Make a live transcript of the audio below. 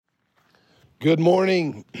Good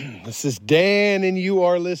morning. This is Dan, and you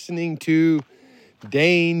are listening to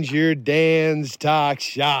Danger Dan's Talk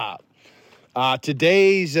Shop.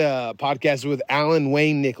 Today's podcast is with Alan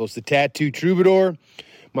Wayne Nichols, the tattoo troubadour,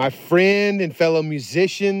 my friend and fellow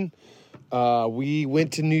musician. We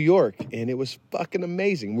went to New York, and it was fucking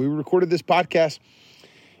amazing. We recorded this podcast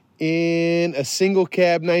in a single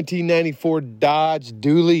cab 1994 Dodge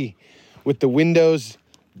Dually with the windows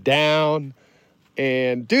down.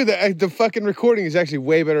 And dude, the fucking recording is actually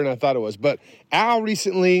way better than I thought it was. But Al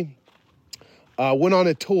recently went on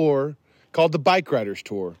a tour called the BikeRiders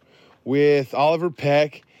tour with Oliver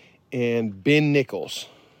Peck and Ben Nichols.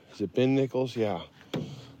 Is it Ben Nichols? Yeah.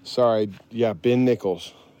 Sorry. Yeah, Ben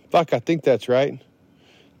Nichols. Fuck, I think that's right.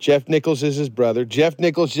 Jeff Nichols is his brother. Jeff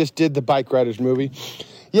Nichols just did the BikeRiders movie.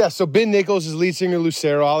 Yeah, so Ben Nichols is lead singer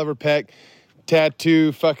Lucero. Oliver Peck,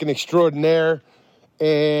 tattoo fucking extraordinaire.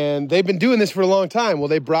 And they've been doing this for a long time. Well,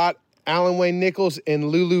 they brought Alan Wayne Nichols and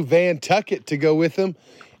Lulu Van Tuckett to go with them.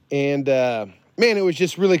 And, man, it was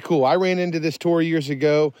just really cool. I ran into this tour years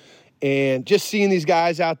ago, and just seeing these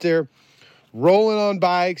guys out there rolling on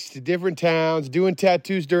bikes to different towns, doing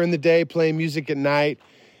tattoos during the day, playing music at night,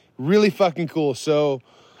 really fucking cool. So,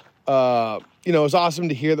 it was awesome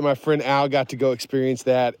to hear that my friend Al got to go experience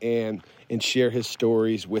that and share his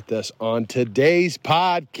stories with us on today's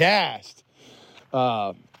podcast.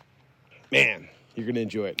 Man, you're going to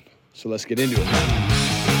enjoy it. So let's get into it.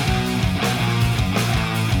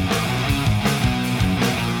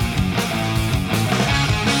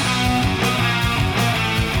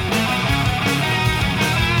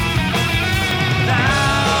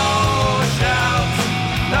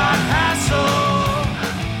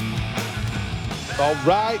 All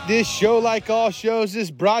right, this show, like all shows,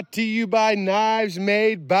 is brought to you by Knives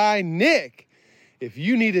Made by Nick. If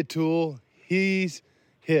you need a tool, he's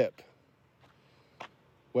hip.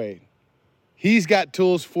 Wait. He's got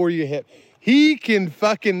tools for you hip. He can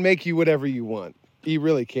fucking make you whatever you want. He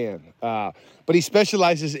really can. But he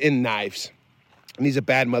specializes in knives. And he's a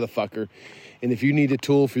bad motherfucker. And if you need a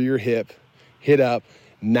tool for your hip, hit up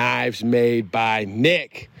Knives Made by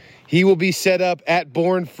Nick. He will be set up at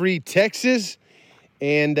Born Free, Texas.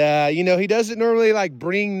 And, he doesn't normally like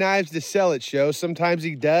bring knives to sell at shows. Sometimes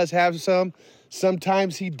he does have some.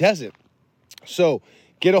 Sometimes he doesn't. So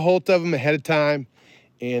get a hold of him ahead of time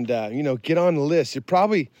and, get on the list. You're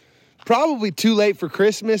probably too late for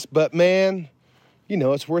Christmas, but man,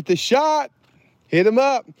 it's worth a shot. Hit him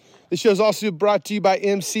up. This show is also brought to you by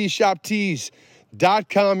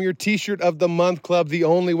MCShopTees.com, your t-shirt of the month club, the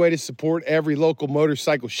only way to support every local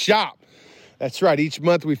motorcycle shop. That's right. Each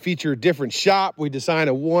month we feature a different shop. We design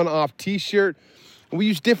a one-off t-shirt. We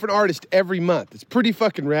use different artists every month. It's pretty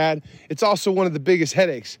fucking rad. It's also one of the biggest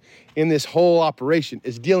headaches in this whole operation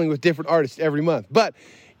is dealing with different artists every month. But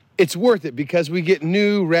it's worth it because we get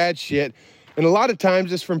new rad shit. And a lot of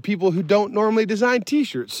times it's from people who don't normally design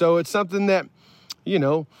t-shirts. So it's something that, they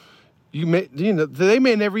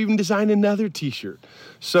may never even design another t-shirt.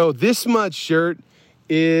 So this month's shirt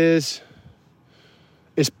is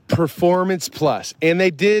Performance Plus. And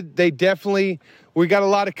we got a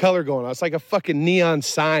lot of color going on. It's like a fucking neon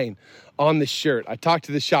sign on the shirt. I talked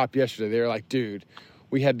to the shop yesterday. They were like, dude,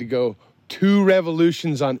 we had to go 2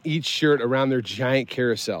 revolutions on each shirt around their giant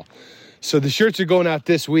carousel. So the shirts are going out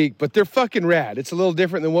this week, but they're fucking rad. It's a little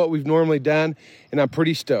different than what we've normally done, and I'm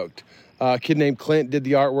pretty stoked. A kid named Clint did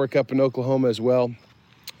the artwork up in Oklahoma as well.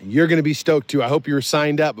 You're going to be stoked too. I hope you were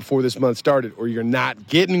signed up before this month started, or you're not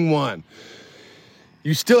getting one.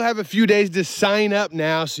 You still have a few days to sign up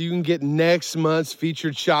now so you can get next month's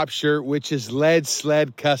featured shop shirt, which is Lead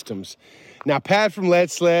Sled Customs. Now, Pat from Lead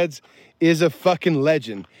Sleds is a fucking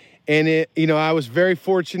legend. And I was very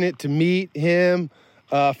fortunate to meet him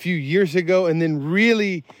a few years ago and then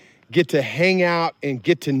really get to hang out and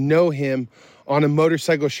get to know him on a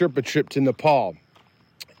motorcycle Sherpa trip to Nepal.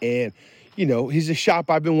 And, he's a shop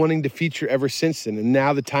I've been wanting to feature ever since then. And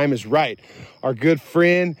now the time is right. Our good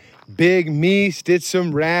friend Big Meese did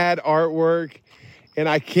some rad artwork, and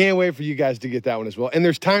I can't wait for you guys to get that one as well. And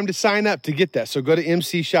there's time to sign up to get that. So go to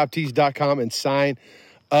MCShopTees.com and sign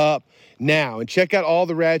up now. And check out all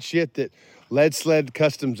the rad shit that Lead Sled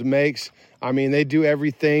Customs makes. I mean, they do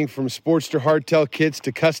everything from Sportster hardtail kits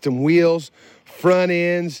to custom wheels, front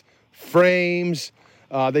ends, frames.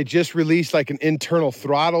 They just released like an internal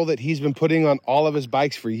throttle that he's been putting on all of his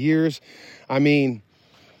bikes for years. I mean,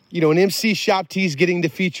 an MC Shop Tees getting to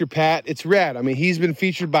feature Pat, it's rad. I mean, he's been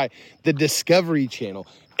featured by the Discovery Channel,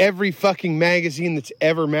 every fucking magazine that's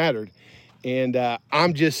ever mattered. And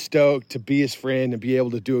I'm just stoked to be his friend and be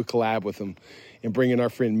able to do a collab with him and bring in our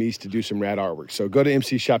friend Meese to do some rad artwork. So go to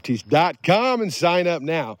MCShopTees.com and sign up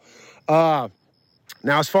now. Now,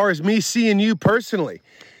 as far as me seeing you personally,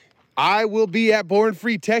 I will be at Born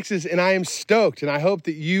Free, Texas, and I am stoked, and I hope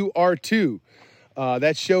that you are too.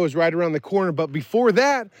 That show is right around the corner. But before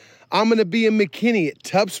that, I'm going to be in McKinney at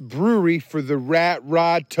Tubbs Brewery for the Rat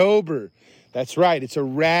Rodtober. That's right. It's a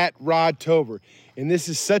Rat Rodtober. And this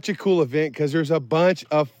is such a cool event because there's a bunch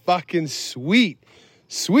of fucking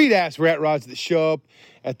sweet-ass rat rods that show up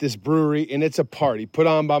at this brewery, and it's a party put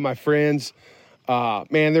on by my friends.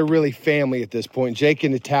 Man, they're really family at this point. Jake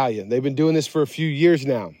and Natalia. They've been doing this for a few years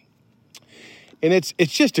now. And it's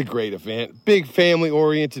just a great event. Big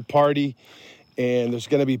family-oriented party. And there's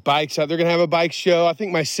going to be bikes out. They're going to have a bike show. I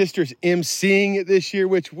think my sister's emceeing it this year,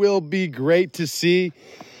 which will be great to see.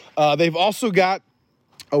 They've also got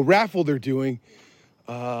a raffle they're doing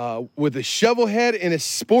with a shovel head and a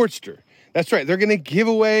Sportster. That's right. They're going to give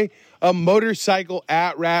away a motorcycle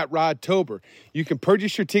at Rat Rodtober. You can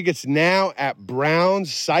purchase your tickets now at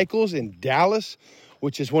Brown's Cycles in Dallas,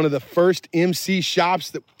 which is one of the first MC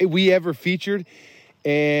shops that we ever featured.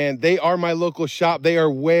 And they are my local shop. They are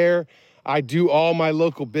where I do all my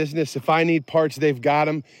local business. If I need parts, they've got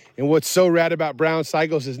them. And what's so rad about Brown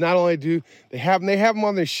Cycles is not only do they have them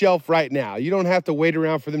on their shelf right now. You don't have to wait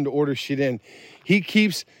around for them to order shit in. He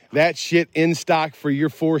keeps that shit in stock for your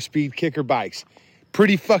 4-speed kicker bikes.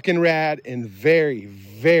 Pretty fucking rad and very,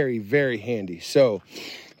 very, very handy. So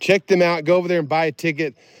check them out. Go over there and buy a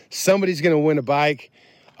ticket. Somebody's going to win a bike.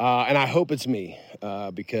 And I hope it's me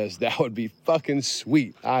because that would be fucking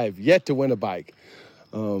sweet. I have yet to win a bike.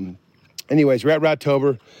 Anyways, Rat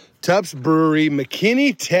Rodtober, Tubbs Brewery,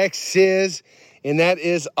 McKinney, Texas, and that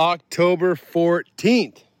is October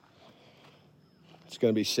 14th. It's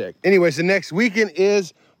going to be sick. Anyways, the next weekend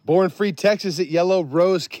is Born Free, Texas at Yellow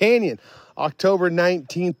Rose Canyon, October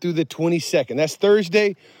 19th through the 22nd. That's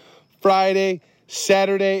Thursday, Friday,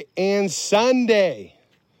 Saturday, and Sunday.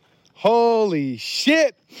 Holy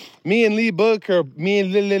shit. Me and Lee Bullock are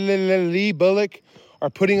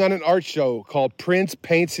putting on an art show called Prince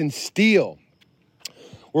Paints and Steel,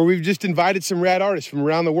 where we've just invited some rad artists from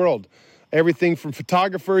around the world. Everything from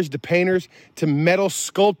photographers to painters to metal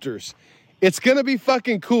sculptors. It's going to be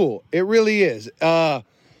fucking cool. It really is. It's the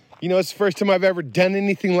first time I've ever done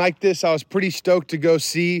anything like this. I was pretty stoked to go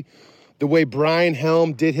see the way Brian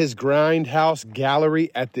Helm did his Grindhouse gallery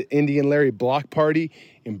at the Indian Larry Block Party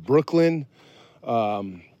in Brooklyn.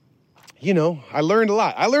 I learned a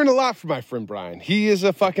lot. I learned a lot from my friend Brian. He is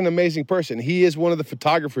a fucking amazing person. He is one of the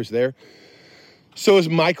photographers there. So is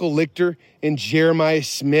Michael Lichter and Jeremiah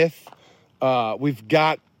Smith. We've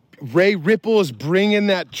got Ray Ripple is bringing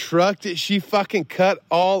that truck that she fucking cut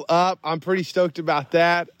all up. I'm pretty stoked about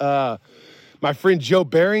that. My friend Joe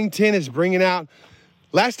Barrington is bringing out.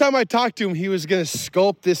 Last time I talked to him, he was going to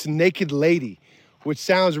sculpt this naked lady, which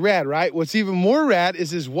sounds rad, right? What's even more rad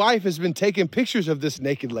is his wife has been taking pictures of this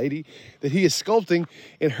naked lady that he is sculpting,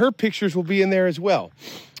 and her pictures will be in there as well.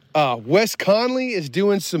 Wes Conley is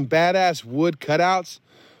doing some badass wood cutouts,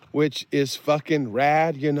 which is fucking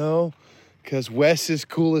rad, because Wes is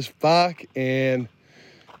cool as fuck, and,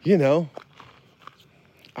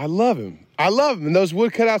 I love him. And those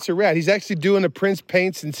wood cutouts are rad. He's actually doing a Prince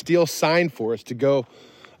Paints and Steel sign for us to go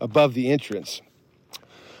above the entrance.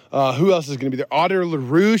 Who else is going to be there? Otter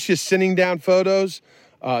LaRouche is sending down photos.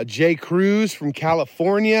 Jay Cruz from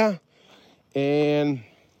California. And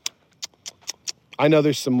I know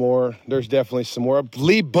there's some more. There's definitely some more.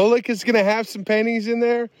 Lee Bullock is going to have some paintings in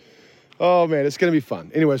there. Oh, man, it's going to be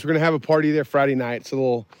fun. Anyways, we're going to have a party there Friday night. It's a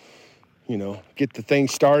little, get the thing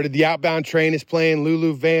started. The Outbound Train is playing.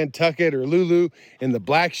 Lulu Van Tucket or Lulu and the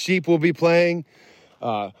Black Sheep will be playing.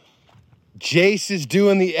 Jace is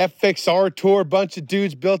doing the FXR tour. A bunch of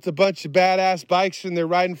dudes built a bunch of badass bikes, and they're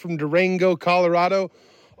riding from Durango, Colorado,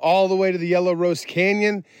 all the way to the Yellow Rose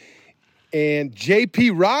Canyon. And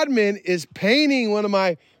JP Rodman is painting one of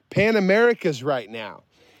my Pan Americas right now.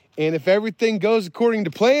 And if everything goes according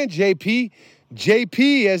to plan, JP,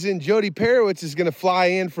 as in Jody Perowitz, is going to fly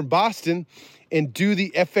in from Boston and do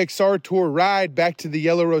the FXR tour ride back to the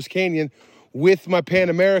Yellow Rose Canyon with my Pan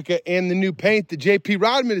America and the new paint that JP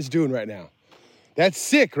Rodman is doing right now. That's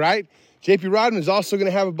sick, right? JP Rodman is also going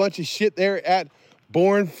to have a bunch of shit there at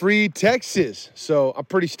Born Free, Texas. So I'm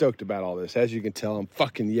pretty stoked about all this. As you can tell, I'm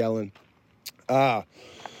fucking yelling.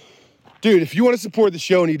 Dude, if you want to support the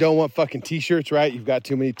show and you don't want fucking t-shirts, right? You've got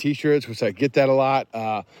too many t-shirts, which I get that a lot.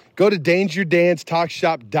 Go to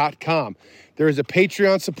DangerDanceTalkShop.com. There is a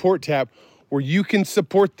Patreon support tab where you can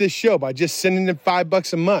support this show by just sending in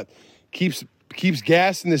 $5 a month. Keeps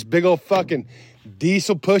gas in this big old fucking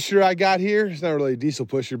diesel pusher I got here. It's not really a diesel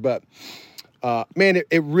pusher, but man,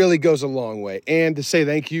 it really goes a long way. And to say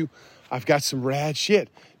thank you, I've got some rad shit.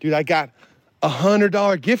 Dude, I got a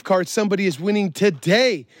 $100 gift card somebody is winning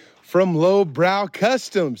today from Lowbrow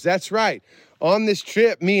Customs. That's right. On this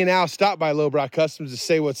trip, me and Al stopped by Lowbrow Customs to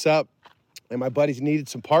say what's up. And my buddies needed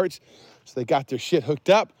some parts. So they got their shit hooked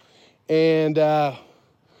up. And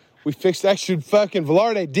we fixed that shit. Fucking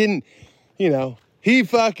Velarde didn't, he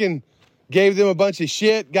fucking gave them a bunch of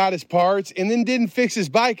shit, got his parts, and then didn't fix his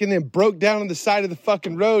bike and then broke down on the side of the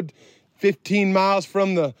fucking road 15 miles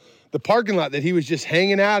from the parking lot that he was just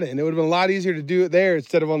hanging out in. It would have been a lot easier to do it there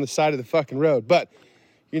instead of on the side of the fucking road. But,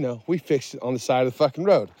 we fixed it on the side of the fucking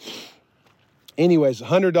road. Anyways,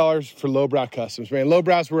 $100 for Lowbrow Customs, man.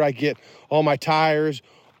 Lowbrow's where I get all my tires,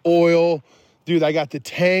 oil. Dude, I got the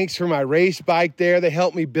tanks for my race bike there. They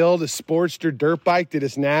helped me build a Sportster dirt bike that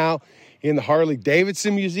is now in the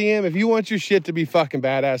Harley-Davidson Museum. If you want your shit to be fucking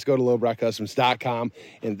badass, go to lowbrowcustoms.com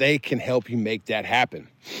and they can help you make that happen.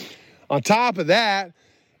 On top of that,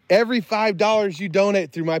 every $5 you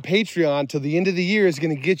donate through my Patreon till the end of the year is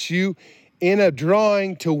going to get you in a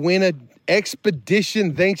drawing to win an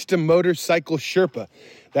expedition thanks to Motorcycle Sherpa.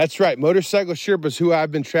 That's right, Motorcycle Sherpa is who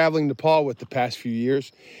I've been traveling Nepal with the past few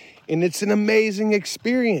years. And it's an amazing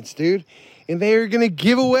experience, dude. And they are going to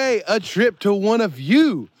give away a trip to one of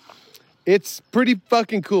you. It's pretty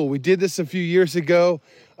fucking cool. We did this a few years ago.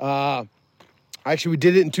 Actually, we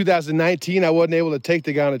did it in 2019. I wasn't able to take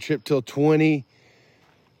the guy on a trip till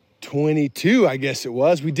 2022, I guess it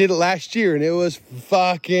was. We did it last year, and it was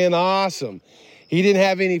fucking awesome. He didn't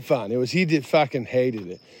have any fun. He did fucking hated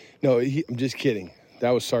it. No, I'm just kidding.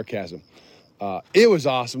 That was sarcasm. It was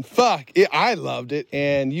awesome. I loved it,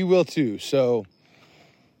 and you will too. So,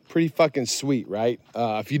 pretty fucking sweet, right?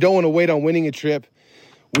 If you don't want to wait on winning a trip,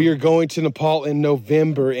 we are going to Nepal in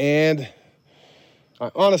November, and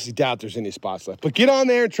I honestly doubt there's any spots left. But get on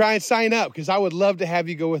there and try and sign up, because I would love to have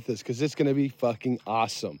you go with us, because it's going to be fucking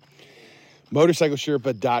awesome.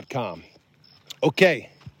 MotorcycleSherpa.com. Okay.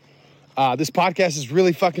 This podcast is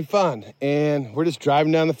really fucking fun, and we're just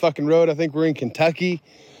driving down the fucking road. I think we're in Kentucky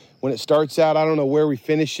when it starts out. I don't know where we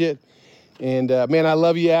finish it. And, man, I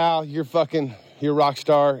love you, Al. You're a rock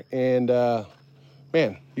star. And,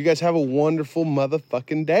 man, you guys have a wonderful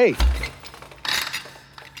motherfucking day.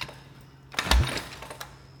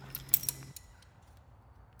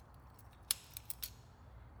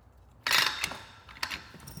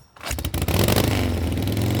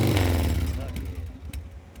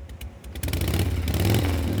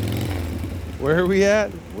 Where are we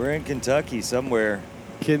at? We're in Kentucky somewhere.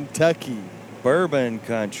 Kentucky. Bourbon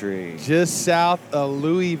country. Just south of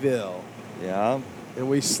Louisville. Yeah. And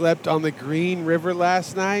we slept on the Green River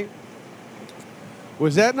last night.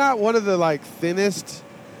 Was that not one of the, thinnest,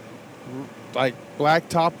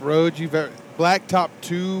 blacktop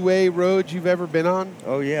two-way roads you've ever been on?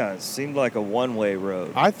 Oh, yeah. It seemed like a one-way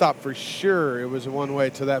road. I thought for sure it was a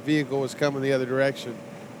one-way till that vehicle was coming the other direction.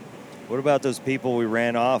 What about those people we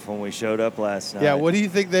ran off when we showed up last night? Yeah, what do you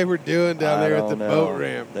think they were doing down there at the boat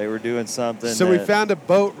ramp? They were doing something. So we found a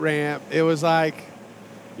boat ramp. It was I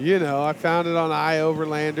found it on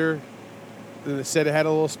iOverlander. And it said it had a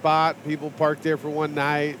little spot. People parked there for one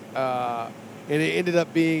night. And it ended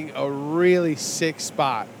up being a really sick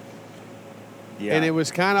spot. Yeah. And it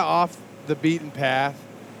was kind of off the beaten path.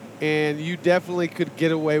 And you definitely could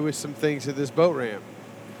get away with some things at this boat ramp.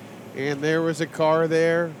 And there was a car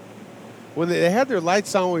there. When they had their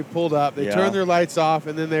lights on when we pulled up, they turned their lights off,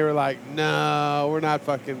 and then they were like, no, we're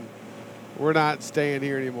not staying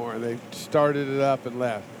here anymore. And they started it up and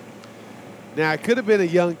left. Now, it could have been a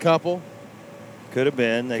young couple. Could have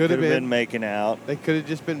been. They could have been making out. They could have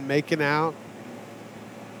just been making out.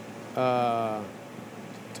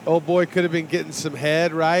 Old boy could have been getting some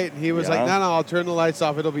head, right? And he was like, no, I'll turn the lights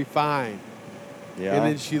off. It'll be fine. Yeah. And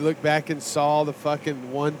then she looked back and saw the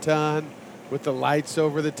fucking 1-ton with the lights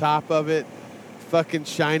over the top of it, fucking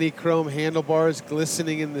shiny chrome handlebars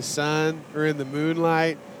glistening in the sun or in the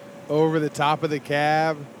moonlight over the top of the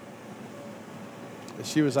cab. And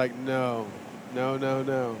she was like, no.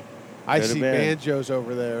 I see banjos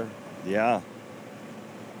over there. Yeah.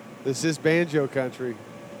 This is banjo country.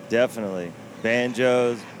 Definitely.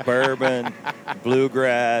 Banjos, bourbon,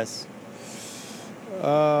 bluegrass.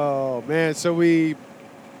 Oh, man. So we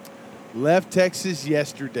left Texas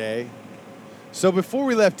yesterday. So before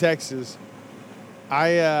we left Texas,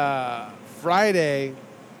 Friday,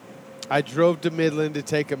 I drove to Midland to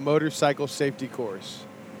take a motorcycle safety course.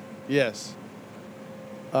 Yes.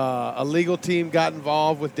 A legal team got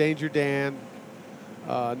involved with Danger Dan.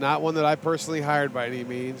 Not one that I personally hired by any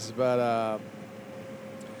means, but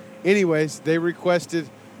anyways, they requested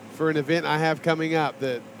for an event I have coming up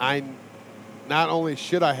that I not only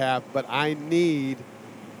should I have, but I need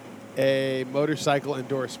a motorcycle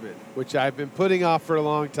endorsement, which I've been putting off for a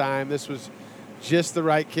long time. This was just the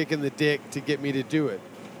right kick in the dick to get me to do it.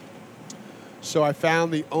 So I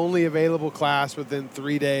found the only available class within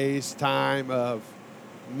 3 days' time of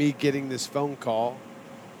me getting this phone call.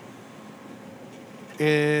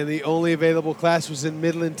 And the only available class was in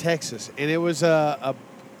Midland, Texas. And it was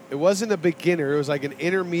it wasn't a beginner. It was like an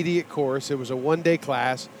intermediate course. It was a one-day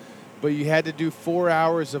class, but you had to do 4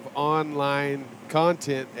 hours of online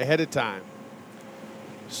content ahead of time.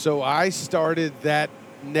 So I started that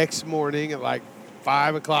next morning at like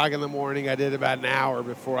 5 o'clock in the morning. I did about an hour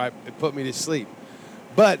before it put me to sleep.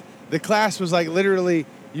 But the class was like literally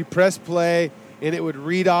you press play and it would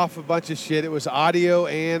read off a bunch of shit. It was audio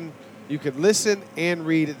and you could listen and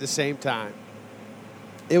read at the same time.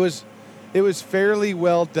 It was fairly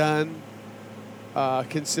well done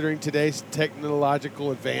considering today's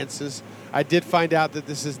technological advances. I did find out that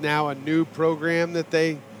this is now a new program that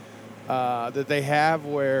they have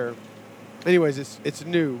where, anyways, it's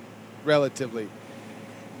new relatively.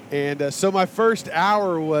 And so my first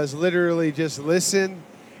hour was literally just listen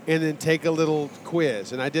and then take a little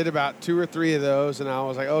quiz. And I did about 2 or 3 of those, and I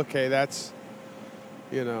was like, okay, that's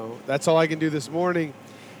all I can do this morning.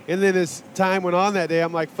 And then as time went on that day,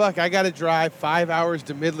 I'm like, fuck, I got to drive 5 hours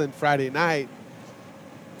to Midland Friday night.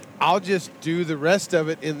 I'll just do the rest of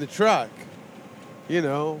it in the truck,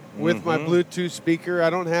 with my Bluetooth speaker. I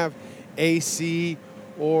don't have AC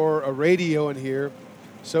or a radio in here.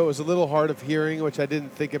 So it was a little hard of hearing, which I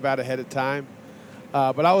didn't think about ahead of time.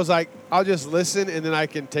 But I was like, I'll just listen, and then I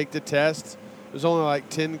can take the test. There's only like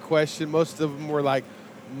 10 questions. Most of them were like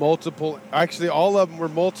actually all of them were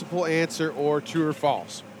multiple answer or true or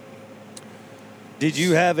false. Did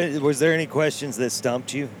you have it? Was there any questions that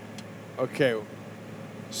stumped you? Okay.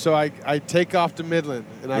 So I take off to Midland,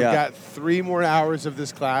 and I've got 3 more hours of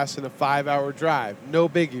this class and a 5-hour drive. No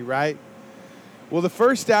biggie, right? Well, the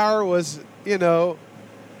first hour was,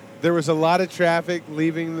 there was a lot of traffic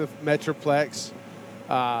leaving the Metroplex,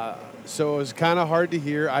 so it was kind of hard to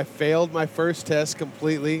hear. I failed my first test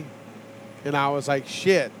completely, and I was like,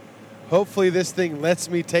 shit, hopefully this thing lets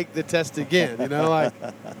me take the test again.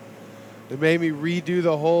 It made me redo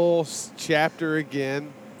the whole chapter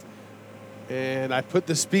again, and I put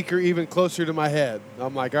the speaker even closer to my head.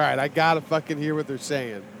 I'm like, all right, I got to fucking hear what they're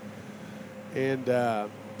saying. And,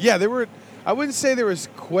 I wouldn't say there was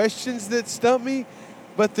questions that stumped me,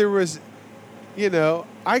 but there was,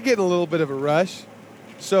 I get a little bit of a rush.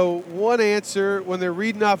 So one answer, when they're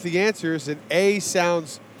reading off the answers, and A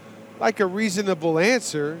sounds like a reasonable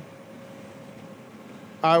answer,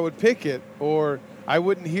 I would pick it. Or I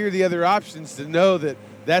wouldn't hear the other options to know that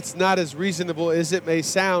that's not as reasonable as it may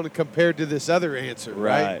sound compared to this other answer,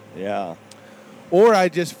 right? Yeah. Or I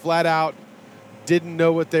just flat out didn't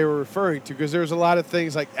know what they were referring to, because there was a lot of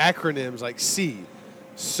things like acronyms like C,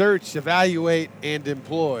 search, evaluate, and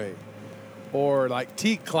employ, or like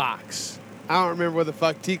T-clocks. I don't remember what the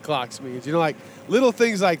fuck T-clocks means. Like little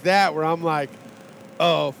things like that where I'm like,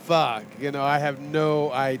 oh, fuck. I have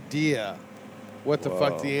no idea what the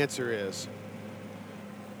fuck the answer is.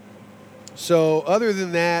 So other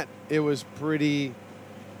than that, it was pretty,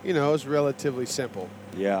 it was relatively simple.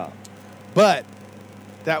 Yeah. But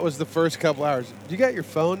that was the first couple hours. You got your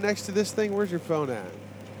phone next to this thing? Where's your phone at?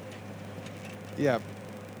 Yeah.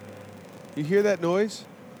 You hear that noise?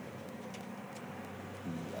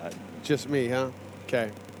 Just me, huh? Okay.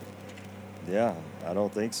 Yeah, I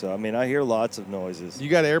don't think so. I mean, I hear lots of noises. You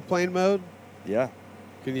got airplane mode? Yeah.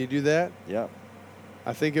 Can you do that? Yeah.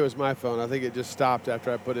 I think it was my phone. I think it just stopped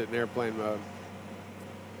after I put it in airplane mode.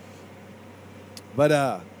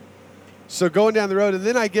 But, so going down the road, and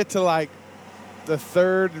then I get to like the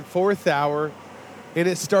 3rd and 4th hour, and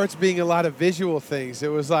it starts being a lot of visual things.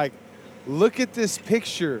 It was like, look at this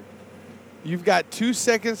picture. You've got 2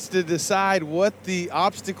 seconds to decide what the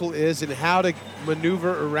obstacle is and how to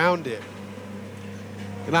maneuver around it.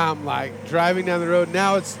 And I'm like driving down the road.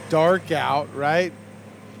 Now it's dark out, right?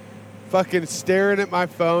 Fucking staring at my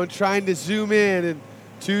phone, trying to zoom in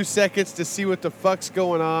 2 seconds to see what the fuck's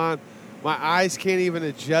going on. My eyes can't even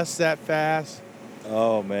adjust that fast.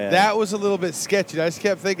 Oh, man. That was a little bit sketchy. I just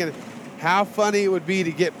kept thinking how funny it would be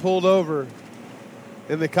to get pulled over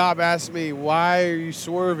and the cop asked me, why are you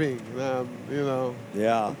swerving?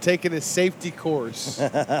 Yeah. I'm taking a safety course.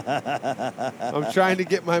 I'm trying to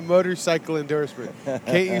get my motorcycle endorsement.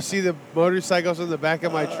 Can't you see the motorcycles on the back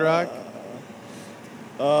of my truck?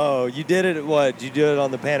 Oh, you did it at what? Did you do it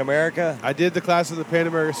on the Pan America? I did the class on the Pan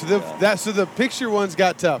America. So the picture ones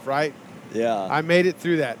got tough, right? Yeah. I made it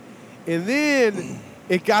through that. And then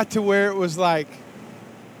it got to where it was like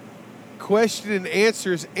question and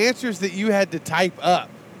answers that you had to type up.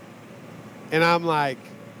 And I'm like,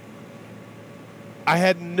 I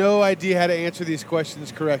had no idea how to answer these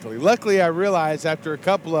questions correctly. Luckily, I realized after a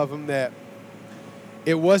couple of them that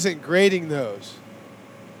it wasn't grading those.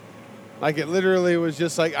 Like, it literally was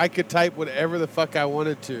just like I could type whatever the fuck I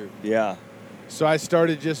wanted to. Yeah. So I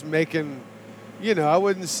started just making, I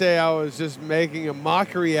wouldn't say I was just making a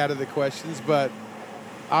mockery out of the questions, but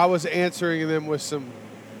I was answering them with some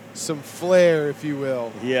flair, if you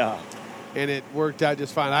will. Yeah. And it worked out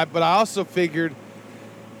just fine. But I also figured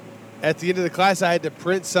at the end of the class I had to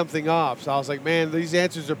print something off. So I was like, man, these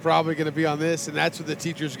answers are probably going to be on this, and that's what the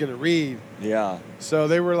teacher's going to read. Yeah. So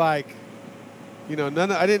they were like, I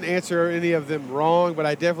didn't answer any of them wrong, but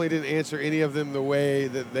I definitely didn't answer any of them the way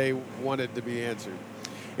that they wanted to be answered.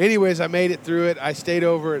 Anyways, I made it through it. I stayed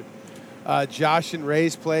over at Josh and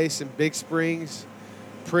Ray's place in Big Springs,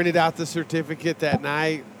 printed out the certificate that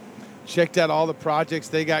night, checked out all the projects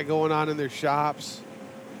they got going on in their shops,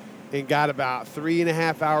 and got about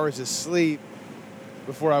 3.5 hours of sleep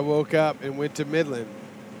before I woke up and went to Midland.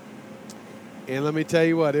 And let me tell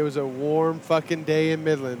you what, it was a warm fucking day in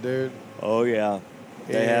Midland, dude. Oh, yeah.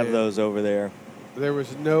 They have those over there. There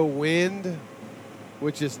was no wind,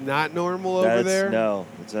 which is not normal over there. No,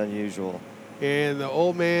 it's unusual. And the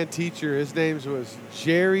old man teacher, his name was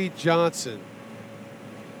Jerry Johnson.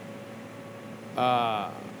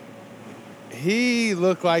 He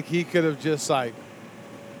looked like he could have just, like,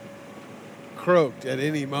 croaked at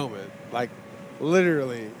any moment. Like,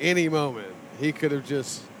 literally any moment. He could have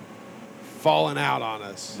just fallen out on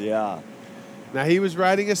us. Yeah. Now, he was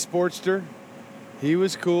riding a Sportster. He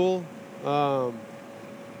was cool.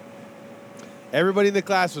 Everybody in the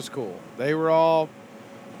class was cool. They were all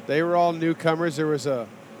newcomers. There was a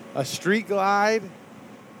Street Glide,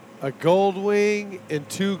 a Goldwing, and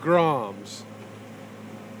 2 Groms.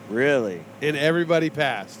 Really? And everybody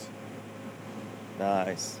passed.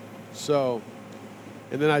 Nice. So,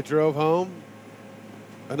 and then I drove home.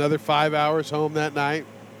 Another 5 hours home that night.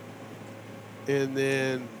 And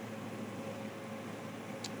then,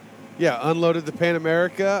 unloaded the Pan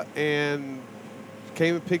America and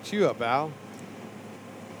came and picked you up, Al.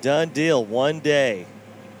 Done deal. One day.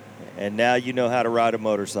 And now you know how to ride a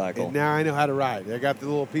motorcycle. And now I know how to ride. I got the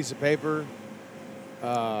little piece of paper.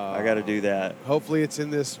 I got to do that. Hopefully it's in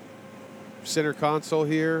this center console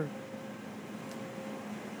here.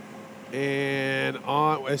 And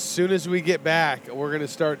as soon as we get back, we're going to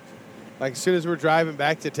start, like as soon as we're driving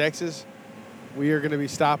back to Texas, we are going to be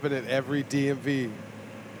stopping at every DMV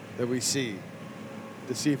that we see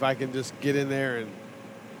to see if I can just get in there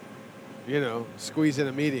and, squeeze in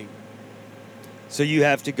a meeting. So you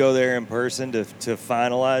have to go there in person to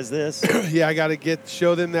finalize this? Yeah, I got to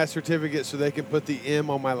show them that certificate so they can put the M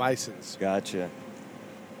on my license. Gotcha.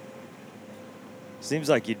 Seems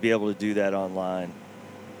like you'd be able to do that online.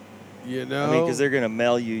 I mean, because they're going to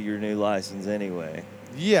mail you your new license anyway.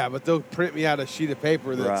 Yeah, but they'll print me out a sheet of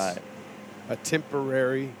paper that's right. A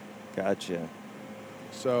temporary. Gotcha.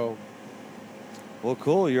 So. Well,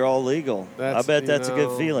 cool. You're all legal. I bet that's a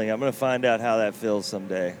good feeling. I'm going to find out how that feels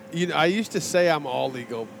someday. I used to say I'm all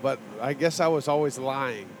legal, but I guess I was always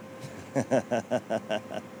lying.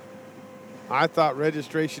 I thought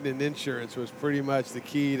registration and insurance was pretty much the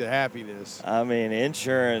key to happiness. I mean,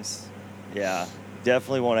 insurance, yeah.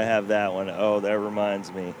 Definitely want to have that one. Oh, that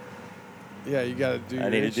reminds me. Yeah, you got to do your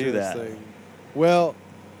insurance do that thing. Well,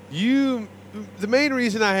 the main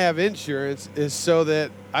reason I have insurance is so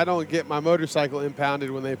that I don't get my motorcycle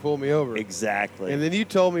impounded when they pull me over. Exactly. And then you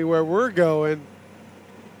told me where we're going,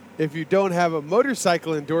 if you don't have a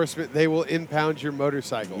motorcycle endorsement, they will impound your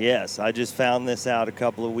motorcycle. Yes, I just found this out a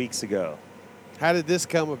couple of weeks ago. How did this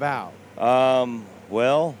come about?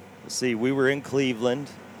 Well, let's see, we were in Cleveland,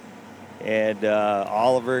 and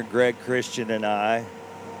Oliver, Greg Christian, and I.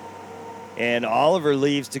 And Oliver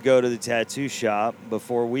leaves to go to the tattoo shop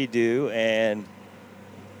before we do, and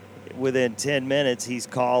within 10 minutes, he's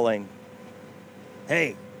calling,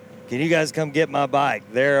 "Hey, can you guys come get my bike?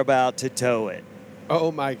 They're about to tow it."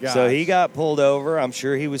 Oh, my God. So he got pulled over. I'm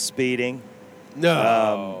sure he was speeding.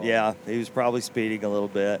 No. Yeah, he was probably speeding a little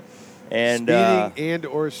bit. And speeding and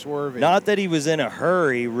or swerving. Not that he was in a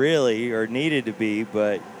hurry, really, or needed to be,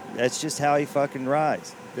 but that's just how he fucking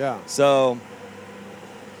rides. Yeah. So,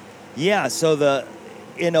 yeah,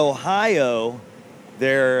 in Ohio,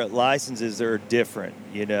 their licenses are different.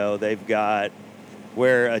 They've got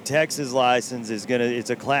where a Texas license it's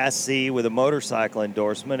a Class C with a motorcycle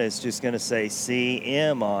endorsement. It's just going to say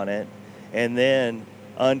CM on it. And then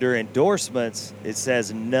under endorsements, it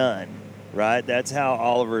says none, right? That's how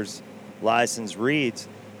Oliver's license reads.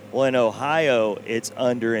 Well, in Ohio, it's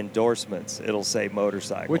under endorsements. It'll say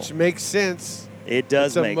motorcycle. Which makes sense It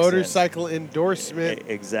does make sense. It's a motorcycle endorsement.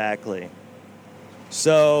 Exactly.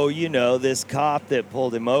 So, this cop that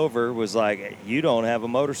pulled him over was like, you don't have a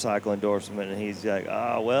motorcycle endorsement. And he's like,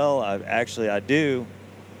 oh, well, I do.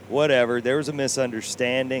 Whatever. There was a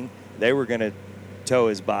misunderstanding. They were going to tow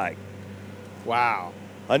his bike. Wow.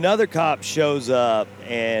 Another cop shows up,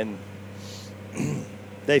 and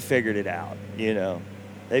they figured it out,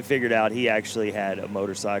 They figured out he actually had a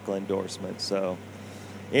motorcycle endorsement. So,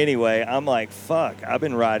 anyway, I'm like, fuck, I've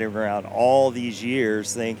been riding around all these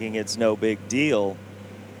years thinking it's no big deal.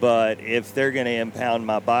 But if they're going to impound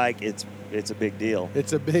my bike, it's a big deal.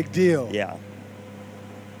 It's a big deal. Yeah.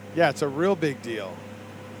 Yeah, it's a real big deal.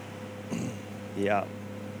 Yeah.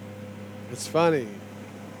 It's funny.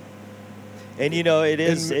 And,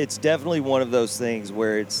 it's definitely one of those things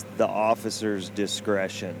where it's the officer's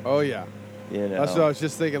discretion. Oh, yeah. That's what I was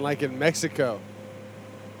just thinking, like in Mexico.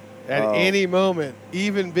 At any moment,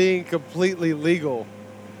 even being completely legal,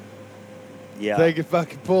 they could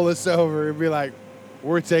fucking pull us over and be like,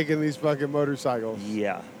 we're taking these fucking motorcycles.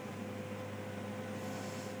 Yeah.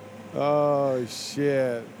 Oh,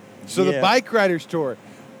 shit. So the BikeRiders tour,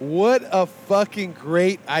 what a fucking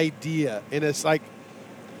great idea. And it's like,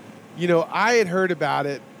 I had heard about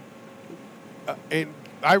it, and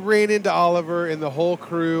I ran into Oliver and the whole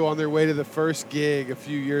crew on their way to the first gig a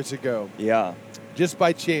few years ago. Yeah. Just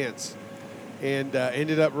by chance. And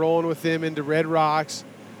ended up rolling with them into Red Rocks.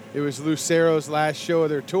 It was Lucero's last show of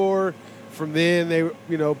their tour. From then,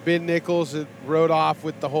 Ben Nichols rode off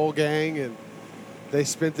with the whole gang, and they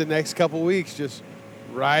spent the next couple weeks just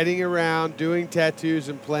riding around, doing tattoos,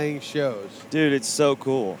 and playing shows. Dude, it's so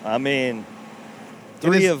cool. I mean,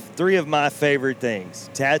 three of my favorite things: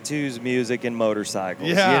 tattoos, music, and motorcycles.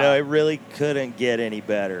 Yeah. It really couldn't get any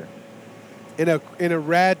better. In a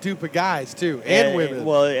rad group of guys too, and women.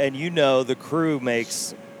 Well, and the crew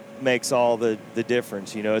makes all the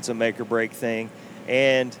difference. It's a make or break thing.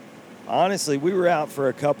 And honestly, we were out for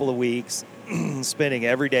a couple of weeks, spending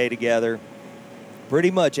every day together.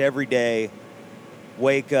 Pretty much every day,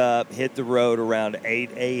 wake up, hit the road around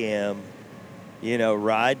 8 a.m.,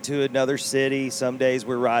 ride to another city. Some days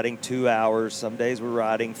we're riding 2 hours. Some days we're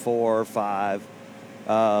riding 4 or 5.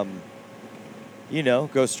 Go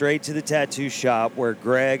straight to the tattoo shop where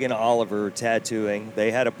Greg and Oliver were tattooing.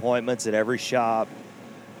 They had appointments at every shop.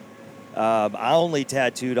 I only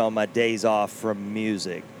tattooed on my days off from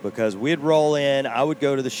music because we'd roll in. I would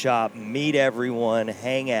go to the shop, meet everyone,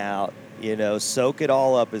 hang out, soak it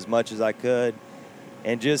all up as much as I could.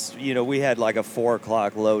 And just, we had like a 4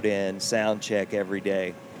 o'clock load in, sound check every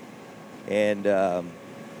day. And,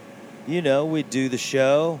 we'd do the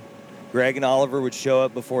show. Greg and Oliver would show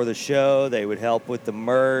up before the show. They would help with the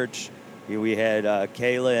merch. We had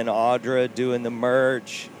Kayla and Audra doing the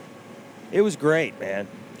merch. It was great, man.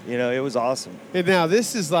 It was awesome. And now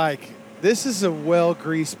this is a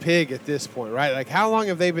well-greased pig at this point, right? Like, how long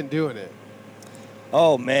have they been doing it?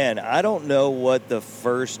 Oh, man, I don't know what the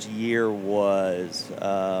first year was.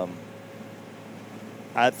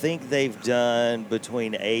 I think they've done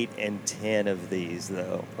between 8 and 10 of these,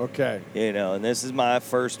 though. Okay. And this is my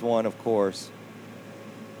first one, of course.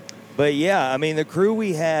 But, yeah, I mean, the crew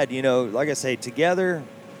we had, like I say, together.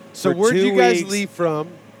 So where did you guys leave from?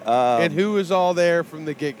 And who was all there from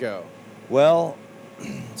the get-go? Well,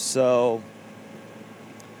 so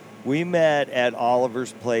we met at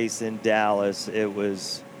Oliver's place in Dallas. It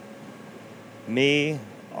was me,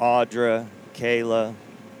 Audra, Kayla,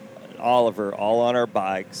 Oliver, all on our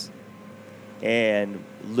bikes. And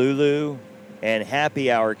Lulu and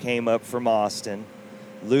Happy Hour came up from Austin.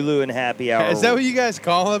 Lulu and Happy Hour. Is that what you guys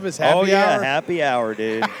call him? Is Happy Hour? Oh, yeah, Happy Hour,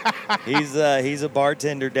 dude. He's a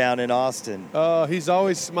bartender down in Austin. Oh, he's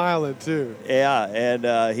always smiling, too. Yeah,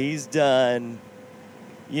 and he's done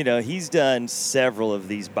several of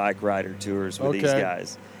these bike rider tours with these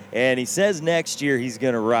guys. And he says next year he's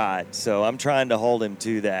going to ride, so I'm trying to hold him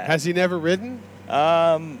to that. Has he never ridden?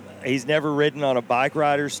 He's never ridden on a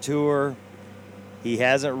BikeRiders tour. He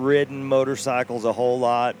hasn't ridden motorcycles a whole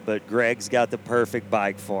lot, but Greg's got the perfect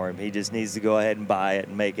bike for him. He just needs to go ahead and buy it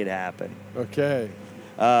and make it happen. Okay.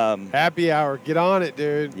 Happy Hour. Get on it,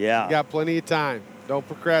 dude. Yeah. You got plenty of time. Don't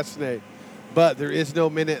procrastinate. But there is no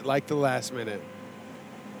minute like the last minute.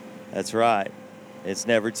 That's right. It's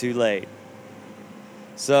never too late.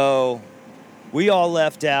 So we all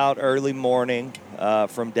left out early morning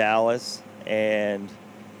from Dallas, and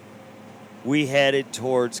we headed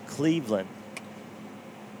towards Cleveland.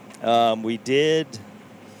 Where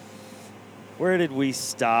did we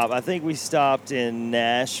stop? I think we stopped in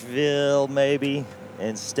Nashville, maybe,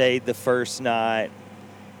 and stayed the first night.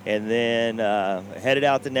 and then headed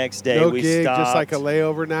out the next day. No we gig, stopped. just like a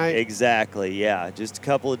layover night? Exactly, yeah. Just a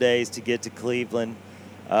couple of days to get to Cleveland.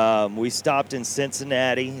 We stopped in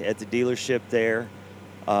Cincinnati at the dealership there.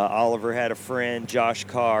 Oliver had a friend, Josh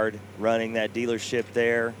Card, running that dealership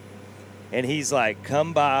there. And he's like,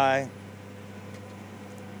 come by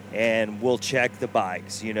and we'll check the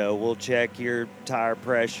bikes. You know, we'll check your tire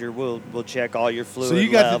pressure. We'll check all your fluid So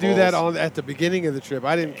you got levels. to do that at the beginning of the trip.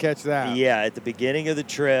 I didn't catch that. Yeah, at the beginning of the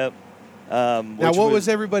trip. Now, what was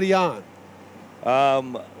everybody on?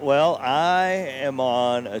 Well, I am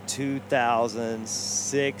on a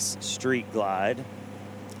 2006 Street Glide.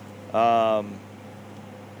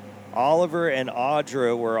 Oliver and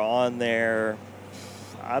Audra were on there.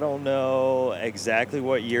 I don't know exactly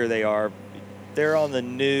what year they are. They're on the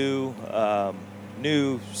new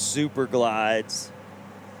Super Glides.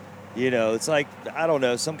 You know, it's like, I don't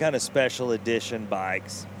know, some kind of special edition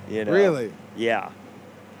bikes. You know? Really? Yeah.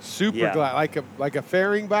 Super Glide, like a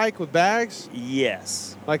fairing bike with bags?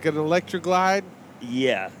 Yes. Like an electric glide?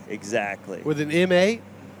 Yeah, exactly. With an M8?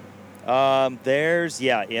 There's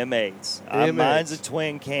M8s. Mine's a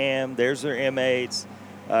twin cam. There's their M8s.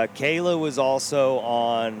 Kayla was also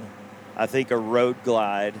on, I think, a road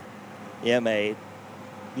glide M8.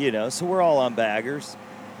 You know, so we're all on baggers,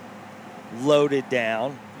 loaded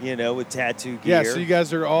down. You know, with tattoo gear. Yeah. So you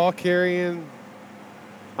guys are all carrying.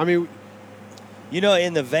 I mean, you know,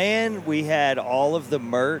 in the van we had all of the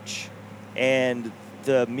merch and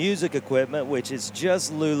the music equipment, which is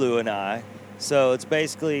just Lulu and I. So it's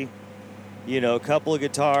basically, you know, a couple of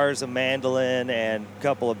guitars, a mandolin, and a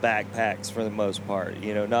couple of backpacks for the most part.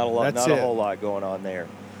 You know, not a whole lot going on there.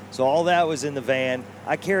 So all that was in the van.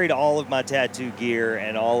 I carried all of my tattoo gear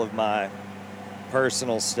and all of my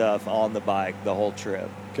personal stuff on the bike the whole trip.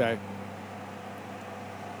 Okay.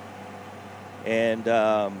 And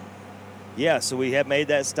so we had made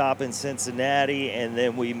that stop in Cincinnati, and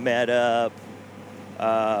then we met up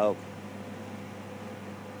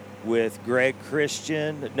with Greg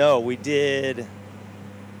Christian. No, we did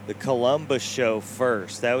the Columbus show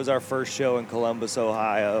first. That was our first show in Columbus,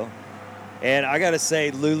 Ohio. And I got to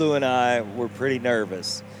say, Lulu and I were pretty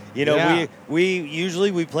nervous. You know, we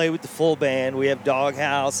usually play with the full band. We have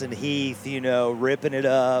Doghouse and Heath, you know, ripping it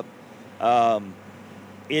up.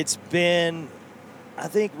 It's been, I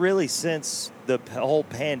think, really since the whole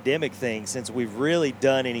pandemic thing, since we've really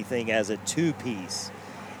done anything as a two-piece.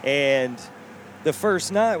 And the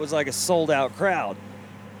first night was like a sold-out crowd,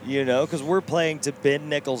 you know, because we're playing to Ben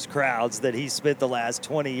Nichols crowds that he spent the last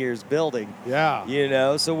 20 years building. Yeah. You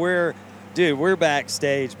know, so we're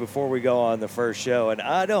backstage before we go on the first show, and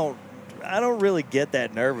I don't really get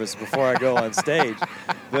that nervous before I go on stage.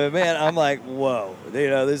 But man, I'm like, whoa, you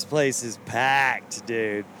know, this place is packed,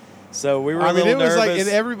 dude. So we were a little nervous. It was like, and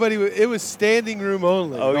everybody, it was standing room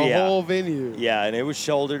only. Oh, the whole venue. Yeah, and it was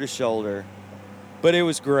shoulder to shoulder. But it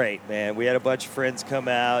was great, man. We had a bunch of friends come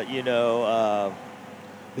out, you know.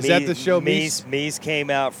 Is that the show? Mies came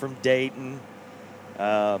out from Dayton.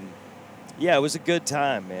 Yeah, it was a good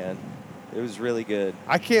time, man. It was really good.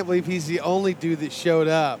 I can't believe he's the only dude that showed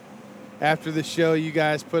up after the show you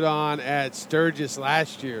guys put on at Sturgis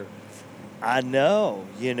last year. I know.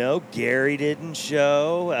 You know, Gary didn't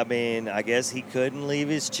show. I mean, I guess he couldn't leave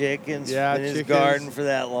his chickens in his garden for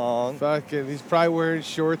that long. Fucking, he's probably wearing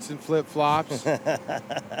shorts and flip-flops.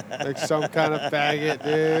 Like some kind of faggot,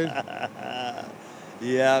 dude.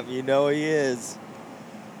 Yeah, you know he is.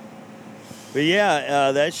 But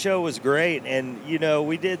yeah, that show was great, and you know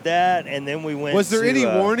we did that, and then we went. Was there any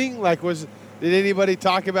warning? Like, did anybody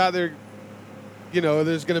talk about there's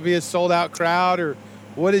going to be a sold out crowd, or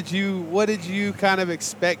what did you kind of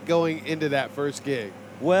expect going into that first gig?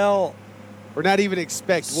 Well, or not even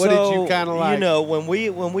expect. What did you kind of like? You know, when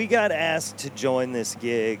we got asked to join this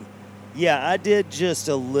gig, yeah, I did just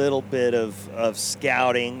a little bit of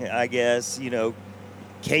scouting, I guess. You know,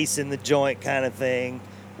 case in the joint kind of thing.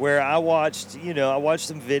 Where I watched some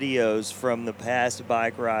videos from the past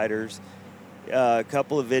BikeRiders, a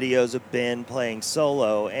couple of videos of Ben playing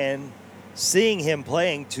solo, and seeing him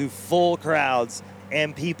playing to full crowds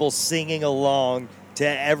and people singing along to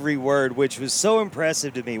every word, which was so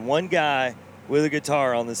impressive to me. One guy with a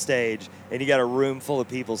guitar on the stage, and you got a room full of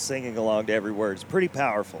people singing along to every word. It's pretty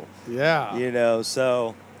powerful. Yeah. You know,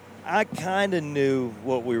 so I kind of knew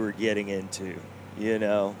what we were getting into, you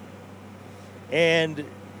know. And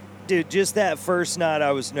dude, just that first night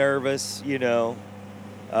I was nervous, you know,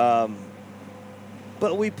 but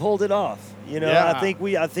we pulled it off. You know, yeah. I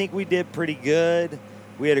think we did pretty good.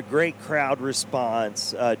 We had a great crowd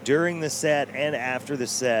response during the set and after the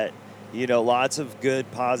set. You know, lots of good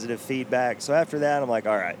positive feedback. So after that, I'm like,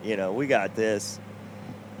 all right, you know, we got this.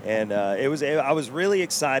 And I was really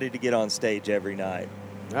excited to get on stage every night.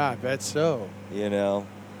 I bet so. You know,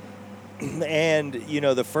 and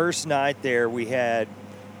the first night there we had,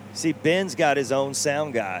 Ben's got his own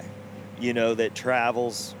sound guy, that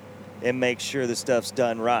travels and makes sure the stuff's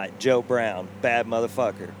done right. Joe Brown, bad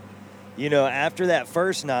motherfucker. After that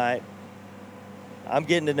first night, I'm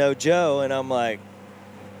getting to know Joe, and I'm like,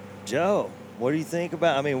 Joe, what do you think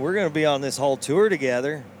about? I mean, we're going to be on this whole tour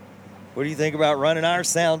together. What do you think about running our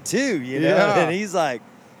sound too? Yeah. And he's like,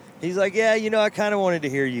 yeah, I kind of wanted to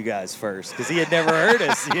hear you guys first because he had never heard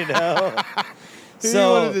us, He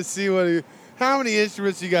wanted to see how many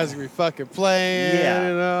instruments you guys are gonna be fucking playing.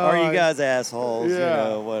 Yeah. Are you guys assholes?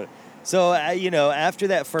 Yeah. What? So, after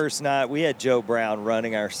that first night, we had Joe Brown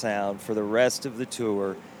running our sound for the rest of the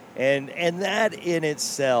tour. And that in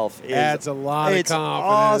itself adds a lot of confidence. It's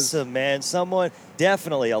awesome, man.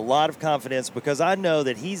 Definitely a lot of confidence, because I know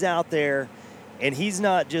that he's out there and he's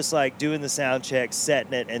not just like doing the sound check,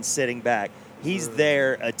 setting it, and sitting back. He's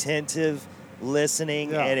there, attentive,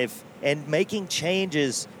 listening, and making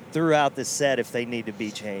changes throughout the set if they need to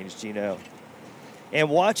be changed, And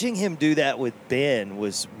watching him do that with Ben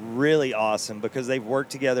was really awesome, because they've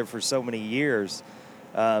worked together for so many years.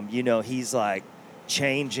 He's like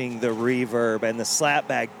changing the reverb and the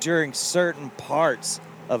slapback during certain parts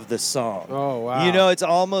of the song. Oh, wow. It's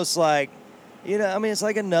almost like, it's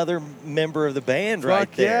like another member of the band right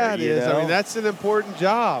there. Yeah, it is. I mean, that's an important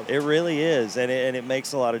job. It really is, and it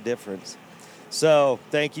makes a lot of difference. So,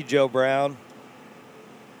 thank you, Joe Brown.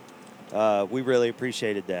 We really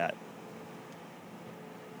appreciated that.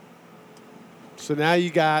 So now you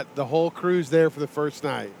got the whole crew's there for the first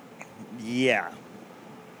night. Yeah.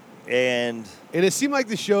 And it seemed like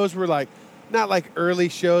the shows were like, not like early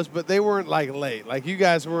shows, but they weren't like late. Like you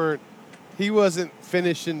guys weren't, he wasn't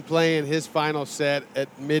finishing playing his final set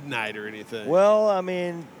at midnight or anything. Well, I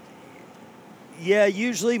mean, yeah,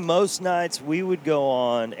 usually most nights we would go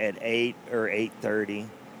on at 8 or 8:30.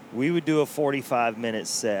 We would do a 45-minute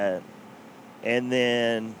set. And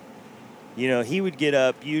then, he would get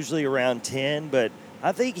up usually around 10, but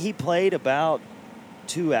I think he played about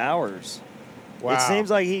 2 hours. Wow. It seems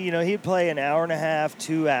like he'd play an hour and a half,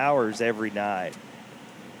 2 hours every night.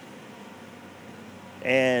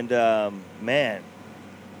 And, man,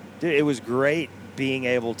 dude, it was great being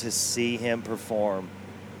able to see him perform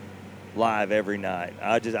live every night.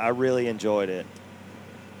 I really enjoyed it.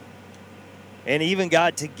 And even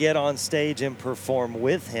got to get on stage and perform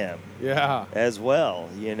with him. Yeah. As well.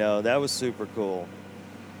 That was super cool.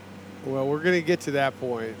 Well, we're going to get to that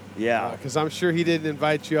point. Yeah. Because I'm sure he didn't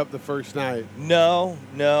invite you up the first night. No.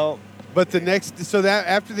 But so that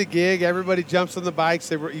after the gig, everybody jumps on the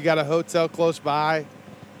bikes. You got a hotel close by.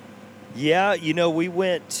 Yeah, we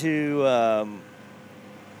went to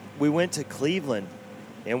Cleveland,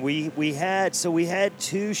 and we had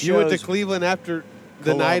 2 shows. You went to Cleveland after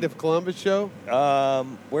the night of Columbus show?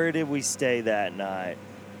 Where did we stay that night?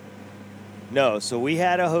 No, so we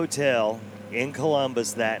had a hotel in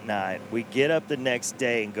Columbus that night. We get up the next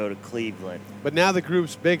day and go to Cleveland. But now the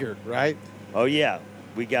group's bigger, right? Oh yeah,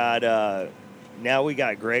 we got now we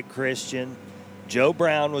got Greg Christian. Joe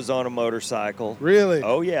Brown was on a motorcycle. Really?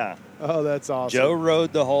 Oh yeah. Oh, that's awesome. Joe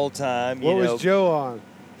rode the whole time. What was Joe on?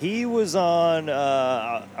 He was on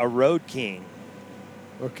a Road King.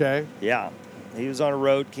 Okay. Yeah, he was on a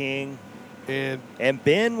Road King. And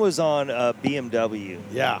Ben was on a BMW.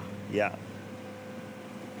 Yeah. Yeah.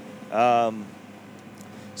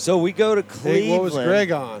 So we go to Cleveland. Hey, what was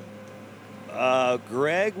Greg on?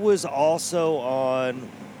 Greg was also on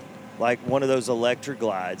like one of those electric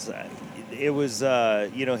glides. It was,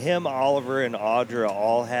 him, Oliver, and Audra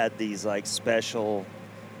all had these like special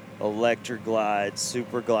electric glide,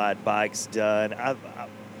 super glide bikes done.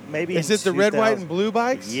 Maybe is it the red, white, and blue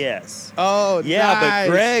bikes? Yes. Oh, yeah, nice.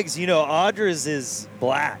 but Greg's, Audra's is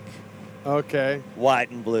black. Okay.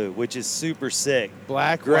 White and blue, which is super sick.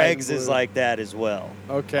 Black, Greg's white, and is blue. like that as well.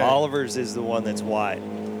 Okay. Oliver's is the one that's white.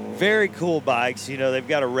 Very cool bikes. They've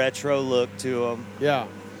got a retro look to them. Yeah.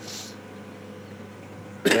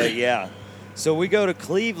 But yeah. So we go to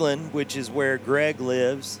Cleveland, which is where Greg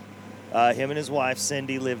lives. Him and his wife,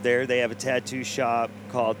 Cindy, live there. They have a tattoo shop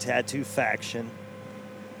called Tattoo Faction.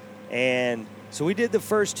 And so we did the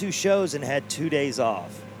first 2 shows and had 2 days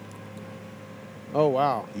off. Oh,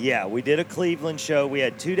 wow. Yeah, we did a Cleveland show. We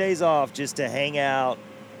had 2 days off just to hang out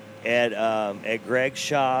at Greg's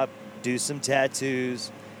shop, do some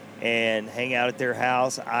tattoos, and hang out at their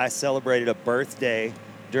house. I celebrated a birthday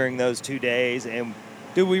during those 2 days, and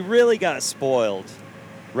dude, we really got spoiled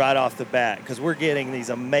right off the bat because we're getting these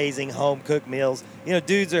amazing home-cooked meals.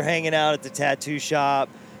 Dudes are hanging out at the tattoo shop.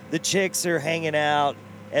 The chicks are hanging out,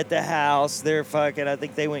 at the house. They're fucking, I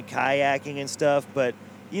think they went kayaking and stuff, but,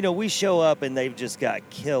 you know, we show up and they've just got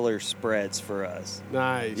killer spreads for us.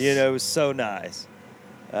 Nice. You know, it was so nice.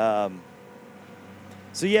 So,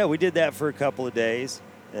 yeah, we did that for a couple of days,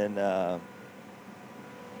 and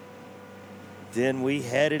then we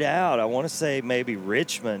headed out. I want to say maybe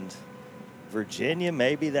Richmond, Virginia.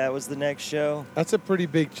 Maybe that was the next show. That's a pretty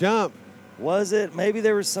big jump. Was it? Maybe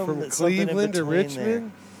there was From something in Cleveland to between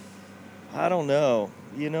Richmond? there. I don't know.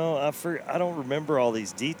 You know, I don't remember all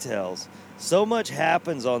these details. So much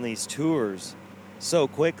happens on these tours so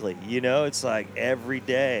quickly. You know, it's like every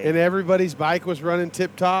day. And everybody's bike was running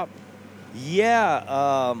tip-top?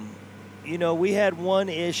 Yeah. You know, we had one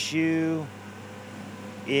issue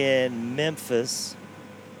in Memphis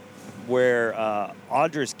where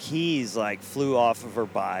Audra's keys like flew off of her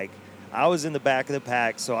bike. I was in the back of the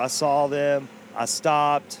pack, so I saw them. I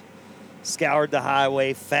stopped, scoured the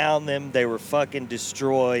highway, found them. They were fucking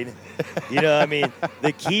destroyed. You know what I mean?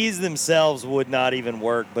 The keys themselves would not even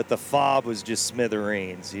work, but the fob was just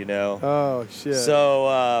smithereens, you know? Oh, shit.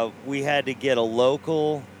 So we had to get a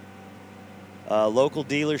local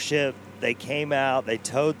dealership. They came out, they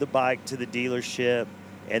towed the bike to the dealership,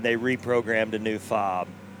 and they reprogrammed a new fob.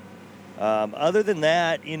 Other than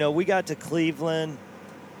that, you know, we got to Cleveland.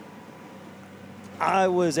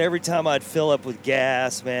 Every time I'd fill up with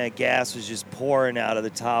gas, man, gas was just pouring out of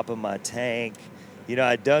the top of my tank. You know,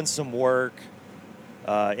 I'd done some work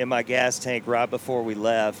in my gas tank right before we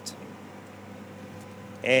left.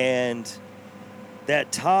 And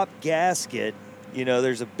that top gasket, you know,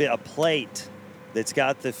 there's a plate that's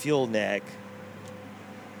got the fuel neck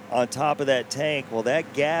on top of that tank. Well,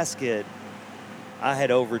 that gasket, I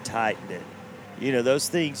had over-tightened it. You know, those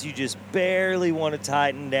things you just barely want to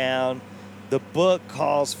tighten down. The book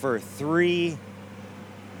calls for 3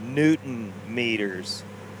 Newton meters,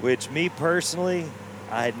 which me personally,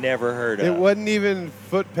 I had never heard of. It wasn't even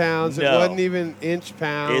foot-pounds. No. It wasn't even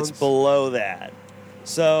inch-pounds. It's below that.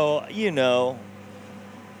 So, you know,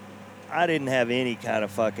 I didn't have any kind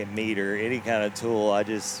of fucking meter, any kind of tool. I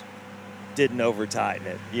just didn't over-tighten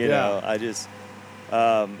it, you know. I just,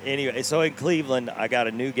 anyway, so in Cleveland, I got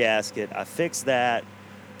a new gasket. I fixed that.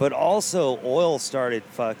 But also, oil started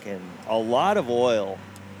a lot of oil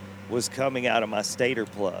was coming out of my stator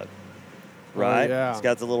plug, right? Oh, yeah. It's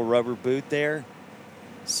got the little rubber boot there.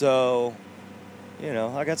 So, you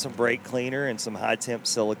know, I got some brake cleaner and some high-temp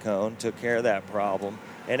silicone, took care of that problem.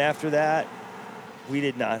 And after that, we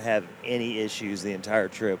did not have any issues the entire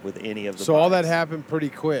trip with any of the So all that bikes. happened pretty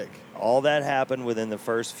quick. All that happened within the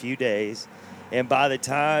first few days. And by the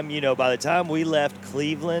time we left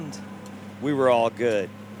Cleveland, we were all good.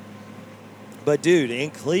 But, dude,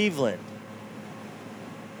 in Cleveland,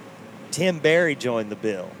 Tim Berry joined the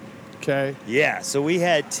bill. Okay. Yeah, so we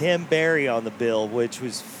had Tim Berry on the bill, which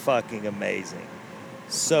was fucking amazing.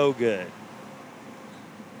 So good.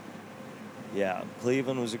 Yeah,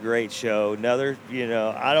 Cleveland was a great show. Another, you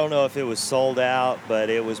know, I don't know if it was sold out,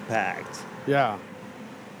 but it was packed. Yeah.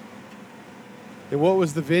 And what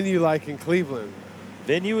was the venue like in Cleveland?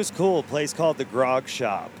 Venue was cool, a place called the Grog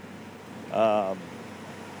Shop.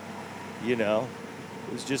 You know,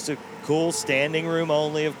 it was just a cool standing room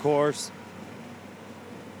only, of course.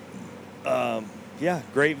 Yeah,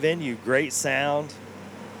 great venue, great sound.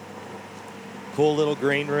 Cool little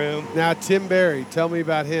green room. Now, Tim Berry, tell me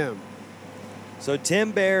about him. So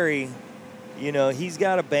Tim Berry, you know, he's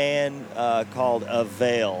got a band called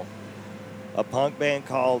Avail, a punk band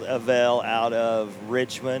called Avail out of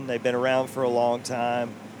Richmond. They've been around for a long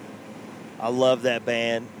time. I love that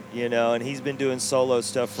band, you know, and he's been doing solo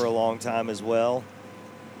stuff for a long time as well.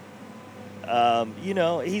 You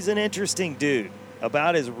know, he's an interesting dude,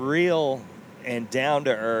 about as real and down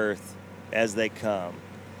to earth as they come.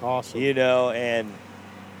 Awesome. You know, and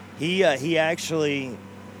he actually,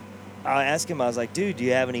 I asked him, I was like, dude, do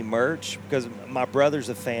you have any merch? Because my brother's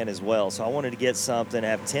a fan as well, so I wanted to get something,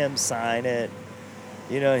 have Tim sign it.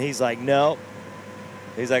 You know, and he's like, no.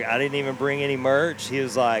 He's like, I didn't even bring any merch. He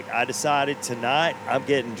was like, I decided tonight I'm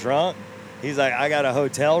getting drunk. He's like, I got a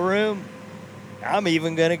hotel room. I'm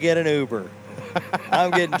even going to get an Uber.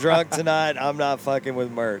 I'm getting drunk tonight. I'm not fucking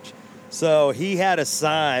with merch. So he had a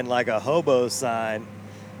sign, like a hobo sign,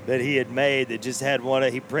 that he had made that just had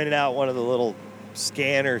he printed out one of the little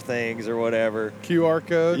scanner things or whatever. QR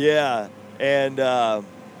code? Yeah. And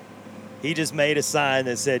he just made a sign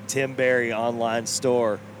that said Tim Berry Online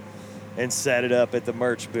Store and set it up at the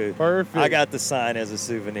merch booth. Perfect. I got the sign as a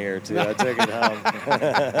souvenir, too. I took it home.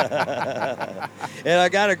 And I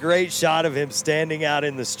got a great shot of him standing out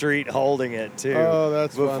in the street holding it, too. Oh,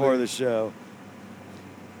 that's before funny. the show.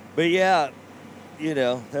 But, yeah,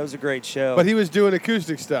 that was a great show. But he was doing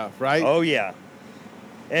acoustic stuff, right? Oh, yeah.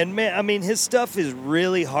 And, man, I mean, his stuff is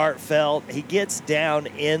really heartfelt. He gets down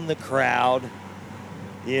in the crowd,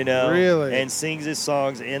 Really? and sings his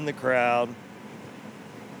songs in the crowd.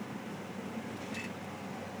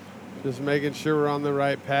 Just making sure we're on the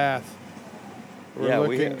right path. We're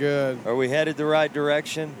looking good. Are we headed the right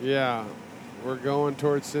direction? Yeah. We're going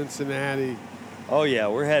towards Cincinnati. Oh, yeah,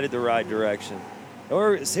 we're headed the right direction.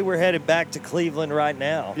 We're headed back to Cleveland right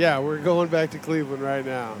now. Yeah, we're going back to Cleveland right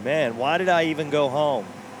now. Man, why did I even go home?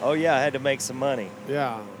 Oh, yeah, I had to make some money.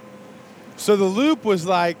 Yeah. So the loop was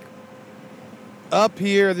like up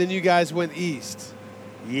here, then you guys went east.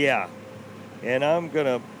 Yeah. And I'm going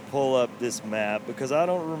to pull up this map because I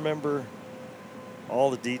don't remember all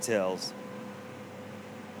the details.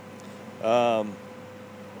 I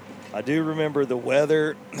do remember the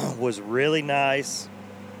weather was really nice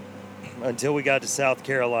until we got to South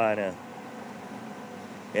Carolina.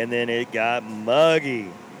 And then it got muggy.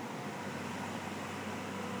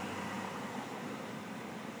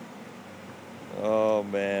 Oh,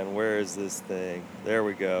 man, where is this thing? There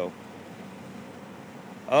we go.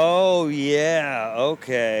 Oh, yeah,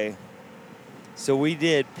 okay. So we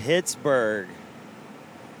did Pittsburgh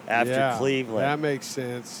after Cleveland. That makes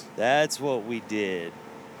sense. That's what we did.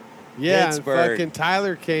 Yeah, Pittsburgh. and fucking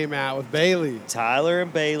Tyler came out with Bailey. Tyler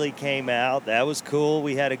and Bailey came out. That was cool.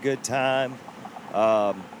 We had a good time.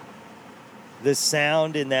 The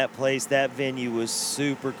sound in that place, that venue was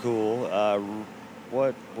super cool.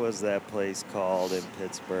 What was that place called in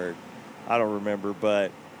Pittsburgh? I don't remember,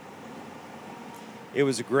 but it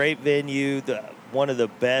was a great venue. One of the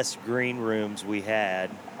best green rooms we had.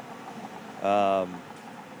 And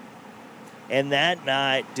that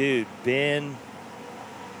night, dude, Ben,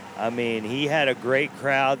 I mean, he had a great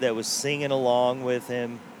crowd that was singing along with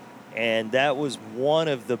him. And that was one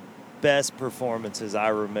of the best performances I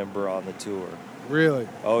remember on the tour. Really?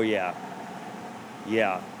 Oh, yeah.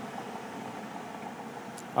 Yeah.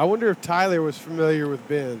 I wonder if Tyler was familiar with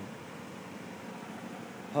Ben.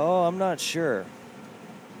 Oh, I'm not sure.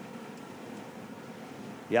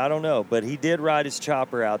 Yeah, I don't know. But he did ride his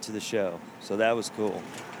chopper out to the show. So that was cool.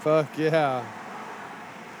 Fuck yeah.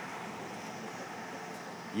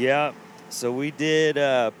 Yeah. So we did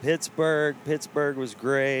Pittsburgh. Pittsburgh was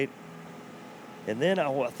great. And then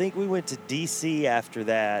I think we went to D.C. after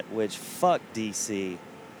that, which fuck D.C.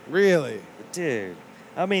 Really? Dude.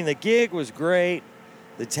 I mean, the gig was great.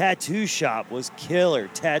 The tattoo shop was killer.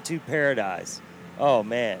 Tattoo Paradise. Oh,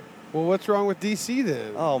 man. Well, what's wrong with D.C.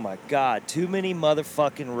 then? Oh, my God. Too many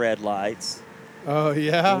motherfucking red lights. Oh,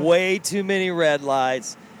 yeah? Way too many red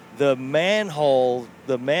lights. The manhole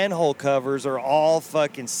covers are all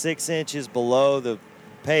fucking 6 inches below the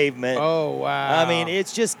pavement. Oh, wow. I mean,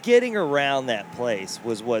 it's just getting around that place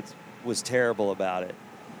was what was terrible about it.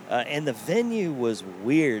 And the venue was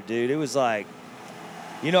weird, dude. It was like,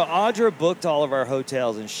 Audra booked all of our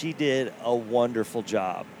hotels, and she did a wonderful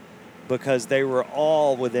job because they were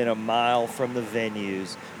all within a mile from the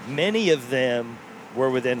venues. Many of them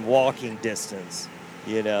were within walking distance,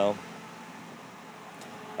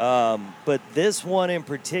 But this one in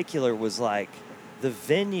particular was like the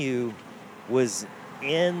venue was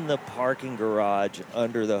in the parking garage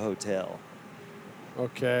under the hotel.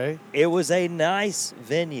 Okay. It was a nice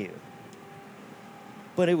venue,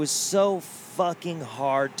 but it was so fucking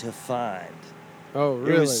hard to find. Oh,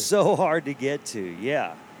 really? It was so hard to get to,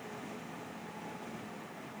 yeah.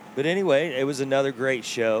 But anyway, it was another great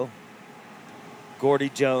show. Gordy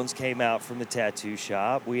Jones came out from the tattoo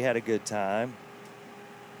shop. We had a good time.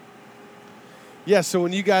 Yeah, so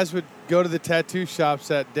when you guys would go to the tattoo shops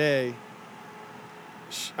that day,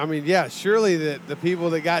 surely the people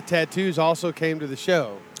that got tattoos also came to the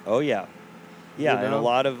show. Oh, yeah. Yeah, and a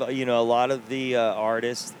lot of the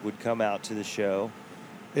artists would come out to the show.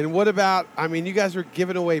 And what about, you guys were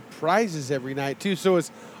giving away prizes every night, too. So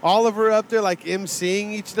is Oliver up there, like,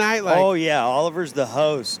 emceeing each night? Oh, yeah. Oliver's the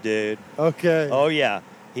host, dude. Okay. Oh, yeah.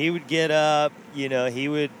 He would get up, he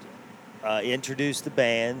would introduce the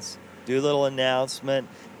bands, do a little announcement,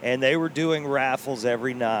 and they were doing raffles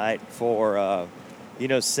every night for,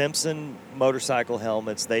 Simpson motorcycle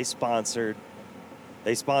helmets. They sponsored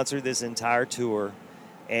this entire tour,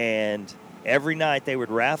 and every night they would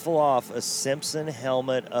raffle off a Simpson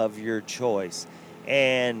helmet of your choice.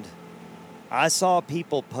 And I saw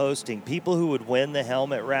people posting, people who would win the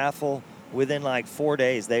helmet raffle, within like 4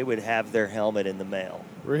 days, they would have their helmet in the mail.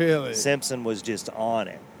 Really? Simpson was just on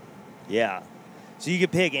it. Yeah. So you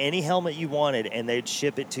could pick any helmet you wanted, and they'd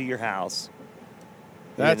ship it to your house.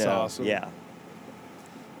 That's awesome. Yeah.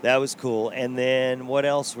 That was cool. And then what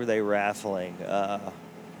else were they raffling?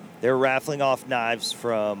 They were raffling off knives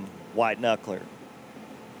from White Knuckler.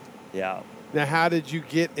 Yeah. Now, how did you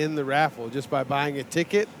get in the raffle? Just by buying a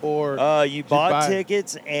ticket, or you bought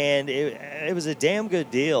tickets, and it was a damn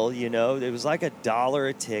good deal. You know, it was like $1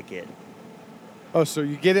 a ticket. Oh, so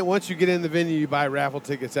you get it once you get in the venue, you buy raffle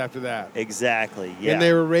tickets after that. Exactly. Yeah. And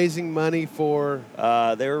they were raising money for.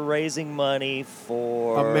 They were raising money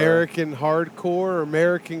for American Hardcore, or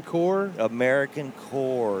American Core. American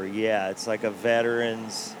Core. Yeah, it's like a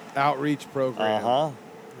veterans outreach program.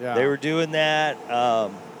 Yeah. They were doing that.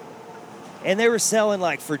 And they were selling,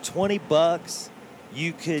 like, for $20,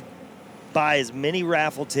 you could buy as many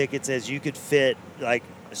raffle tickets as you could fit, like,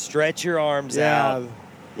 stretch your arms out.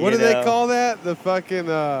 What do they call that? The fucking,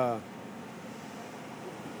 arm.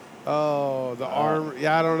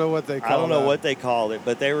 Yeah, I don't know what they call it. I don't know what they called it,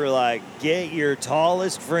 but they were like, get your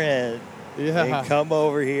tallest friend and come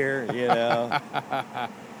over here, you know.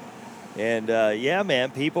 And, yeah, man,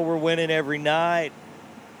 people were winning every night.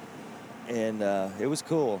 And it was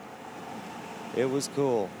cool. It was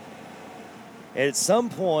cool. And at some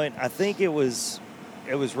point, I think it was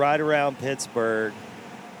right around Pittsburgh,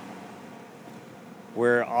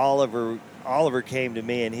 where Oliver came to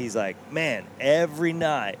me and he's like, man, every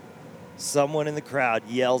night someone in the crowd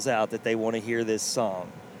yells out that they want to hear this song,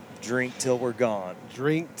 Drink Till We're Gone.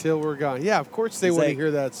 Drink Till We're Gone. Yeah, of course they want to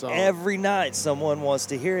hear that song. Every night someone wants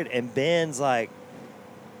to hear it, and Ben's like,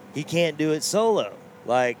 he can't do it solo.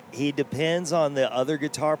 Like, he depends on the other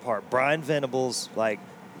guitar part. Brian Venable's, like,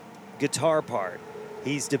 guitar part.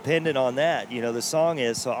 He's dependent on that. You know, the song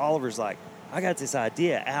is. So Oliver's like, I got this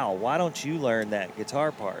idea. Al, why don't you learn that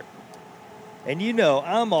guitar part? And you know,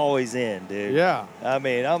 I'm always in, dude. Yeah. I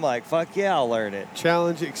mean, I'm like, fuck yeah, I'll learn it.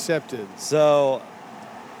 Challenge accepted. So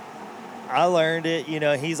I learned it. You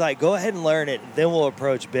know, he's like, go ahead and learn it. Then we'll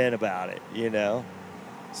approach Ben about it, you know.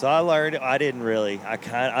 So I learned it. I didn't really.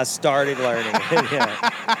 I started learning it.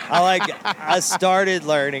 Yeah. I started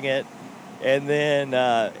learning it, and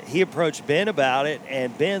then he approached Ben about it,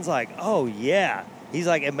 and Ben's like, "Oh yeah." He's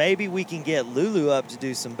like, "And maybe we can get Lulu up to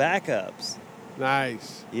do some backups."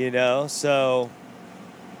 Nice. You know, so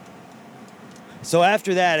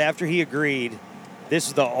after that, after he agreed, this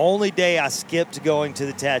was the only day I skipped going to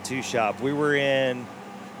the tattoo shop. We were in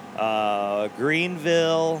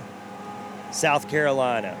Greenville, South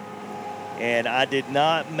Carolina, and I did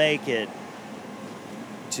not make it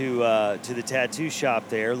to the tattoo shop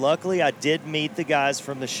there. Luckily, I did meet the guys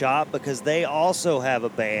from the shop because they also have a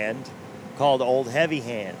band called Old Heavy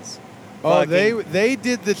Hands. Oh, they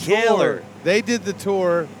did the killer. Tour. They did the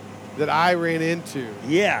tour that I ran into.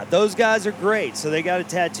 Yeah, those guys are great. So they got a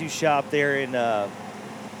tattoo shop there in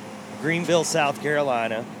Greenville, South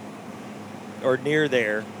Carolina, or near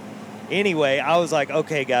there. Anyway, I was like,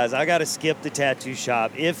 okay, guys, I got to skip the tattoo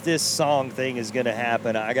shop. If this song thing is going to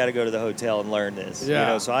happen, I got to go to the hotel and learn this. Yeah. You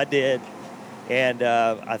know, so I did. And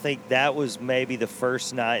I think that was maybe the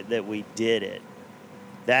first night that we did it.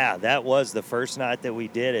 That was the first night that we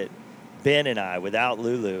did it. Ben and I, without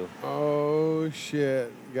Lulu. Oh,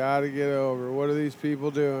 shit. Got to get over. What are these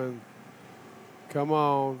people doing? Come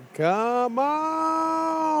on. Come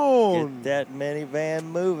on. Get that minivan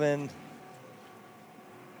moving.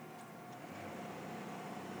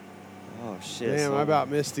 Oh, shit. Damn, I about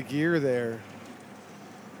missed a gear there.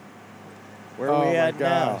 Where are we at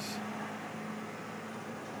now? Gosh.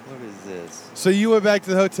 What is this? So you went back to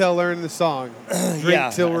the hotel learning the song.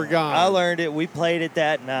 Drink Till We're Gone. I learned it. We played it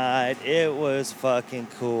that night. It was fucking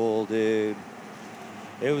cool, dude.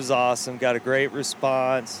 It was awesome. Got a great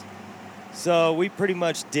response. So we pretty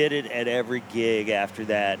much did it at every gig after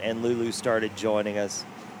that, and Lulu started joining us.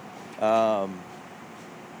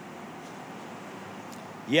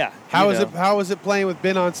 Yeah. How was it playing with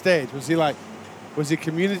Ben on stage? Was he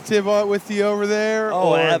communicative with you over there?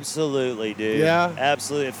 Oh, absolutely, dude. Yeah?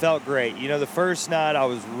 Absolutely. It felt great. You know, the first night I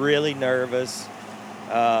was really nervous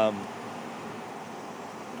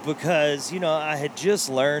because, you know, I had just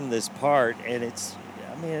learned this part, and it's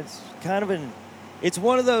kind of it's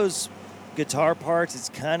one of those guitar parts. It's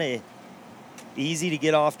kind of easy to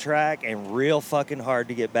get off track and real fucking hard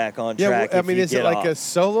to get back on track. Yeah, I mean, is it like a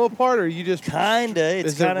solo part, or you just kinda?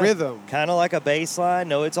 It's kind of rhythm, kind of like a bass line.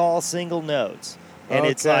 No, it's all single notes, and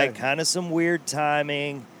it's like kind of some weird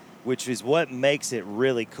timing, which is what makes it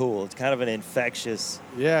really cool. It's kind of an infectious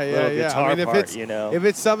little guitar part, you know. If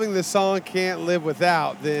it's something the song can't live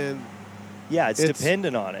without, then it's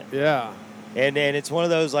dependent on it. Yeah. And it's one of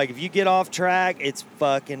those, like, if you get off track, it's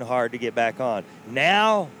fucking hard to get back on.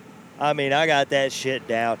 Now, I mean, I got that shit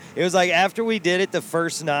down. It was like after we did it the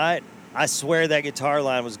first night, I swear that guitar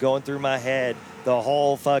line was going through my head the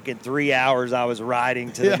whole fucking 3 hours I was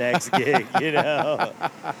riding to the next gig, you know?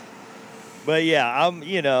 But yeah,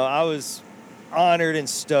 I was honored and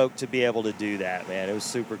stoked to be able to do that, man. It was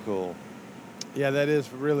super cool. Yeah, that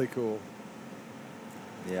is really cool.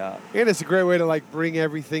 Yeah. And it's a great way to like bring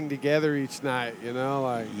everything together each night, you know,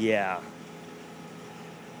 like. Yeah.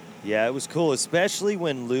 Yeah, it was cool, especially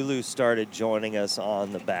when Lulu started joining us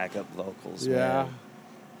on the backup vocals. Yeah. Man.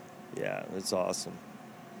 Yeah, it's awesome.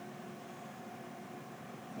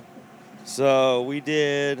 So we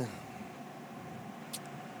did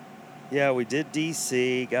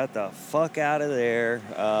DC, got the fuck out of there.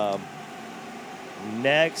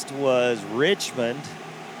 Next was Richmond.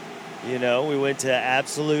 You know, we went to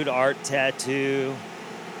Absolute Art Tattoo.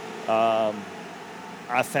 I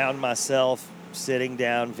found myself sitting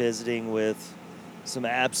down visiting with some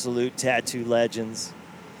absolute tattoo legends.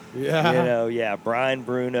 Yeah. You know, yeah, Brian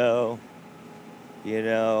Bruno, you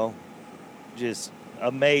know, just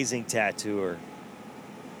amazing tattooer.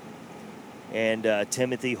 And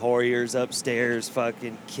Timothy Hoyer's upstairs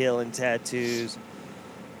fucking killing tattoos.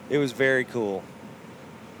 It was very cool.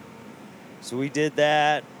 So we did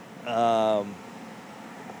that.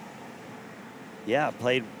 Yeah,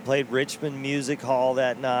 played Richmond Music Hall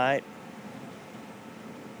that night.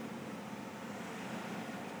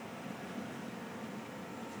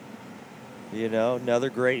 You know, another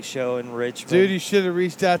great show in Richmond. Dude, you should have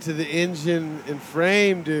reached out to the engine and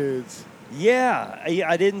frame dudes. Yeah,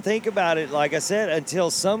 I didn't think about it, like I said,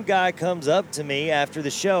 until some guy comes up to me after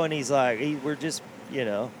the show and he's like, we're just, you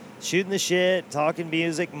know, shooting the shit, talking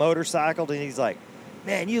music, motorcycled, and he's like,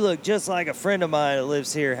 man, you look just like a friend of mine that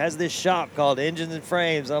lives here, has this shop called Engines and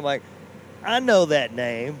Frames. I'm like, I know that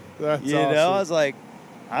name. That's you awesome. know, I was like,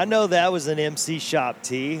 I know that was an MC Shop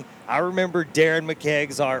tee. I remember Darren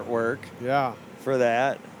McKegg's artwork. Yeah. For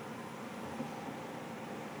that.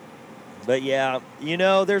 But yeah, you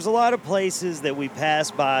know, there's a lot of places that we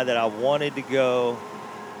passed by that I wanted to go,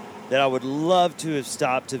 that I would love to have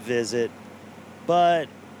stopped to visit, but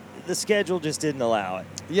the schedule just didn't allow it.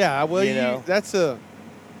 Yeah, well, you know?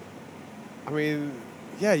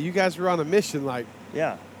 You guys were on a mission, like.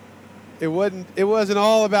 Yeah. It wasn't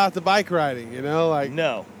all about the bike riding, you know, like.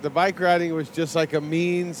 No. The bike riding was just like a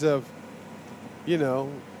means of, you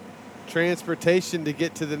know, transportation to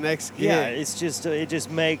get to the next gig. Yeah, it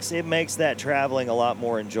just makes that traveling a lot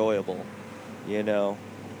more enjoyable, you know.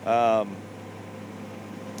 But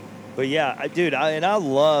yeah, dude, I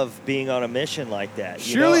love being on a mission like that.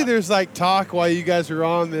 Surely there's like talk while you guys are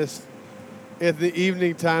on this in the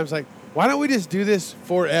evening times, like, why don't we just do this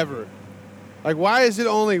forever? Like, why is it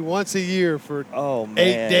only once a year for 8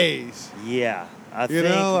 days? Yeah, I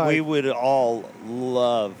think we would all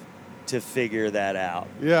love to figure that out.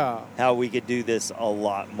 Yeah. How we could do this a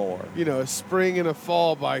lot more. You know, a spring and a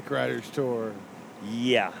fall BikeRiders tour.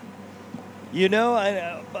 Yeah. You know,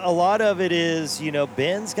 a lot of it is, you know,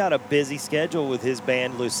 Ben's got a busy schedule with his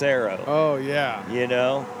band Lucero. Oh, yeah. You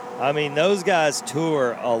know? I mean, those guys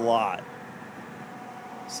tour a lot.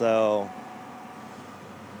 So,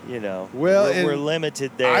 you know, we're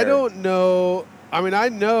limited there. I don't know. I mean, I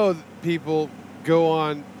know people go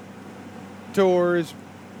on tours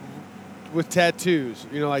with tattoos,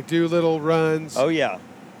 you know, like do little runs. Oh, yeah.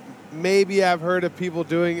 Maybe I've heard of people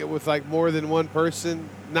doing it with like more than one person.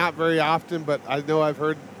 Not very often, but I know I've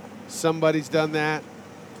heard somebody's done that.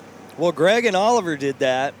 Well, Greg and Oliver did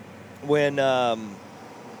that when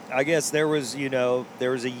I guess there was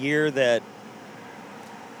a year that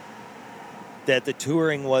the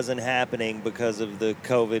touring wasn't happening because of the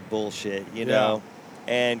COVID bullshit, you know.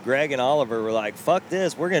 And Greg and Oliver were like, fuck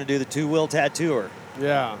this, we're going to do the two-wheel tattooer.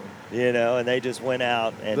 Yeah. You know, and they just went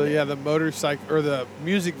out and... the motorcycle, or the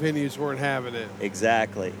music venues weren't having it.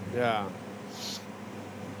 Exactly. Yeah.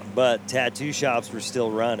 But tattoo shops were still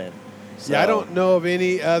running. So. Yeah, I don't know of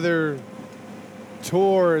any other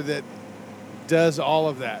tour that does all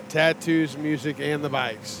of that. Tattoos, music, and the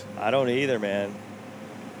bikes. I don't either, man.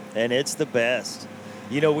 And it's the best.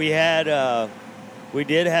 You know, we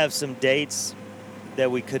did have some dates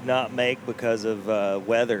that we could not make because of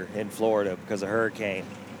weather in Florida, because of hurricane.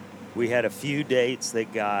 We had a few dates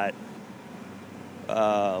that got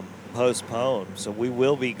postponed. So we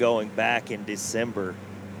will be going back in December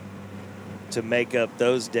to make up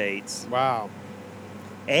those dates. Wow.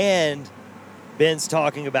 And Ben's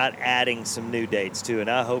talking about adding some new dates too, and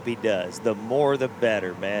I hope he does. The more the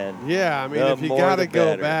better, man. Yeah, I mean, if you got to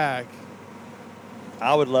go back.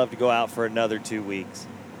 I would love to go out for another 2 weeks.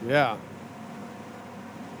 Yeah.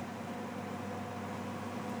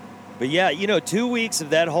 But yeah, you know, 2 weeks of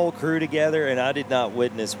that whole crew together, and I did not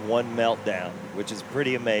witness one meltdown, which is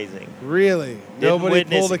pretty amazing. Really? Nobody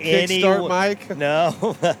pulled a kickstart mic?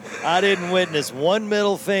 No, I didn't witness one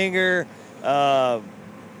middle finger.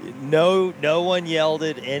 No one yelled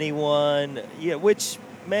at anyone. Yeah, which,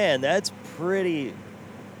 man, that's pretty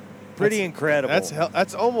incredible.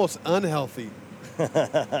 That's almost unhealthy.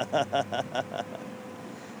 I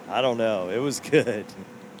don't know. It was good.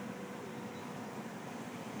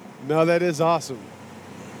 No, that is awesome.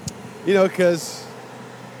 You know,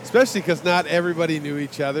 especially because not everybody knew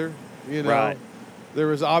each other. You know, Right. There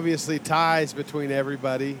was obviously ties between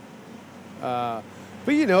everybody. But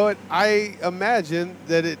you know, I imagine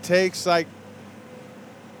that it takes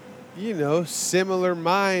similar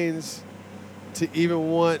minds to even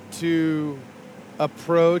want to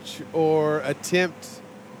approach or attempt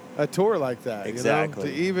a tour like that.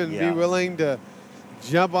 Exactly. To even Yeah. be willing to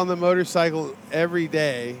jump on the motorcycle every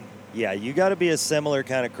day. Yeah, you got to be a similar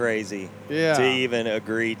kind of crazy Yeah. to even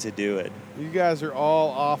agree to do it. You guys are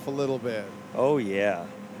all off a little bit. Oh, yeah.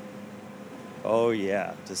 Oh,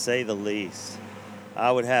 yeah, to say the least.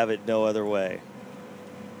 I would have it no other way.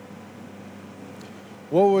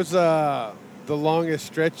 What was the longest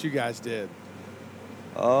stretch you guys did?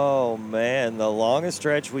 Oh, man, the longest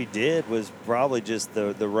stretch we did was probably just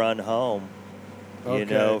the run home. Okay. You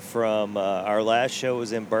know, from our last show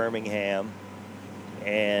was in Birmingham,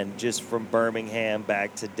 and just from Birmingham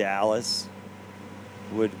back to Dallas,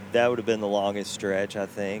 that would have been the longest stretch, I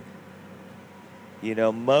think. You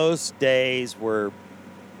know, most days were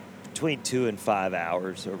between 2 and 5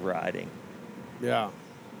 hours of riding. Yeah.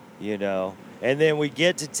 You know, and then we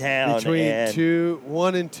get to town between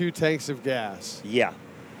 1 and 2 tanks of gas. Yeah.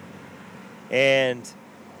 And,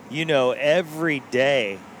 you know, every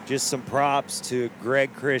day, just some props to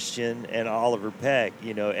Greg Christian and Oliver Peck.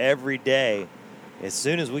 You know, every day, as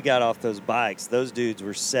soon as we got off those bikes, those dudes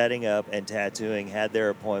were setting up and tattooing, had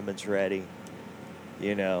their appointments ready,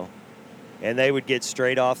 you know. And they would get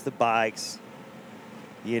straight off the bikes.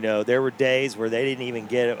 You know, there were days where they didn't even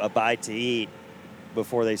get a bite to eat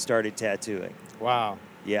before they started tattooing. Wow.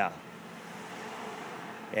 Yeah.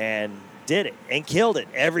 And did it and killed it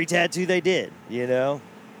every tattoo they did, you know.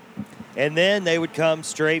 And then they would come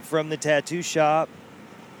straight from the tattoo shop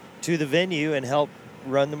to the venue and help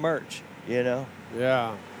run the merch, you know.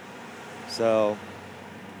 Yeah. So,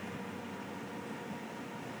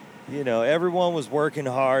 you know, everyone was working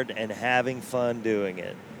hard and having fun doing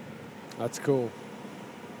it. That's cool.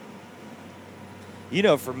 You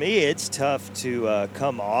know, for me, it's tough to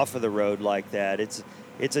come off of the road like that.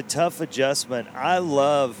 It's a tough adjustment. I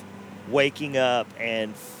love waking up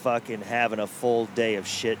and fucking having a full day of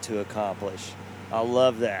shit to accomplish. I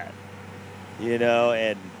love that. You know,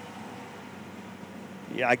 and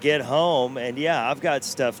yeah, I get home and yeah, I've got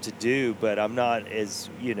stuff to do, but I'm not as,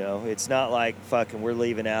 you know, it's not like fucking we're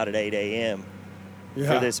leaving out at 8 a.m.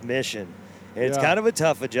 for this mission. And it's kind of a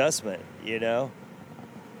tough adjustment, you know?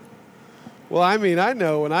 Well, I mean, I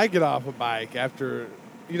know when I get off a bike after,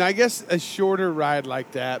 you know, I guess a shorter ride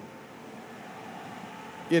like that,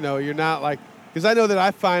 you know, you're not like, because I know that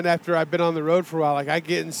I find after I've been on the road for a while, like I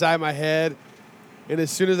get inside my head, and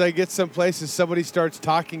as soon as I get someplace and somebody starts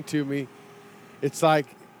talking to me, it's like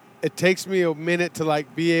it takes me a minute to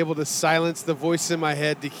like be able to silence the voice in my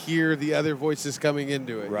head to hear the other voices coming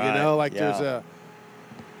into it. Right. You know, like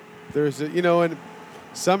there's a, you know, and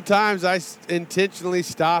sometimes I intentionally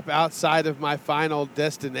stop outside of my final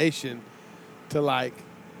destination to like,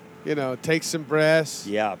 you know, take some breaths.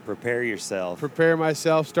 Yeah, prepare yourself. Prepare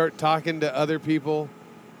myself, start talking to other people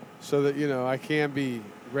so that, you know, I can be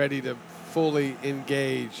ready to fully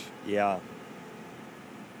engage. Yeah.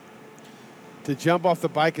 To jump off the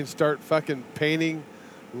bike and start fucking painting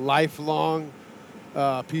lifelong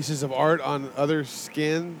pieces of art on other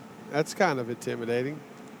skin, that's kind of intimidating.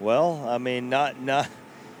 Well, I mean, not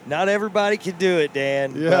everybody can do it,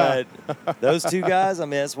 Dan. Yeah. But those two guys, I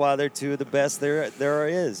mean, that's why they're two of the best there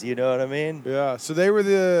is. You know what I mean? Yeah. So they were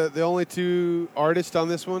the only two artists on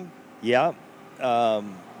this one? Yeah.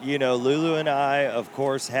 You know, Lulu and I, of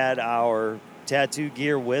course, had our tattoo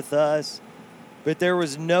gear with us, but there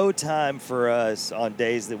was no time for us on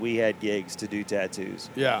days that we had gigs to do tattoos.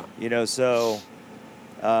 Yeah. You know, so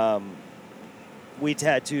we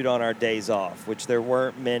tattooed on our days off, which there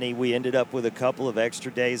weren't many. We ended up with a couple of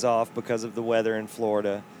extra days off because of the weather in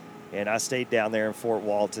Florida, and I stayed down there in Fort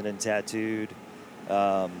Walton and tattooed.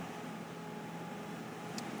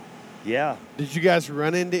 Yeah. Did you guys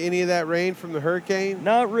run into any of that rain from the hurricane?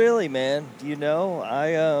 Not really, man. You know,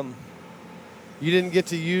 You didn't get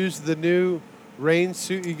to use the new rain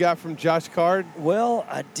suit you got from Josh Card? Well,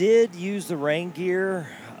 I did use the rain gear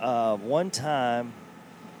one time,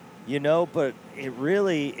 you know, but it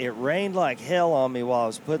rained like hell on me while I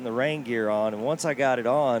was putting the rain gear on, and once I got it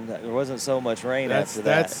on, there wasn't so much rain after that.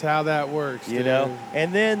 That's how that works, you know.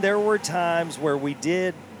 And then there were times where we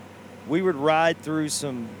did we would ride through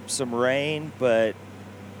some rain, but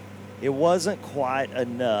it wasn't quite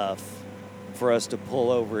enough for us to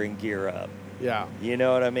pull over and gear up. Yeah. You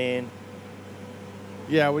know what I mean?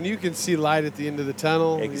 Yeah, when you can see light at the end of the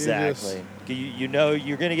tunnel. Exactly. You know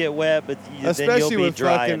you're going to get wet, but then especially you'll be with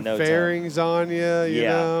dry fucking in no fairings on you, you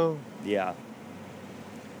know? Yeah.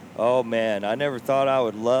 Oh, man, I never thought I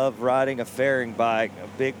would love riding a fairing bike, a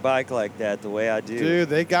big bike like that, the way I do. Dude,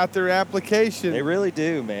 they got their application. They really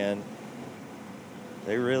do, man.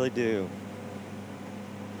 They really do.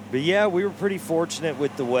 But, yeah, we were pretty fortunate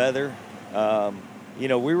with the weather. You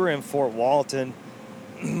know, we were in Fort Walton.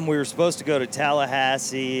 We were supposed to go to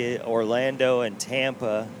Tallahassee, Orlando, and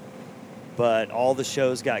Tampa, but all the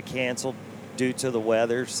shows got canceled due to the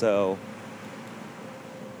weather, so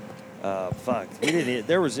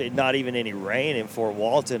there was not even any rain in Fort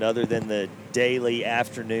Walton other than the daily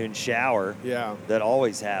afternoon shower that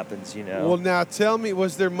always happens, you know. Well, now tell me,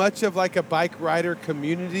 was there much of like a bike rider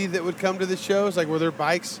community that would come to the shows? Like, were there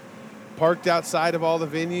bikes parked outside of all the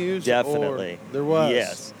venues? Definitely. Or there was?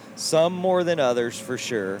 Yes. Some more than others, for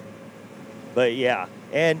sure. But, yeah.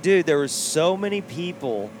 And, dude, there was so many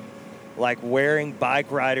people, like, wearing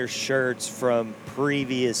BikeRiders shirts from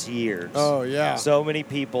previous years. Oh, yeah. So many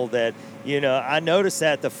people that, you know, I noticed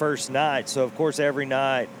that the first night. So, of course, every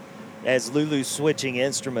night, as Lulu's switching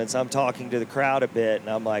instruments, I'm talking to the crowd a bit, and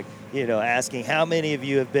I'm, like, you know, asking, how many of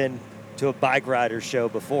you have been to a BikeRiders show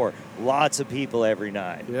before? Lots of people every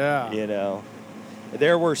night. Yeah. You know.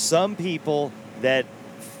 There were some people that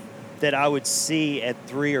I would see at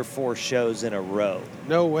 3 or 4 shows in a row.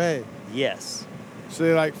 No way. Yes. So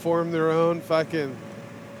they like form their own fucking.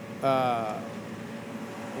 I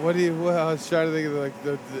was trying to think of like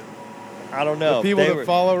the I don't know. the people that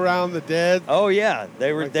follow around the dead. Oh yeah,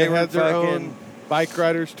 they were. Like they were had their fucking own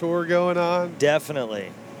BikeRiders tour going on.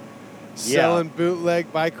 Definitely. Selling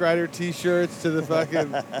bootleg bike rider T-shirts to the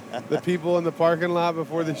fucking the people in the parking lot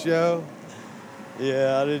before the show.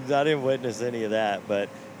 Yeah, I didn't witness any of that, but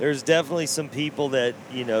there's definitely some people that,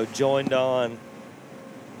 you know, joined on.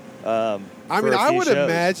 I mean, I would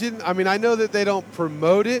imagine. I mean, I know that they don't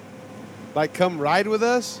promote it, like come ride with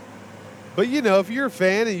us, but you know, if you're a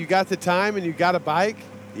fan and you got the time and you got a bike,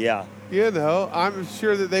 yeah, you know, I'm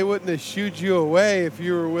sure that they wouldn't have shooed you away if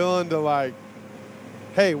you were willing to like.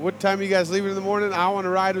 Hey, what time are you guys leaving in the morning? I want to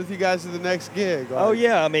ride with you guys to the next gig. Like, oh,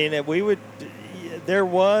 yeah. I mean, we would. There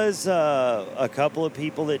was a couple of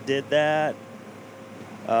people that did that.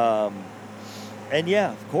 And,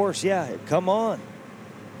 yeah, of course, yeah, come on.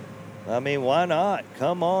 I mean, why not?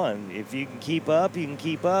 Come on. If you can keep up, you can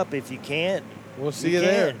keep up. If you can't, we'll see you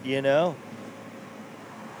there. You know?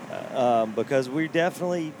 Because we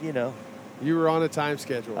definitely, you know. You were on a time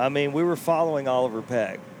schedule. I mean, we were following Oliver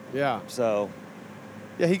Peck. Yeah. So.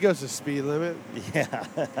 Yeah, he goes the speed limit.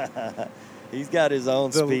 Yeah. He's got his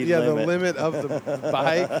own speed limit. Yeah, the limit of the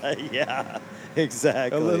bike. Yeah,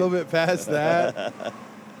 exactly. A little bit past that.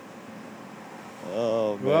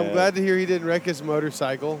 Oh, man. Well, I'm glad to hear he didn't wreck his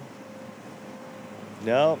motorcycle.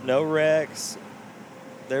 No wrecks.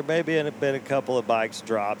 There may have been a couple of bikes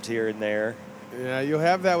dropped here and there. Yeah, you'll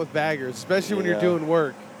have that with baggers, especially when you're doing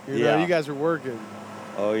work. You know, you guys are working.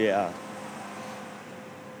 Oh, yeah.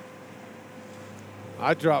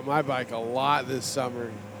 I dropped my bike a lot this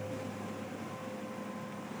summer.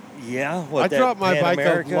 Yeah? I drop my bike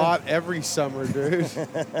a lot every summer, dude.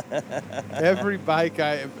 Every bike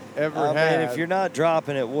I've ever had. Man, if you're not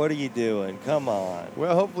dropping it, what are you doing? Come on.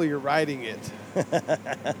 Well, hopefully you're riding it.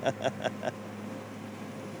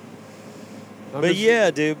 But yeah,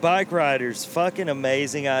 dude, BikeRiders, fucking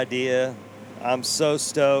amazing idea. I'm so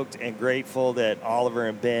stoked and grateful that Oliver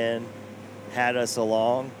and Ben had us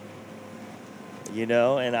along. You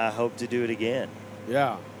know, and I hope to do it again.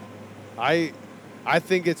 Yeah. I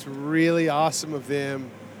think it's really awesome of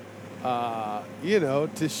them, you know,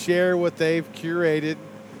 to share what they've curated.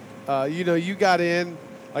 You know, you got in,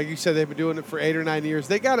 like you said, they've been doing it for 8 or 9 years.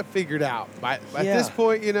 They got it figured out. At this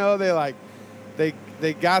point, you know,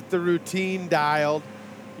 they got the routine dialed,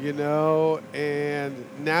 you know, and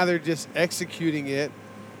now they're just executing it.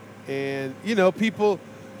 And, you know, people...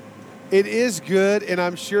 It is good, and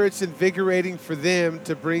I'm sure it's invigorating for them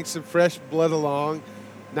to bring some fresh blood along,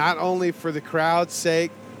 not only for the crowd's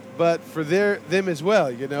sake, but for them as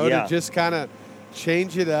well, you know, to just kind of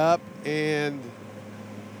change it up. And,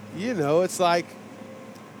 you know, it's like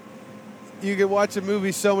you can watch a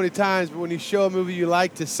movie so many times, but when you show a movie you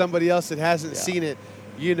like to somebody else that hasn't seen it,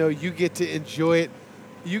 you know, you get to enjoy it.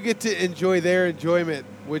 You get to enjoy their enjoyment,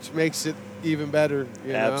 which makes it even better,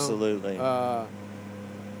 you know? Absolutely.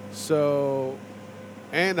 So,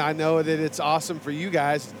 and I know that it's awesome for you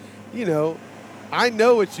guys. You know, I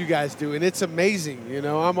know what you guys do, and it's amazing. You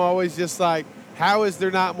know, I'm always just like, how is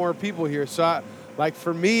there not more people here? So,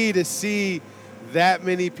 for me to see that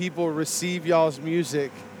many people receive y'all's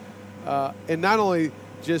music, and not only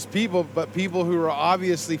just people, but people who are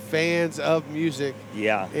obviously fans of music.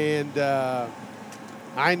 Yeah. And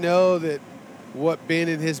I know that what Ben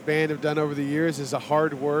and his band have done over the years is a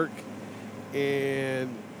hard work,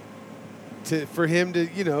 and for him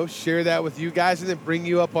to, you know, share that with you guys and then bring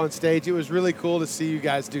you up on stage, it was really cool to see you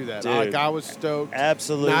guys do that. Dude, I was stoked.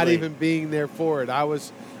 Absolutely. Not even being there for it. I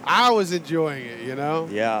was enjoying it, you know?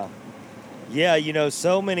 Yeah. Yeah, you know,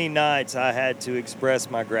 so many nights I had to express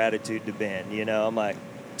my gratitude to Ben. You know, I'm like,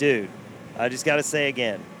 dude, I just got to say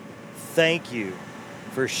again, thank you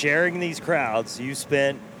for sharing these crowds you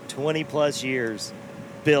spent 20 plus years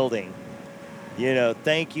building. You know,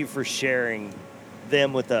 thank you for sharing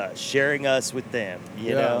them with us, sharing us with them,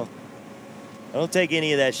 you know. I don't take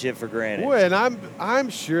any of that shit for granted. Boy, and I'm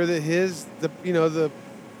sure that the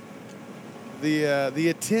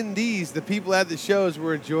attendees, the people at the shows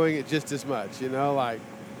were enjoying it just as much, you know, like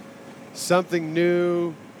something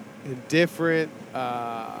new and different.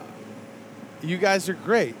 You guys are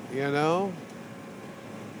great, you know.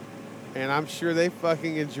 And I'm sure they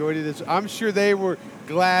fucking enjoyed it. I'm sure they were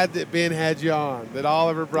glad that Ben had you on, that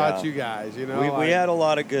Oliver brought you guys, you know. We had a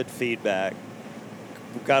lot of good feedback.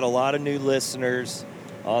 We've got a lot of new listeners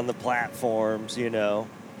on the platforms, you know.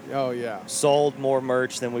 Oh, yeah. Sold more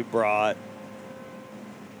merch than we brought.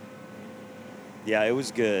 Yeah, it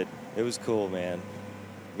was good. It was cool, man.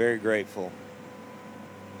 Very grateful.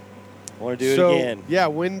 I want to do it again. Yeah,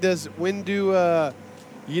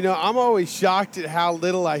 you know, I'm always shocked at how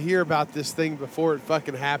little I hear about this thing before it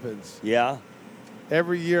fucking happens. Yeah.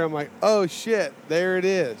 Every year I'm like, oh shit, there it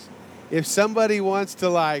is. If somebody wants to,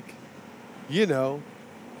 like, you know,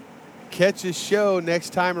 catch a show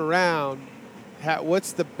next time around,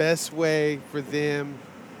 what's the best way for them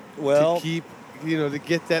to keep, you know, to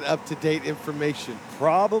get that up-to-date information?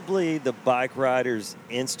 Probably the BikeRiders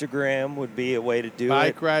Instagram would be a way to do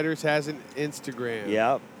it. BikeRiders has an Instagram.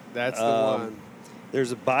 Yep. That's the one.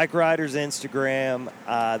 There's a BikeRiders Instagram.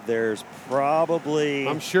 There's probably...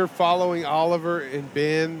 I'm sure following Oliver and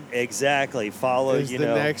Ben... Exactly. is the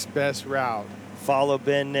next best route. Follow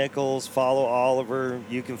Ben Nichols. Follow Oliver.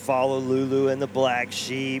 You can follow Lulu and the Black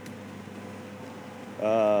Sheep.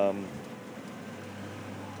 Yeah.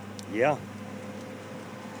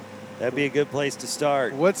 That'd be a good place to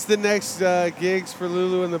start. What's the next gigs for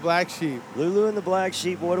Lulu and the Black Sheep? Lulu and the Black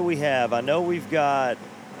Sheep, what do we have? I know we've got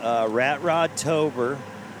Rat Rod-tober.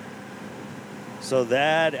 So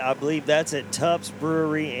I believe that's at Tubbs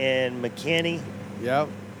Brewery in McKinney. Yep.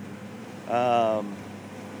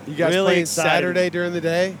 You guys really playing excited. Saturday during the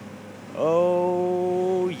day?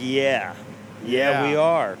 Oh, yeah. Yeah, we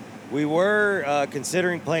are. We were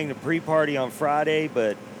considering playing the pre-party on Friday,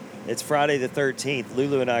 but it's Friday the 13th.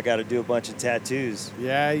 Lulu and I got to do a bunch of tattoos.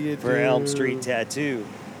 Yeah, you do. For Elm Street Tattoo.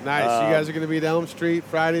 Nice. You guys are going to be at Elm Street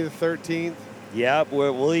Friday the 13th? Yep.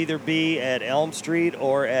 We'll either be at Elm Street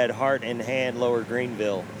or at Heart and Hand Lower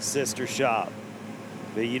Greenville, sister shop.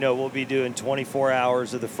 But, you know, we'll be doing 24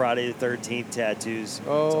 hours of the Friday the 13th tattoos.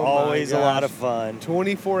 Oh, it's always a lot of fun.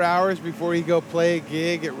 24 hours before you go play a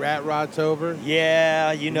gig at Rat Rod-tober?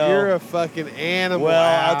 Yeah, you know. You're a fucking animal. Well,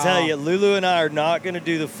 Al. I'll tell you, Lulu and I are not going to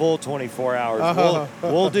do the full 24 hours. Oh.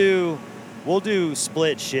 We'll do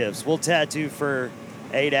split shifts. We'll tattoo for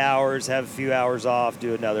 8 hours, have a few hours off,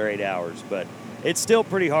 do another 8 hours. But it's still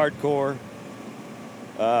pretty hardcore.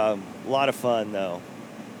 A lot of fun, though.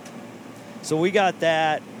 So we got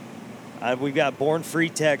that. We've got Born Free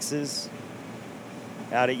Texas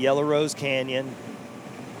out at Yellow Rose Canyon,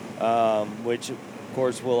 which, of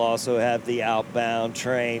course, will also have the Outbound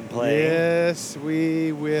Train playing. Yes,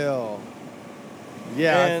 we will.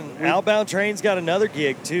 Yeah. And Outbound Train's got another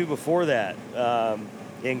gig, too, before that,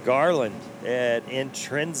 in Garland at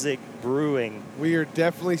Intrinsic Brewing. We are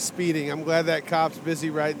definitely speeding. I'm glad that cop's busy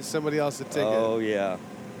writing somebody else a ticket. Oh, yeah.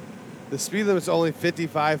 The speed limit's only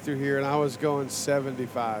 55 through here, and I was going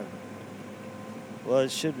 75. Well,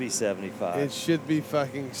 it should be 75. It should be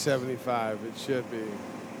fucking 75. It should be.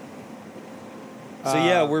 So,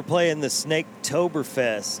 yeah, we're playing the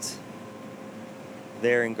Snaketoberfest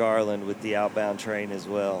there in Garland with the Outbound Train as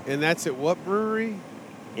well. And that's at what brewery?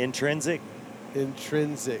 Intrinsic.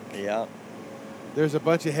 Intrinsic. Yeah. There's a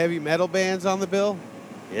bunch of heavy metal bands on the bill?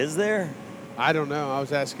 Is there? I don't know. I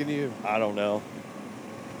was asking you. I don't know.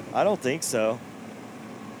 I don't think so.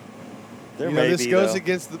 This goes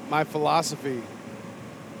against my philosophy.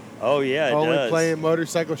 Oh, yeah, it Only does. playing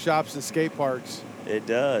motorcycle shops and skate parks. It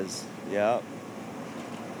does, yeah.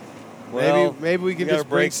 Well, maybe we can just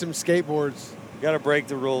bring some skateboards. Got to break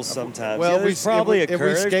the rules sometimes. Well, yeah, there's probably a curb.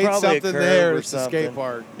 If we skate something there, it's a skate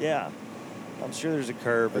park. Yeah. I'm sure there's a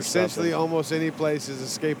curb or Essentially, something. almost any place is a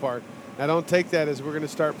skate park. Now, don't take that as we're going to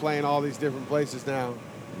start playing all these different places now.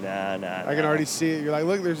 Nah. I can already see it. You're like,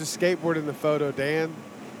 look, there's a skateboard in the photo, Dan.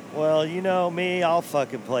 Well, you know me, I'll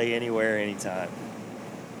fucking play anywhere, anytime.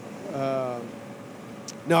 No,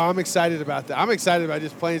 I'm excited about that. I'm excited about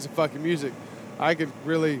just playing some fucking music. I could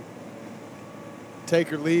really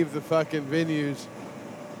take or leave the fucking venues.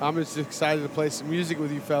 I'm just excited to play some music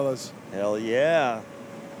with you fellas. Hell yeah.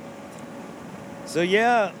 So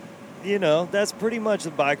yeah, you know, that's pretty much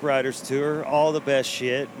the BikeRiders tour. All the best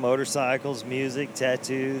shit. Motorcycles, music,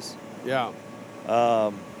 tattoos. Yeah.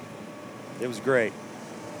 It was great.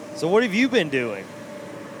 So what have you been doing?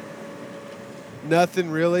 Nothing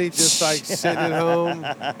really, just like sitting at home,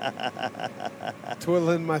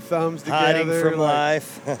 twiddling my thumbs together. Hiding from like,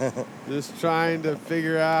 life. just trying to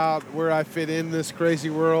figure out where I fit in this crazy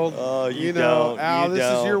world. Oh, you know, don't. Al, you this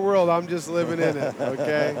don't. is your world. I'm just living in it,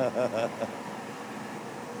 okay?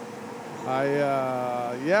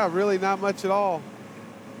 Yeah, really not much at all.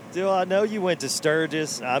 Dude, I know you went to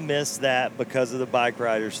Sturgis. I missed that because of the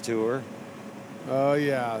BikeRiders tour. Oh,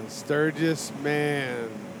 yeah, Sturgis, man.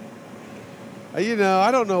 You know,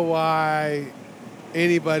 I don't know why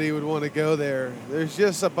anybody would want to go there. There's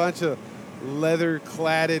just a bunch of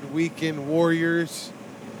leather-cladded weekend warriors,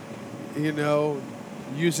 you know,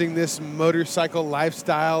 using this motorcycle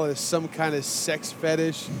lifestyle as some kind of sex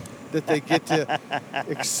fetish that they get to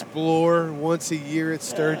explore once a year at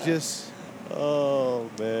Sturgis. Oh,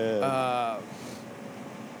 man.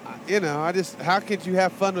 You know, how could you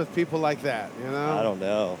have fun with people like that, you know? I don't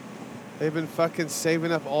know. They've been fucking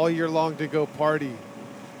saving up all year long to go party.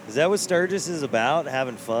 Is that what Sturgis is about?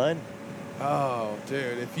 Having fun? Oh,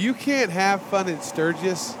 dude. If you can't have fun in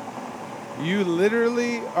Sturgis, you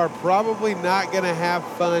literally are probably not going to have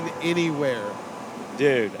fun anywhere.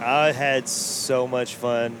 Dude, I had so much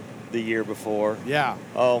fun the year before. Yeah.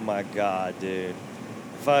 Oh, my God, dude.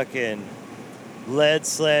 Fucking lead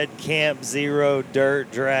sled, Camp Zero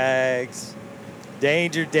dirt drags.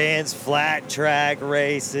 Danger Dan's flat track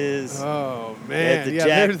races. Oh, man. At the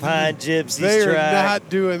Jack Pine Gypsies they track. They're not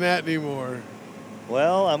doing that anymore.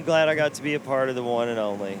 Well, I'm glad I got to be a part of the one and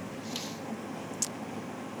only.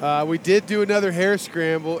 We did do another hair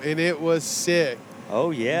scramble, and it was sick.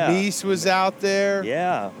 Oh, yeah. Meese was out there.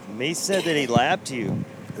 Yeah. Meese said that he lapped you.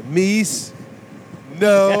 Meese?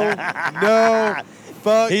 No. No.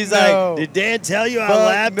 Fuck He's no. like, did Dan tell you Fuck I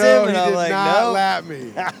lapped no, him? And he I'm did like, not no. lap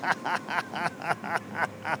me.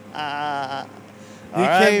 All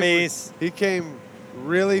right, Meese. He came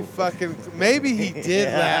really fucking... Maybe he did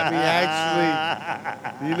lap me,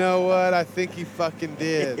 actually. You know what? I think he fucking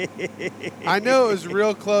did. I know it was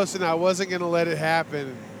real close, and I wasn't going to let it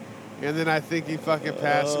happen. And then I think he fucking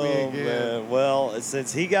passed me again. Man. Well,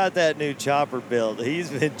 since he got that new chopper built, he's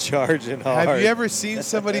been charging hard. Have you ever seen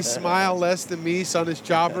somebody smile less than Meese on his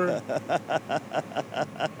chopper?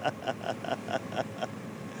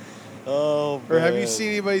 Oh, man. Or have you seen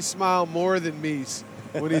anybody smile more than Meese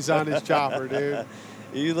when he's on his chopper, dude?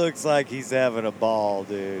 He looks like he's having a ball,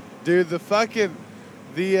 dude. Dude, the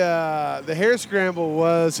hair scramble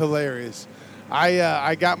was hilarious.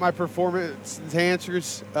 I got my performance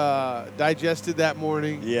enhancers digested that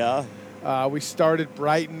morning. Yeah. We started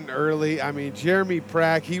bright and early. I mean, Jeremy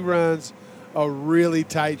Prack, he runs a really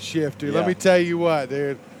tight shift, dude. Yeah. Let me tell you what,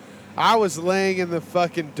 dude. I was laying in the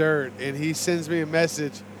fucking dirt, and he sends me a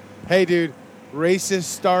message. Hey, dude, races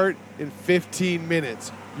start in 15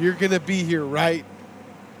 minutes. You're going to be here, right?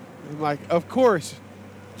 I'm like, of course,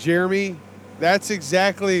 Jeremy. That's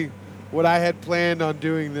exactly what I had planned on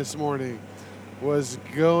doing this morning, was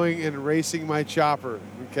going and racing my chopper,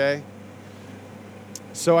 okay?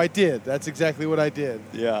 So I did. That's exactly what I did.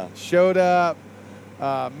 Yeah. Showed up.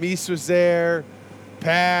 Meese was there.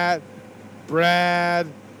 Pat, Brad,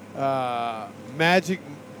 Magic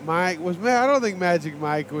Mike was. I don't think Magic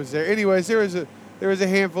Mike was there. Anyways, there was a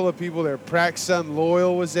handful of people there. Prack's son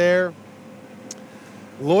Loyal was there.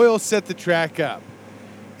 Loyal set the track up,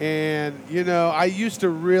 and you know I used to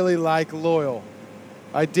really like Loyal.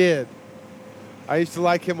 I did. I used to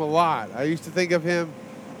like him a lot. I used to think of him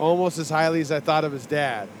almost as highly as I thought of his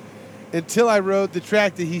dad, until I rode the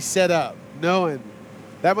track that he set up, knowing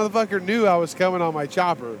that motherfucker knew I was coming on my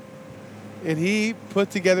chopper, and he put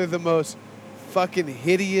together the most fucking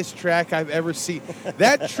hideous track I've ever seen.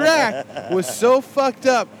 That track was so fucked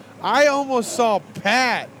up, I almost saw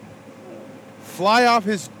Pat fly off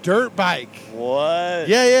his dirt bike. What?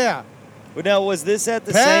 Yeah. Well, now, was this at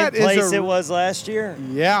the Pat same place it was last year?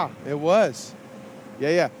 Yeah, it was.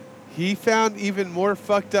 Yeah. he found even more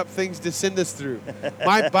fucked up things to send us through.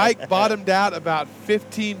 My bike bottomed out about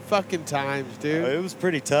 15 fucking times, dude. It was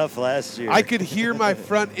pretty tough last year. I could hear my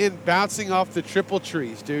front end bouncing off the triple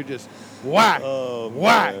trees, dude. Just whack,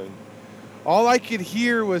 whack. Man. All I could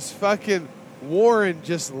hear was fucking Warren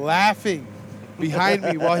just laughing behind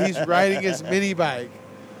me while he's riding his mini bike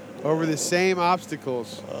over the same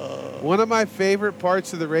obstacles. One of my favorite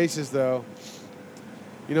parts of the races, though,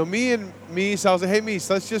 you know, me and Mies, I was like, hey, Mies,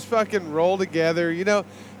 let's just fucking roll together, you know,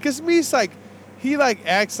 because Mies, like, he, like,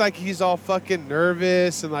 acts like he's all fucking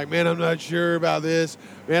nervous and like, man, I'm not sure about this.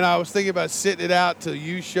 Man, I was thinking about sitting it out till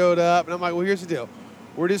you showed up. And I'm like, well, here's the deal.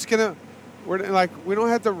 We're like, we don't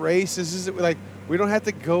have to race. This is like, we don't have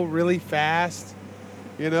to go really fast.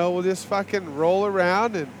 You know, we'll just fucking roll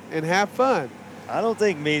around and have fun. I don't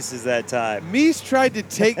think Mies is that type. Mies tried to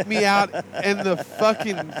take me out in the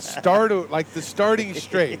fucking starting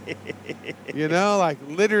straight. You know, like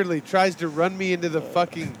literally tries to run me into the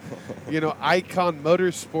fucking, you know, Icon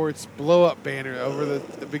Motorsports blow-up banner over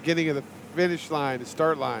the beginning of the finish line, the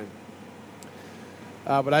start line.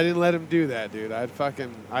 But I didn't let him do that, dude.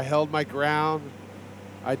 I held my ground.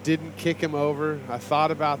 I didn't kick him over. I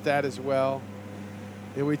thought about that as well.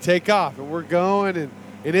 And we take off, and we're going, and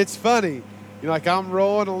it's funny. You know, like I'm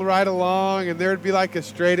rolling right along, and there'd be like a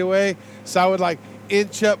straightaway. So I would like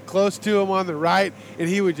inch up close to him on the right, and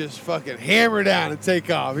he would just fucking hammer down and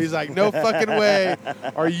take off. He's like, no fucking way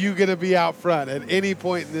are you going to be out front at any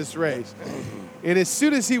point in this race. And as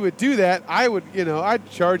soon as he would do that,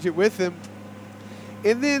 I'd charge it with him.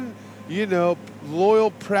 And then, you know,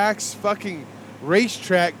 Loyal Prax fucking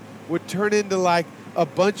racetrack would turn into like a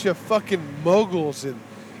bunch of fucking moguls and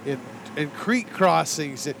creek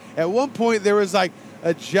crossings. And at one point, there was like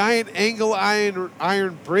a giant angle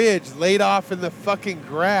iron bridge laid off in the fucking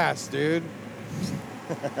grass, dude.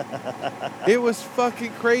 It was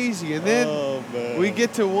fucking crazy. And then we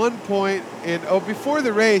get to one point, and before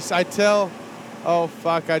the race, I tell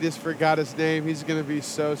I just forgot his name. He's gonna be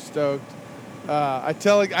so stoked. I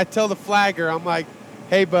tell the flagger, I'm like,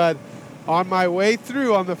 hey bud, on my way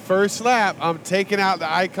through on the first lap, I'm taking out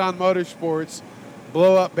the Icon Motorsports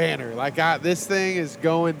blow-up banner. Like, this thing is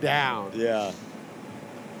going down. Yeah.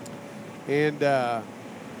 And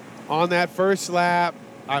on that first lap,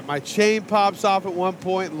 my chain pops off at one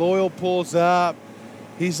point. Loyal pulls up.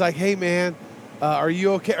 He's like, hey, man, are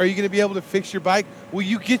you okay? Are you going to be able to fix your bike? Will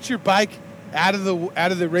you get your bike out of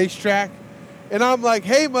the racetrack? And I'm like,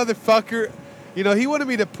 hey, motherfucker. You know, he wanted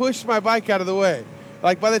me to push my bike out of the way.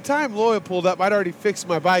 Like, by the time Loyal pulled up, I'd already fixed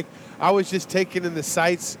my bike. I was just taking in the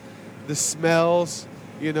sights, the smells,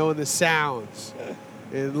 you know, and the sounds.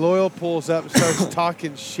 And Loyal pulls up and starts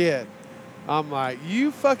talking shit. I'm like,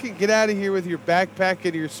 you fucking get out of here with your backpack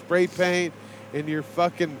and your spray paint and your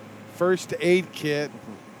fucking first aid kit.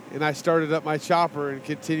 And I started up my chopper and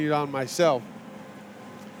continued on myself.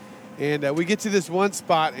 And we get to this one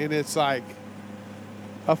spot, and it's like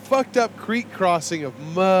a fucked up creek crossing of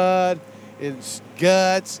mud and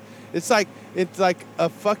guts. It's like a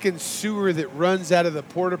fucking sewer that runs out of the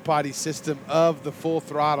porta potty system of the Full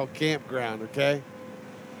Throttle campground, okay?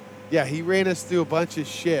 Yeah, he ran us through a bunch of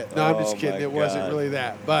shit. No, I'm just kidding. It wasn't really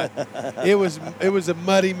that. But it was a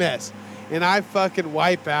muddy mess. And I fucking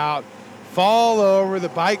wipe out, fall over, the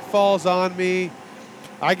bike falls on me.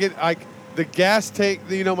 I get the gas tank,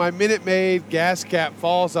 you know, my Minute Maid gas cap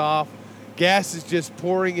falls off. Gas is just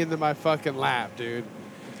pouring into my fucking lap, dude.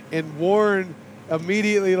 And Warren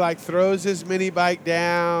immediately like throws his mini bike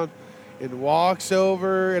down and walks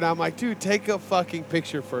over, and I'm like, dude, take a fucking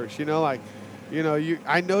picture first. You know, like, you know,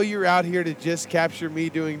 I know you're out here to just capture me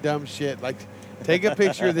doing dumb shit. Like, take a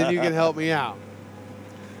picture, then you can help me out.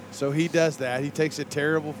 So he does that. He takes a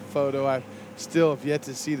terrible photo. I still have yet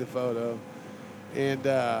to see the photo. And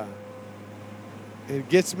it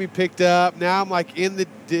gets me picked up. Now I'm like in the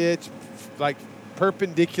ditch, like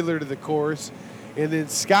perpendicular to the course. And then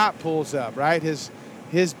Scott pulls up, right? His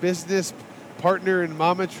business partner in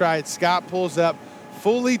Mama Tried, Scott pulls up,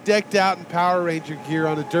 fully decked out in Power Ranger gear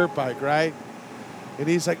on a dirt bike, right? And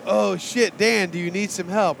he's like, oh shit, Dan, do you need some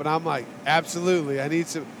help? And I'm like, absolutely, I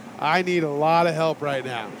need a lot of help right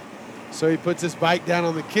now. So he puts his bike down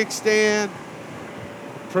on the kickstand,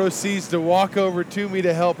 proceeds to walk over to me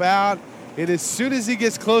to help out. And as soon as he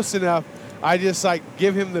gets close enough, I just like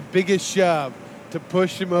give him the biggest shove to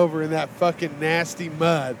push him over in that fucking nasty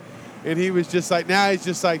mud. And he was just like, now he's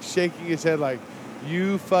just like shaking his head like,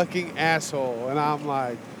 you fucking asshole. And I'm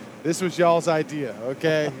like, this was y'all's idea,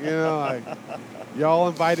 okay? You know, like, y'all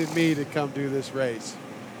invited me to come do this race.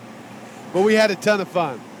 But we had a ton of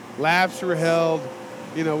fun. Laps were held.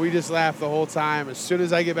 You know, we just laughed the whole time. As soon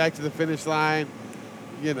as I get back to the finish line,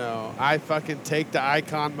 I fucking take the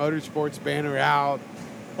Icon Motorsports banner out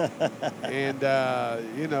and,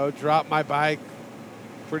 drop my bike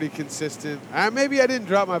pretty consistent. Maybe I didn't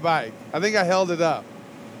drop my bike. I think I held it up.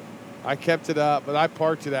 I kept it up, but I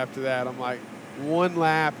parked it after that. I'm like, one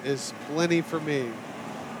lap is plenty for me.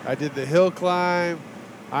 I did the hill climb.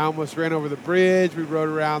 I almost ran over the bridge. We rode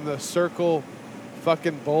around the circle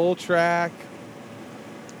fucking bowl track.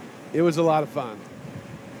 It was a lot of fun.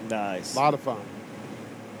 Nice. A lot of fun.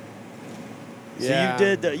 So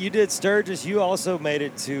Yeah. you did Sturgis. You also made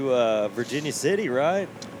it to Virginia City, right?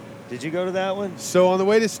 Did you go to that one? So on the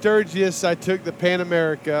way to Sturgis, I took the Pan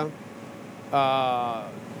America.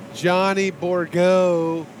 Johnny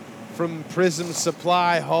Borgo from Prism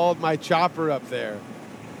Supply hauled my chopper up there.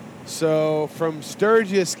 So from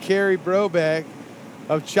Sturgis, Kerry Brobeck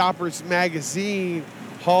of Choppers Magazine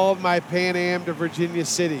hauled my Pan Am to Virginia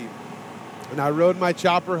City. And I rode my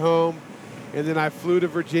chopper home, and then I flew to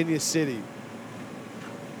Virginia City.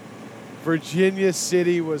 Virginia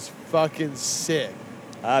City was fucking sick.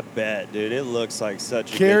 I bet, dude. It looks like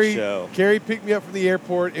such a good show. Kerry picked me up from the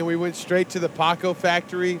airport, and we went straight to the Paco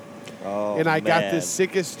factory. Oh, and I got man. the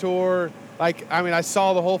sickest tour. I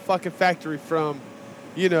saw the whole fucking factory from,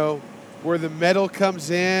 where the metal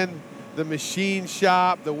comes in, the machine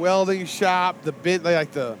shop, the welding shop,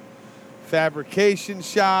 the fabrication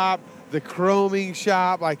shop, the chroming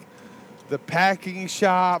shop, the packing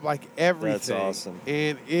shop, everything. That's awesome.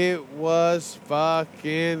 And it was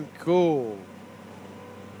fucking cool.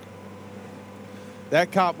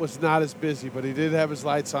 That cop was not as busy, but he did have his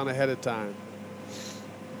lights on ahead of time.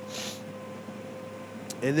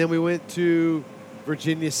 And then we went to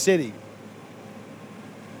Virginia City.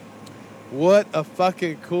 What a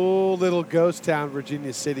fucking cool little ghost town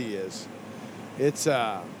Virginia City is. It's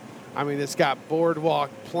it's got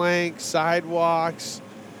boardwalk planks, sidewalks,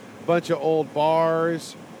 bunch of old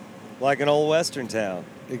bars. Like an old western town.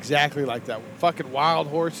 Exactly like that. Fucking wild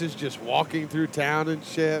horses just walking through town and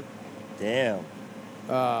shit. Damn.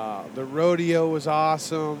 The rodeo was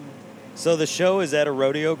awesome. So the show is at a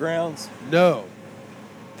rodeo grounds? No.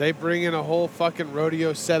 They bring in a whole fucking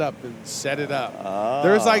rodeo setup and set it up. Ah.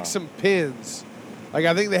 There's some pins.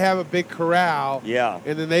 I think they have a big corral. Yeah.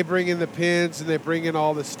 And then they bring in the pins and they bring in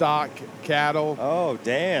all the stock cattle. Oh,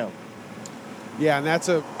 damn. Yeah, and that's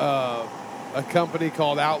a company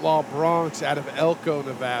called Outlaw Bronx out of Elko,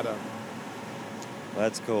 Nevada.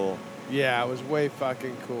 That's cool. Yeah, it was way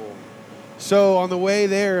fucking cool. So on the way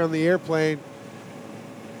there on the airplane,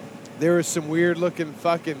 there was some weird looking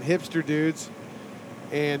fucking hipster dudes.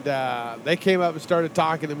 And they came up and started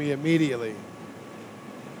talking to me immediately.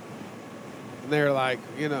 And they were like,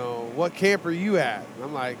 what camp are you at? And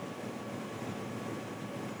I'm like,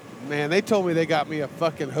 man, they told me they got me a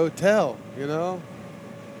fucking hotel, They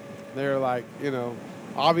were like,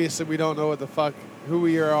 obviously we don't know what the fuck, who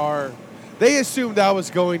we are. They assumed I was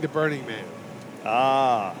going to Burning Man.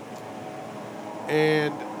 Ah.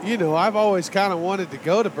 And, I've always kind of wanted to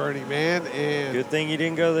go to Burning Man. And Good thing you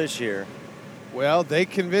didn't go this year. well, they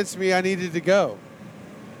convinced me I needed to go.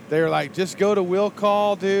 They were like, just go to Will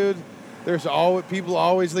Call, dude. People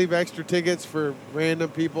always leave extra tickets for random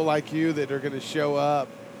people like you that are going to show up.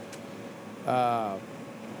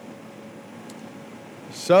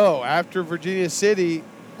 So after Virginia City,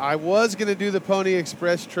 I was going to do the Pony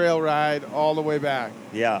Express trail ride all the way back.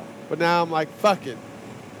 Yeah. But now I'm like, fuck it.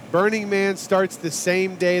 Burning Man starts the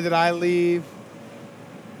same day that I leave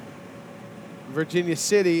Virginia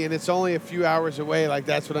City, and it's only a few hours away.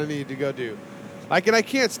 That's what I need to go do. And I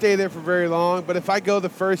can't stay there for very long, but if I go the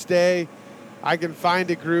first day, I can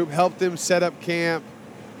find a group, help them set up camp,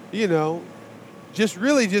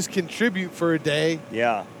 just contribute for a day.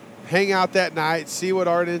 Yeah. Hang out that night, see what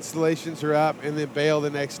art installations are up, and then bail the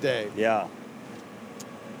next day. Yeah.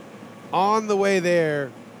 On the way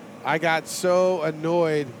there, I got so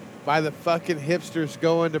annoyed by the fucking hipsters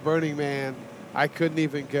going to Burning Man, I couldn't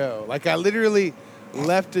even go. I literally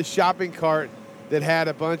left a shopping cart that had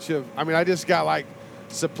a bunch of, I just got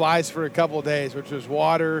supplies for a couple of days, which was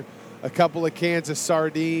water, a couple of cans of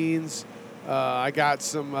sardines. I got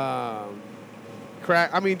some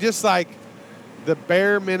crack. Just the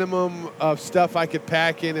bare minimum of stuff I could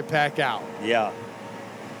pack in and pack out. Yeah.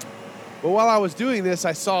 But while I was doing this,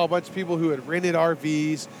 I saw a bunch of people who had rented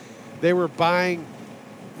RVs. They were buying,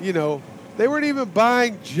 they weren't even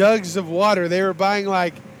buying jugs of water. They were buying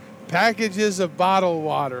packages of bottled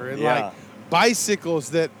water and bicycles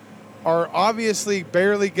that are obviously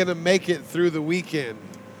barely going to make it through the weekend.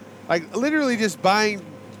 Literally just buying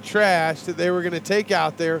trash that they were going to take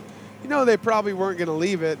out there. They probably weren't going to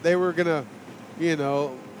leave it. They were going to,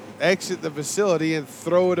 exit the facility and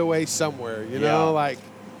throw it away somewhere,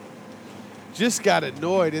 just got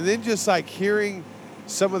annoyed. And then just like hearing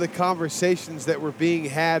some of the conversations that were being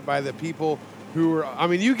had by the people who were, I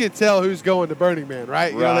mean, you could tell who's going to Burning Man,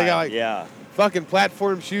 right? You know, they got like fucking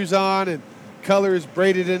platform shoes on and colors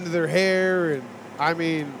braided into their hair. And I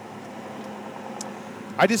mean,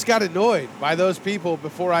 I just got annoyed by those people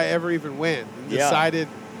before I ever even went and decided,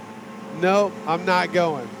 no, I'm not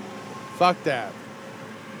going. Fuck that.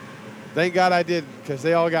 Thank God I didn't, because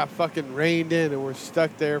they all got fucking reined in and were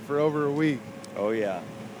stuck there for over a week. Oh, yeah.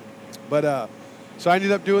 But, so I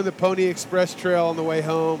ended up doing the Pony Express Trail on the way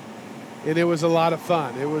home, and it was a lot of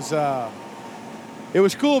fun. It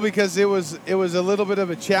was cool because it was a little bit of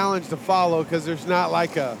a challenge to follow, because there's not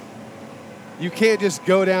like you can't just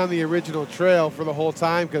go down the original trail for the whole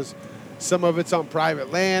time, because some of it's on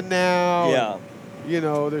private land now. Yeah. And, you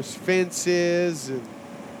know, there's fences. And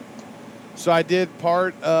so I did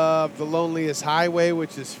part of the Loneliest Highway,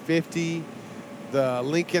 which is 50, the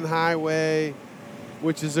Lincoln Highway,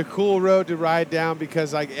 which is a cool road to ride down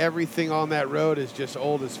because like everything on that road is just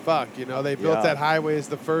old as fuck. You know, they built that highway as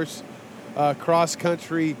the first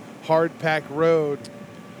cross-country hard-pack road.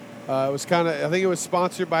 It was kind of, I think it was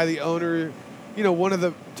sponsored by the owner, you know, one of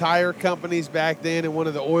the tire companies back then and one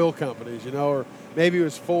of the oil companies, you know, or maybe it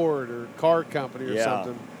was Ford or car company or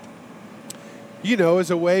something. You know, as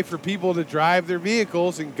a way for people to drive their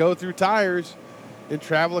vehicles and go through tires and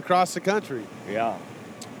travel across the country. Yeah.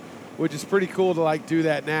 Which is pretty cool to like do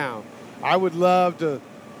that now. I would love to,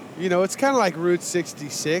 you know, it's kind of like Route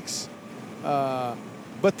 66, but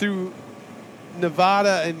through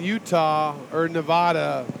Nevada and Utah, or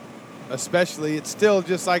Nevada especially, it's still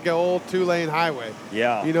just like an old 2-lane highway.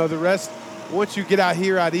 Yeah. You know, the rest, once you get out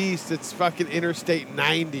here out east, it's fucking Interstate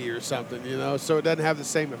 90 or something, you know, so it doesn't have the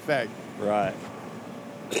same effect. Right.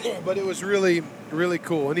 But it was really, really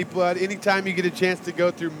cool. Anytime you get a chance to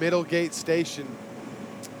go through Middlegate Station,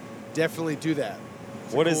 definitely do that.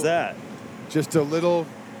 What is that? Just a little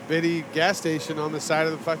bitty gas station on the side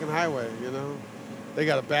of the fucking highway, you know? They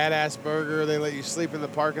got a badass burger. They let you sleep in the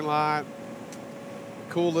parking lot.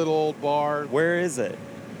 Cool little old bar. Where is it?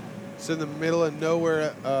 It's in the middle of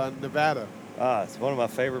nowhere, Nevada. Ah, it's one of my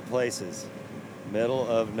favorite places. Middle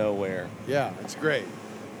of nowhere. Yeah, it's great.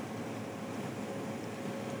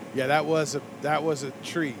 Yeah, that was a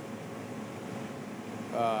treat.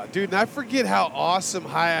 Dude, and I forget how awesome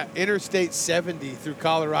Interstate 70 through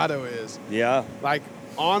Colorado is. Yeah. Like,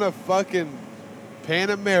 on a fucking Pan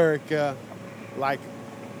America, like,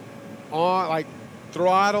 on, like,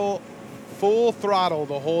 full throttle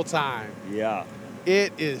the whole time. Yeah.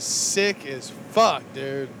 It is sick as fuck,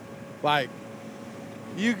 dude. Like,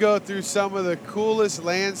 you go through some of the coolest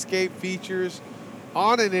landscape features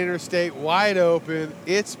on an interstate, wide open.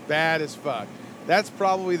 It's bad as fuck. That's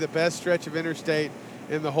probably the best stretch of interstate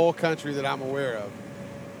in the whole country that I'm aware of.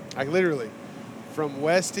 Like, literally, from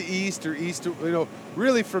west to east or east to, you know,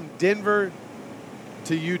 really from Denver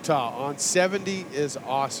to Utah on 70 is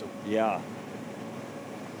awesome. Yeah.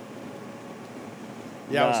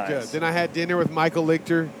 Yeah, nice. It was good. Then I had dinner with Michael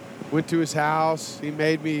Lichter, went to his house. He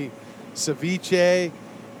made me ceviche.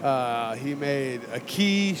 He made a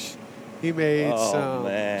quiche. He made some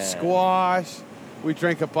squash. We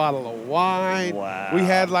drank a bottle of wine. Wow. We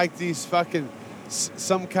had like these fucking,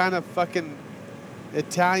 some kind of fucking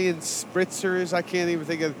Italian spritzers. I can't even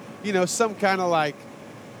think of, you know, some kind of like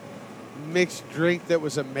mixed drink that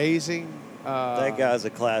was amazing. That guy's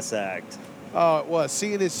a class act. Oh, it was.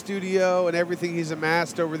 Seeing his studio and everything he's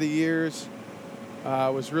amassed over the years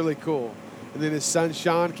was really cool. And then his son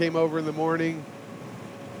Sean came over in the morning.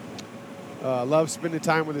 Loved spending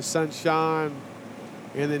time with his son Sean.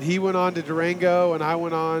 And then he went on to Durango and I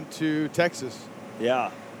went on to Texas.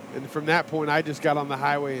 Yeah. And from that point, I just got on the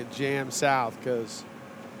highway and jammed south because,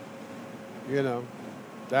 you know,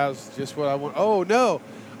 that was just what I want. Oh, no.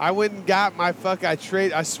 I went and got my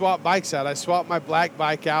I swapped bikes out. I swapped my black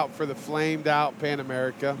bike out for the flamed out Pan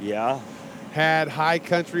America. Yeah. Had High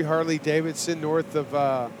Country Harley Davidson north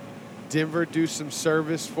of Denver do some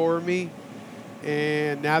service for me.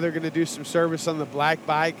 And now they're going to do some service on the black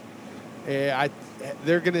bike. They're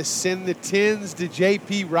going to send the tins to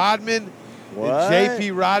JP Rodman. What? And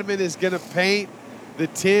JP Rodman is going to paint the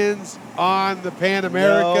tins on the Pan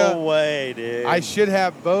America. No way, dude. I should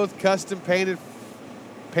have both custom painted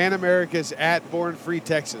Pan Americas at Born Free,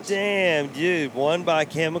 Texas. Damn, dude. One by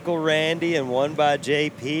Chemical Randy and one by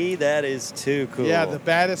JP. That is too cool. Yeah, the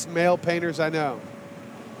baddest male painters I know.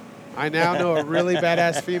 I now know a really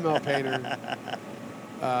badass female painter.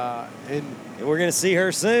 And we're going to see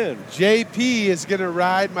her soon. JP is going to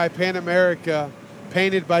ride my Pan America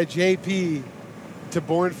painted by JP to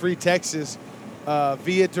Born Free, Texas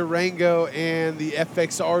via Durango and the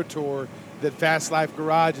FXR Tour that Fast Life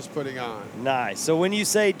Garage is putting on. Nice. So when you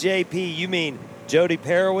say JP, you mean Jody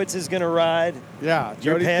Perowitz is going to ride? Yeah,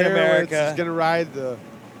 Your Jody Pan Perowitz America is going to ride the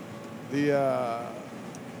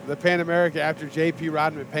Pan America after JP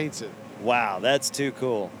Rodman paints it. Wow, that's too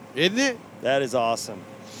cool. Isn't it? That is awesome.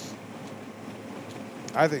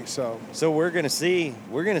 I think so. So we're gonna see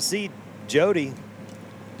Jody.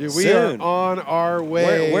 Dude, we soon. are on our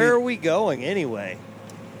way. Where are we going anyway?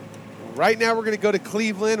 Right now we're going to go to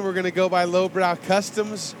Cleveland. We're going to go by Lowbrow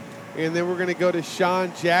Customs, and then we're going to go to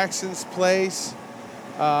Sean Jackson's place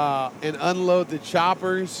and unload the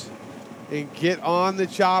choppers and get on the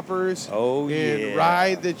choppers. And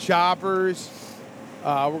ride the choppers.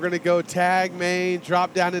 We're going to go tag Maine,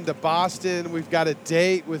 drop down into Boston. We've got a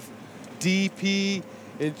date with DP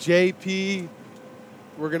and JP.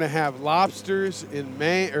 We're going to have lobsters in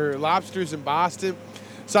Maine or lobsters in Boston.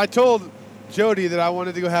 So I told Jody that I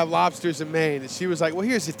wanted to go have lobsters in Maine, and she was like, well,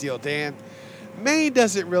 here's the deal, Dan. Maine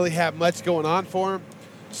doesn't really have much going on for them,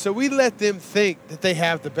 so we let them think that they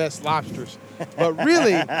have the best lobsters. But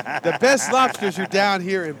really, the best lobsters are down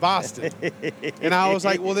here in Boston. And I was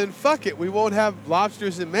like, well, then fuck it. We won't have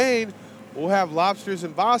lobsters in Maine. We'll have lobsters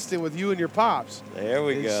in Boston with you and your pops. There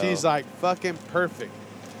we go. She's like, fucking perfect.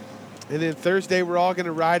 And then Thursday, we're all going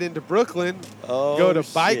to ride into Brooklyn, go to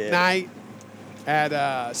bike night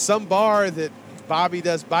at some bar that Bobby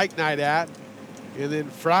does bike night at. And then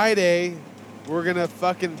Friday, we're going to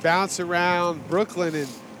fucking bounce around Brooklyn and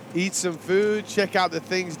eat some food, check out the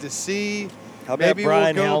things to see. How about Maybe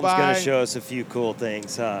Brian we'll Helm's going to show us a few cool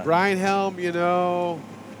things, huh? Brian Helm, you know,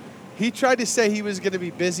 he tried to say he was going to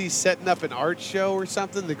be busy setting up an art show or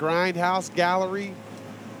something, the Grindhouse Gallery.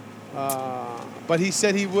 But he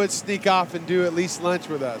said he would sneak off and do at least lunch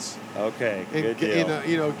with us. Okay, and good deal.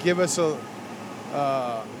 You know, give us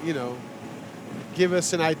give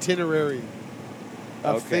us an itinerary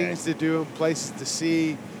of things to do and places to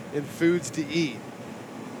see and foods to eat.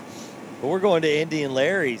 But we're going to Indian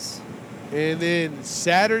Larry's. And then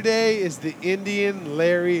Saturday is the Indian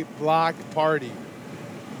Larry Block Party.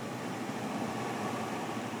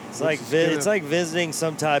 It's like visiting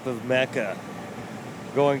some type of Mecca.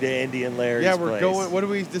 Going to Indian Larry's Yeah, we're place. going. What do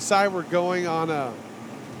we decide? We're going on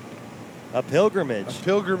a pilgrimage. A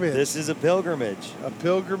pilgrimage. This is a pilgrimage. A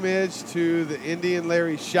pilgrimage to the Indian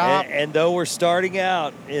Larry shop. And though we're starting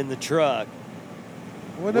out in the truck.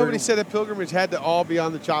 Well, nobody said a pilgrimage had to all be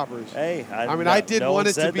on the choppers. Hey, I did want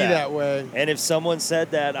it to be that way. And if someone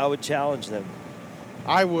said that, I would challenge them.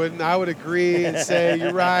 I wouldn't. I would agree and say,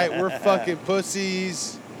 you're right, we're fucking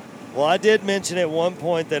pussies. Well, I did mention at one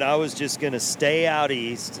point that I was just going to stay out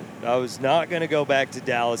east. I was not going to go back to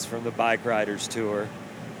Dallas from the BikeRiders tour.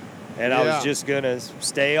 And I was just going to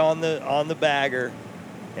stay on the bagger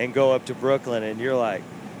and go up to Brooklyn. And you're like,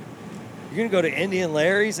 you're going to go to Indian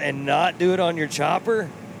Larry's and not do it on your chopper?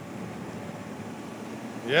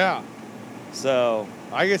 Yeah. So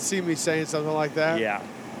I could see me saying something like that. Yeah.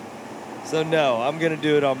 So no, I'm going to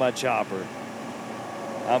do it on my chopper.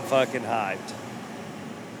 I'm fucking hyped.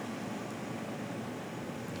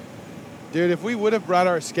 Dude, if we would have brought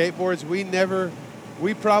our skateboards,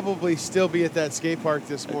 we'd probably still be at that skate park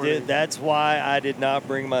this morning. Dude, that's why I did not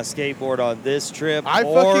bring my skateboard on this trip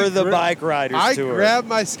or the BikeRiders tour. I grabbed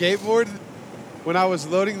my skateboard when I was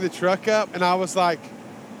loading the truck up, and I was like,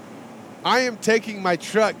 I am taking my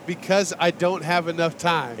truck because I don't have enough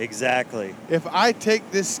time. Exactly. If I take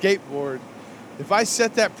this skateboard, if I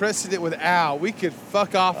set that precedent with Al, we could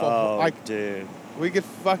fuck off. Dude. We could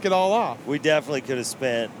fuck it all off. We definitely could have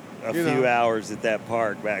spent a few hours at that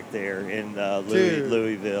park back there in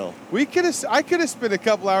Louisville. I could have spent a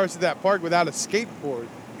couple hours at that park without a skateboard.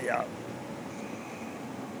 Yeah.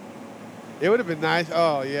 It would have been nice.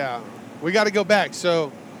 Oh, yeah. We got to go back.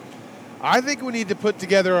 So I think we need to put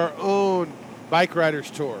together our own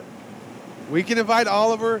BikeRiders tour. We can invite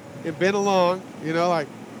Oliver and Ben along,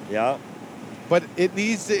 Yeah. But it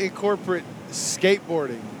needs to incorporate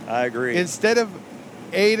skateboarding. I agree. Instead of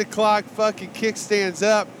 8 o'clock fucking kickstands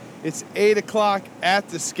up, it's 8 o'clock at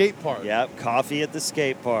the skate park. Yep, coffee at the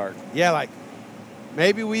skate park. Yeah,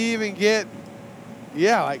 maybe we even get, we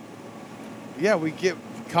get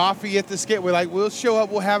coffee at the skate. We'll show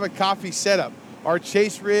up, we'll have a coffee setup. Our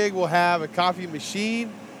chase rig will have a coffee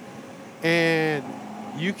machine, and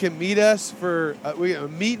you can meet us for a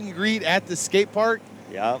meet and greet at the skate park.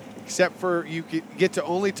 Yeah. Except for you get to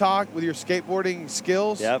only talk with your skateboarding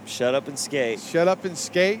skills. Yep, shut up and skate. Shut up and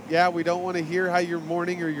skate. Yeah, we don't want to hear how your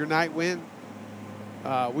morning or your night went.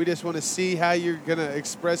 We just want to see how you're going to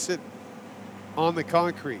express it on the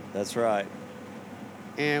concrete. That's right.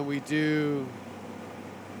 And we do,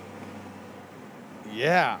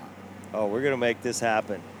 yeah. Oh, we're going to make this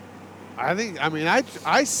happen.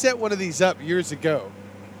 I set one of these up years ago.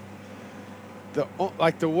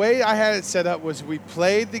 The way I had it set up was we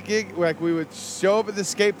played the gig, like we would show up at the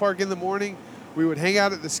skate park in the morning, we would hang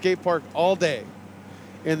out at the skate park all day,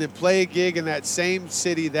 and then play a gig in that same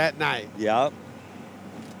city that night. Yeah.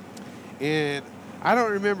 And I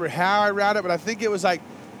don't remember how I routed it, but I think it was like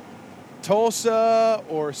Tulsa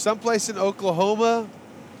or someplace in Oklahoma,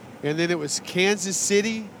 and then it was Kansas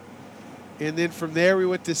City, and then from there we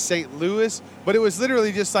went to St. Louis. But it was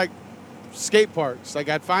literally just like skate parks. Like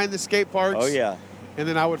I'd find the skate parks. Oh, yeah. And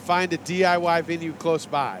then I would find a DIY venue close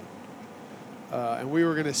by. And we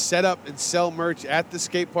were going to set up and sell merch at the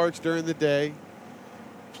skate parks during the day,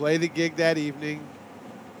 play the gig that evening.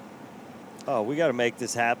 Oh, we got to make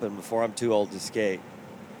this happen before I'm too old to skate.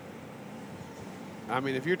 I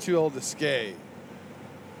mean, if you're too old to skate,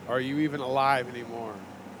 are you even alive anymore?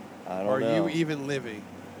 I don't Are know. you even living?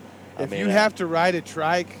 I If mean, you have to ride a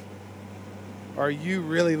trike, are you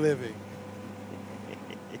really living?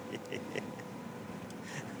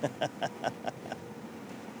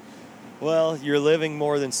 Well, you're living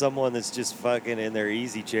more than someone that's just fucking in their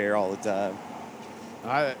easy chair all the time.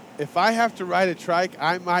 If I have to ride a trike,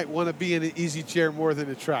 I might want to be in an easy chair more than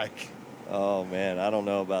a trike. Oh, man, I don't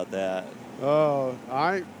know about that. Oh,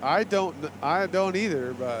 I don't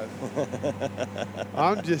either, but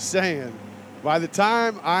I'm just saying, by the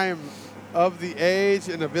time I am of the age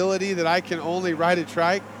and ability that I can only ride a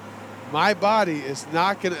trike, my body is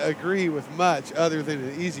not going to agree with much other than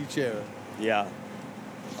an easy chair. Yeah.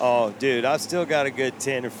 Oh, dude, I've still got a good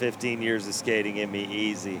 10 or 15 years of skating in me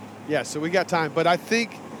easy. Yeah, so we got time, but I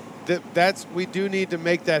think we do need to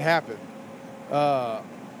make that happen. I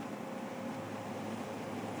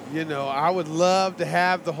would love to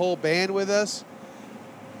have the whole band with us.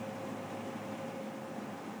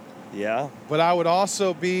 Yeah. But I would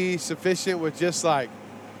also be sufficient with just like,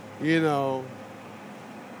 a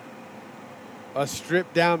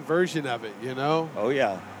stripped down version of it, Oh,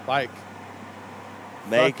 yeah. Like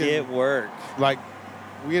Make it work. Like,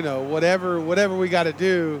 whatever we got to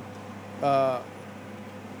do. But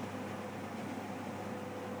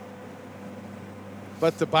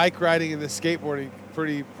the bike riding and the skateboarding,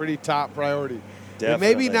 pretty top priority. Definitely. And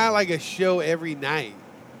maybe not like a show every night.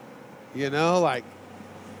 Like.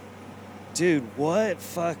 Dude, what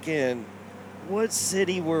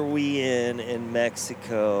city were we in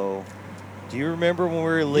Mexico? Do you remember when we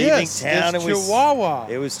were leaving town? It was Chihuahua.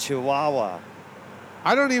 It was Chihuahua.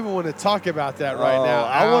 I don't even want to talk about that right now.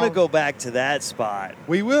 I want to go back to that spot.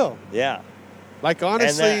 We will. Yeah. Like,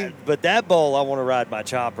 honestly. But that bowl, I want to ride my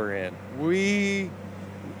chopper in.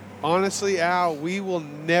 Honestly, Al, we will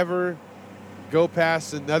never go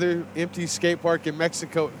past another empty skate park in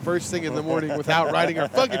Mexico first thing in the morning without riding our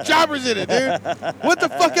fucking choppers in it, dude. What the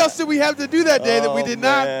fuck else did we have to do that day that we did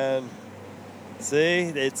not?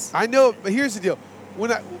 See, I know, but here's the deal.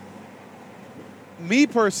 Me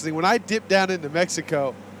personally, when I dip down into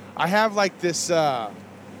Mexico, I have like this, I'm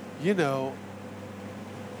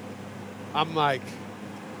like,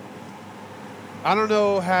 I don't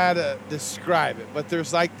know how to describe it, but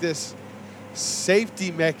there's like this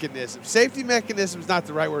safety mechanism. Safety mechanism is not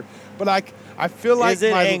the right word, but I feel like is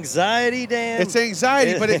it anxiety, Dan? It's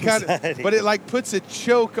anxiety, but it like puts a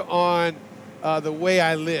choke on the way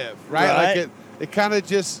I live, right? Like it kind of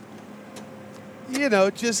just,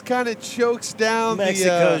 just kind of chokes down.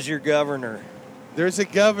 Mexico's your governor. There's a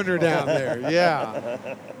governor down there,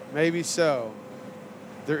 yeah, maybe so.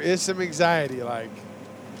 There is some anxiety, like.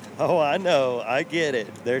 Oh, I know. I get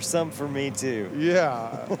it. There's some for me, too.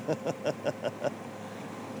 Yeah.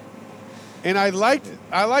 And I like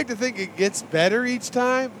to think it gets better each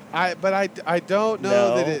time. But I don't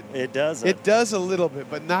know that it doesn't. It does a little bit,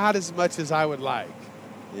 but not as much as I would like.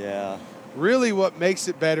 Yeah. Really, what makes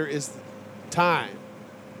it better is time.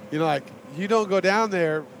 Like you don't go down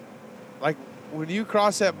there. Like when you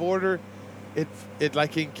cross that border, it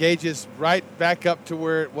like engages right back up to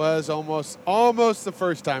where it was almost the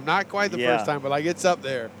first time. Not quite the first time, but like it's up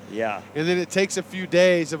there. Yeah. And then it takes a few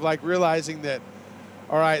days of like realizing that,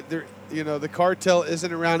 all right, the cartel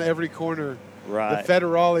isn't around every corner. Right. The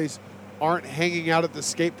federales aren't hanging out at the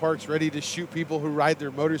skate parks ready to shoot people who ride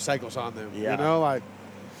their motorcycles on them. Yeah. Like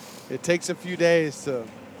it takes a few days to,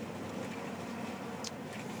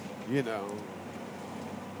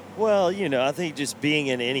 Well, I think just being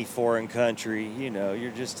in any foreign country,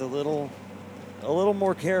 you're just a little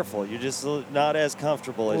more careful. You're just not as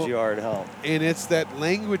comfortable as you are at home. And it's that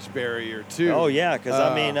language barrier, too. Oh, yeah, because,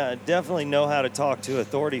 I definitely know how to talk to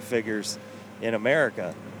authority figures in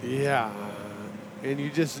America. Yeah. And you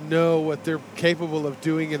just know what they're capable of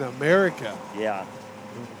doing in America. Yeah.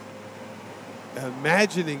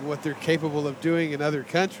 imagining what they're capable of doing in other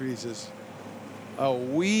countries is a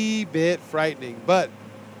wee bit frightening. But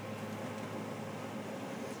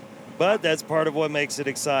that's part of what makes it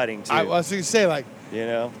exciting too. I was going to say, like, you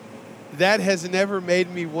know, that has never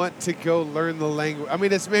made me want to go learn the language. I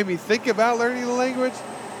mean, it's made me think about learning the language,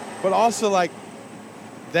 but also like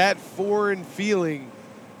that foreign feeling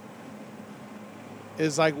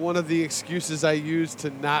is like one of the excuses I use to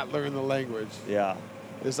not learn the language. Yeah.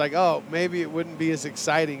 It's like, oh, maybe it wouldn't be as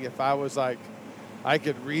exciting if I was like, I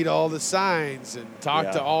could read all the signs and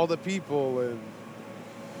talk to all the people and,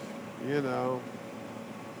 you know.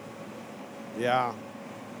 Yeah.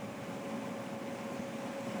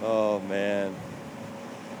 Oh, man.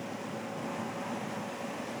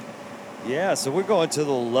 Yeah, so we're going to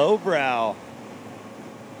the Lowbrow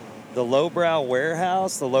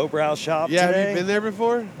warehouse, the Lowbrow shop today. Have you been there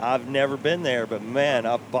before? I've never been there, but man,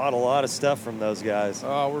 I've bought a lot of stuff from those guys.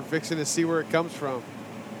 Oh, we're fixing to see where it comes from.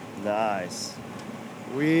 Nice.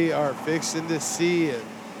 We are fixing to see it.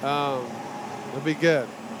 It'll be good.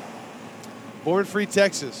 Born Free,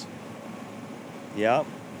 Texas. Yep.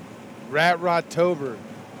 Rat Rotober.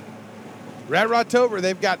 Rat Rotober,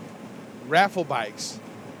 they've got raffle bikes.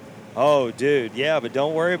 Oh, dude, yeah, but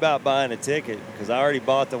don't worry about buying a ticket because I already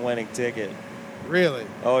bought the winning ticket. Really?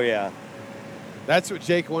 Oh, yeah. That's what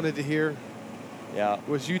Jake wanted to hear. Yeah.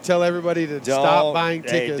 Was you tell everybody to stop buying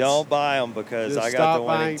tickets. Hey, don't buy them because I got the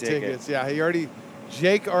winning ticket. Yeah,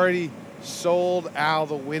 Jake already sold Al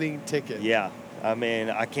the winning ticket. Yeah. I mean,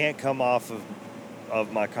 I can't come off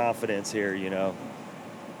of my confidence here, you know.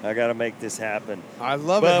 I got to make this happen. I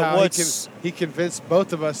love it how he convinced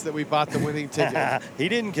both of us that we bought the winning ticket. He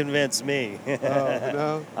didn't convince me. Oh,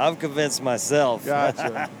 no? I've convinced myself.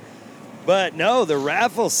 Gotcha. But no, the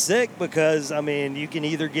raffle's sick because, I mean, you can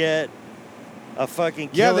either get a fucking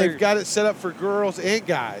killer. Yeah, they've got it set up for girls and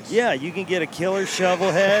guys. Yeah, you can get a killer shovel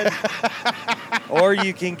head or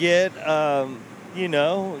you can get, you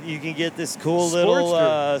know, you can get this cool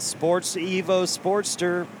little sports Evo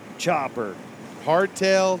Sportster chopper.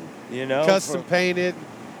 Hardtail, you know, custom painted,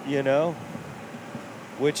 you know,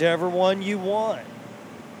 whichever one you want.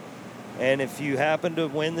 And if you happen to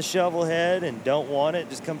win the shovel head and don't want it,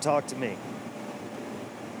 just come talk to me.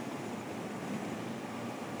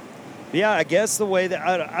 Yeah, I guess the way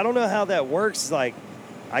that I don't know how that works. Like,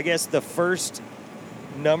 I guess the first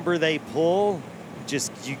number they pull,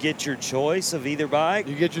 just you get your choice of either bike.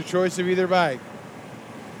 You get your choice of either bike.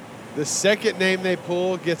 The second name they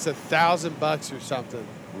pull gets $1,000 or something.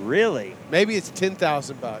 Really? Maybe it's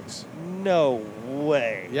 $10,000. No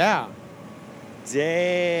way. Yeah.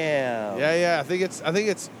 Damn. Yeah. I think it's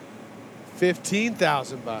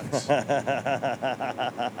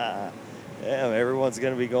 $15,000. Damn, everyone's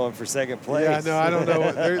going to be going for second place. Yeah, no, I don't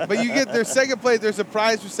know. But you get their second place. There's a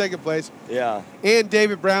prize for second place. Yeah. And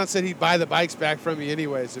David Brown said he'd buy the bikes back from you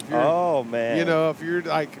anyways. If you're, oh, man. You know, if you're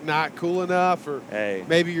like not cool enough or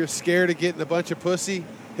maybe you're scared of getting a bunch of pussy,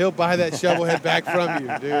 he'll buy that shovel head back from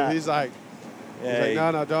you, dude. He's like, no,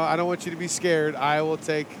 I don't want you to be scared. I will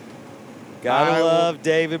take. Gotta love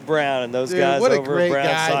David Brown and those guys what over a great at Brown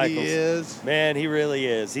guy Cycles. He is. Man, he really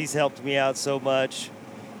is. He's helped me out so much.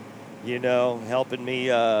 You know, helping me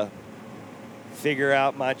figure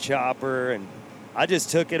out my chopper. And I just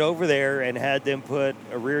took it over there and had them put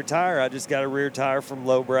a rear tire. I just got a rear tire from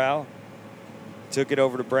Lowbrow. Took it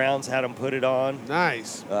over to Brown's, had them put it on.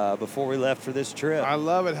 Nice. Before we left for this trip. I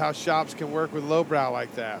love it how shops can work with Lowbrow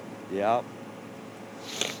like that. Yeah.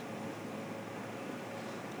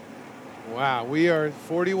 Wow, we are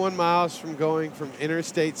 41 miles from going from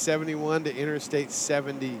Interstate 71 to Interstate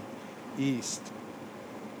 70 East.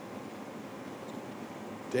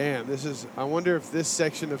 Damn, I wonder if this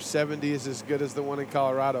section of 70 is as good as the one in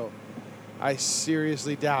Colorado. I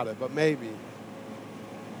seriously doubt it, but maybe.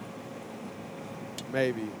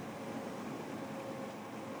 Maybe.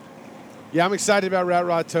 Yeah, I'm excited about Rat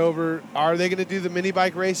Rotober. Are they going to do the mini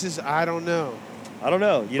bike races? I don't know. I don't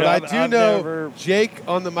know. But I do know Jake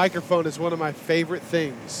on the microphone is one of my favorite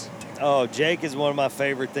things. Oh, Jake is one of my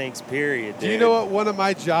favorite things, period, dude. Do you know what one of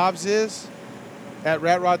my jobs is at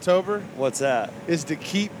Rat Rotober? What's that? Is to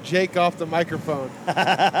keep Jake off the microphone.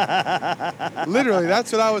 Literally,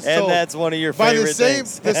 that's what I was told. And that's one of your favorite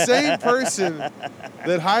things. The same person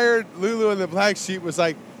that hired Lulu and the Black Sheep was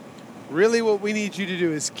like, really what we need you to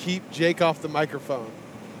do is keep Jake off the microphone.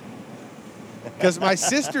 Because my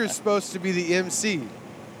sister is supposed to be the MC.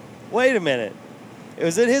 Wait a minute.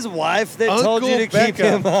 Was it his wife that told you to keep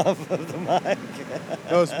him off of the mic?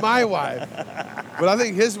 No, it was my wife. But I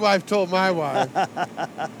think his wife told my wife.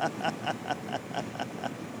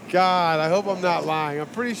 God, I hope I'm not lying. I'm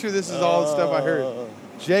pretty sure this is all the stuff I heard.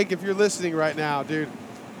 Jake, if you're listening right now, dude,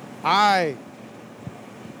 I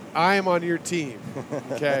am on your team,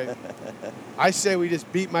 okay? I say we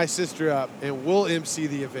just beat my sister up and we'll MC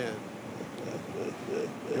the event.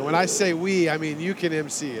 And when I say we, I mean you can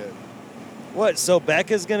MC it. What, so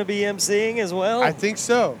Becca's going to be emceeing as well? I think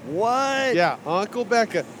so. What? Yeah, Uncle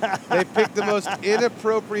Becca. They picked the most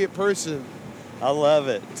inappropriate person I love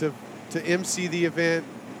it. to MC the event,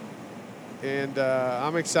 and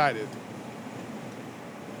I'm excited.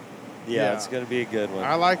 Yeah, it's going to be a good one.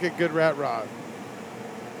 I like a good rat rod.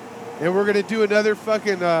 And we're going to do another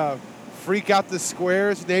fucking Freak Out the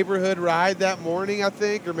Squares neighborhood ride that morning, I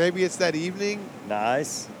think, or maybe it's that evening.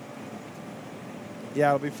 Nice. Yeah,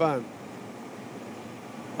 it'll be fun.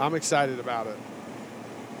 I'm excited about it.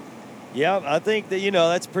 Yeah, I think that,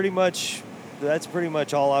 that's pretty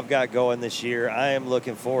much all I've got going this year. I am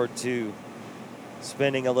looking forward to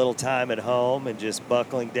spending a little time at home and just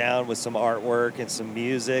buckling down with some artwork and some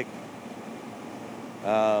music.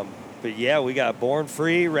 But yeah, we got Born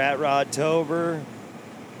Free, Rat Rod Tober.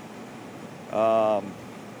 I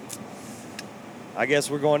guess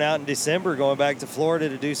we're going out in December, going back to Florida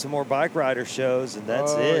to do some more bike rider shows, and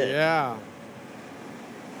that's it. Yeah.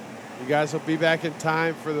 You guys will be back in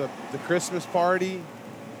time for the Christmas party.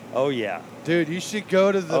 Oh, yeah. Dude, you should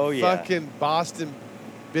go to the yeah. fucking Boston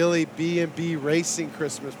Billy B&B Racing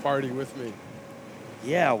Christmas party with me.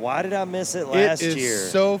 Yeah, why did I miss it last year? It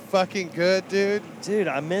is so fucking good, dude. Dude,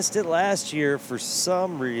 I missed it last year for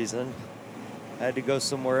some reason. I had to go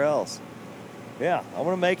somewhere else. Yeah, I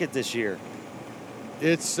want to make it this year.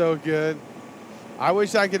 It's so good. I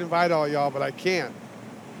wish I could invite all y'all, but I can't.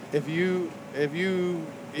 If you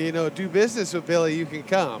do business with Billy, you can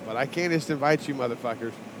come, but I can't just invite you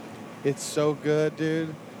motherfuckers. It's so good,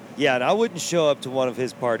 dude. Yeah, and I wouldn't show up to one of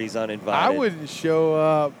his parties uninvited. I wouldn't show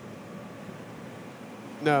up.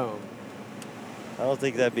 No. I don't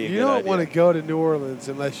think that'd be a good idea. You don't want to go to New Orleans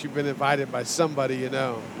unless you've been invited by somebody you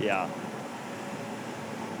know. Yeah.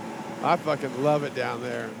 I fucking love it down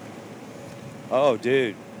there. Oh,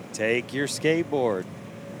 dude, take your skateboard.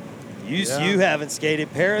 You haven't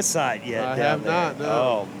skated Parasite yet I down have there. not, no.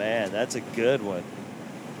 Oh, man, that's a good one.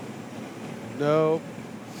 No.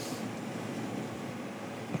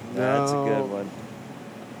 That's a good one.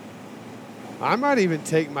 I might even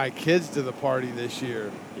take my kids to the party this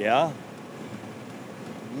year. Yeah?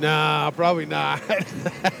 Nah, probably not.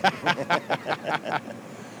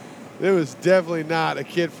 It was definitely not a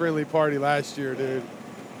kid-friendly party last year, dude.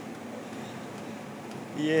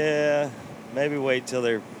 Yeah, maybe wait till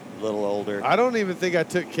they're a little older. I don't even think I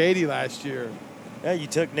took Katie last year. Yeah, you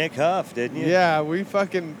took Nick Huff, didn't you? Yeah, we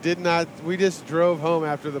fucking did not. We just drove home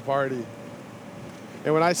after the party.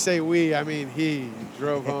 And when I say we, I mean he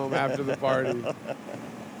drove home after the party.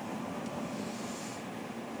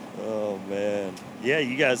 Oh, man. Yeah,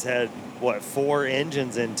 you guys had, 4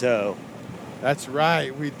 engines in tow? That's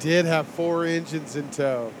right. We did have 4 engines in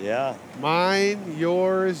tow. Yeah. Mine,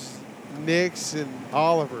 yours, Nick's, and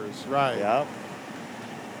Oliver's. Right. Yeah.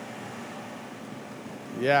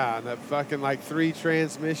 Yeah, and that fucking 3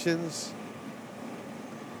 transmissions.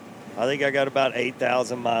 I think I got about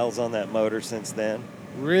 8,000 miles on that motor since then.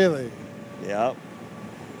 Really? Yeah.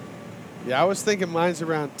 Yeah, I was thinking mine's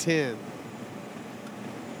around 10.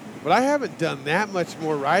 But I haven't done that much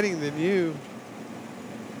more riding than you.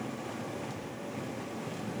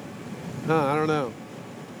 I don't know.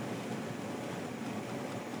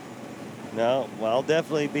 No, well, I'll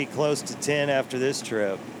definitely be close to 10 after this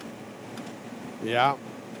trip. Yeah.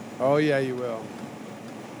 Oh, yeah, you will.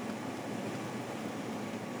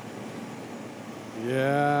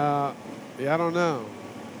 Yeah. Yeah, I don't know.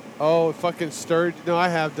 Oh, fucking Sturge. No, I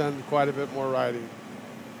have done quite a bit more riding.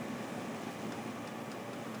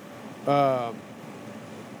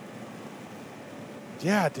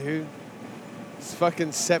 Yeah, dude. It's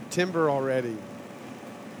fucking September already.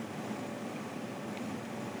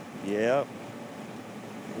 Yep.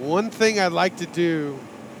 One thing I'd like to do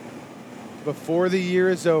before the year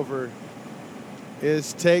is over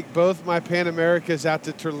is take both my Pan Americas out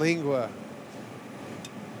to Terlingua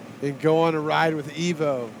and go on a ride with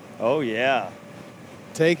Evo. Oh, yeah.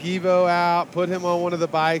 Take Evo out, put him on one of the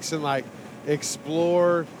bikes and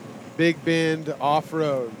explore Big Bend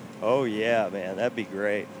off-road. Oh, yeah, man. That'd be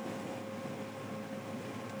great.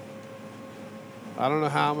 I don't know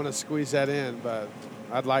how I'm going to squeeze that in, but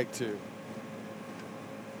I'd like to.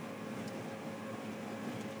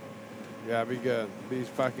 Yeah, it'd be good. Be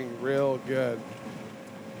fucking real good.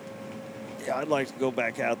 Yeah, I'd like to go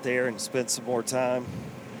back out there and spend some more time.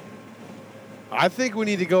 I think we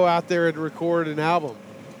need to go out there and record an album.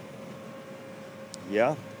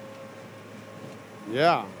 Yeah?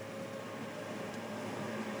 Yeah.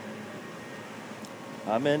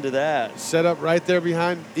 I'm into that. Set up right there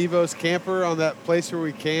behind Evo's camper on that place where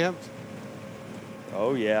we camped.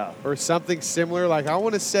 Oh, yeah. Or something similar. Like, I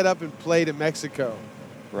want to set up and play to Mexico.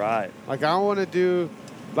 Right. Like, I want to do,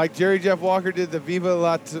 like Jerry Jeff Walker did the Viva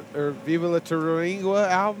La Turingua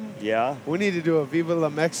album. Yeah. We need to do a Viva La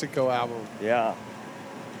Mexico album. Yeah.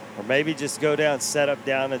 Or maybe just go down, set up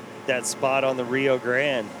down at that spot on the Rio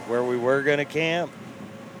Grande where we were going to camp.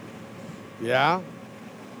 Yeah.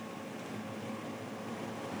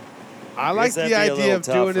 I like the idea of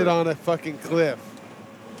doing it on a fucking cliff.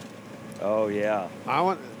 Oh, yeah. I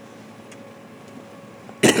want...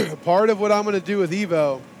 Part of what I'm going to do with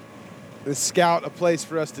Evo is scout a place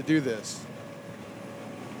for us to do this.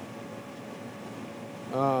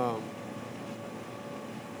 I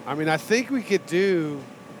mean, I think we could do...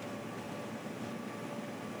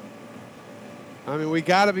 I mean, we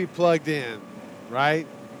got to be plugged in, right?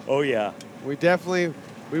 Oh, yeah. We definitely...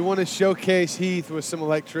 We want to showcase Heath with some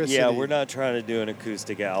electricity. Yeah, we're not trying to do an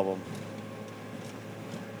acoustic album.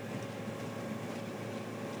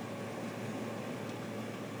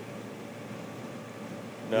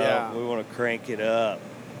 No, yeah. We want to crank it up.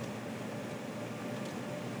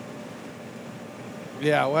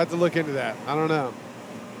 Yeah, we'll have to look into that. I don't know.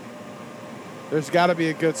 There's got to be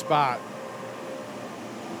a good spot.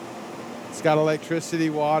 It's got electricity,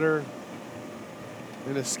 water,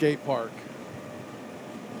 and a skate park.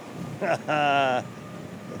 You're not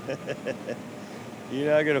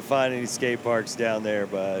going to find any skate parks down there,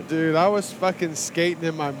 bud. Dude, I was fucking skating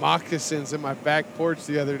in my moccasins in my back porch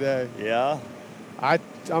the other day. Yeah?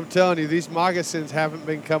 I'm telling you, these moccasins haven't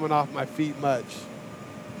been coming off my feet much.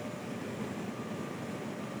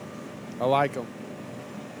 I like them.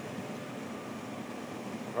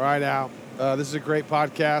 All right, Al. This is a great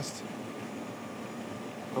podcast.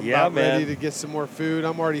 I'm about ready to get some more food.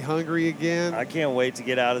 I'm already hungry again. I can't wait to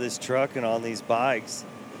get out of this truck and on these bikes.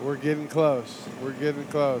 We're getting close. We're getting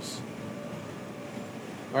close.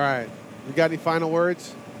 All right. You got any final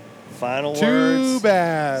words? Final words. Too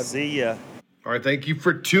bad. See ya. All right. Thank you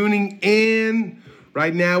for tuning in.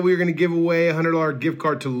 Right now, we're going to give away a $100 gift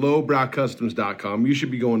card to lowbrowcustoms.com. You should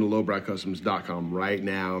be going to lowbrowcustoms.com right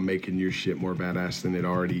now and making your shit more badass than it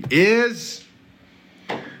already is.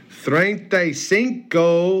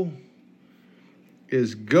 35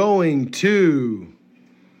 is going to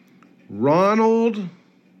Ronald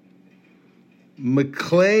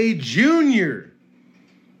McClay Jr.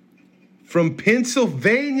 from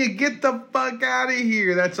Pennsylvania. Get the fuck out of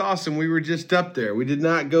here. That's awesome. We were just up there. We did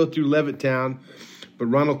not go through Levittown. But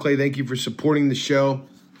Ronald Clay, thank you for supporting the show.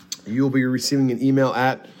 You'll be receiving an email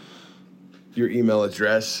at your email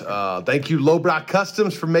address. Thank you, Lowbrow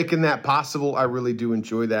Customs, for making that possible. I really do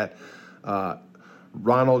enjoy that.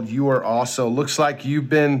 Ronald, you are also, looks like you've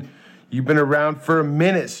been around for a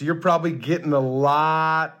minute, so you're probably getting a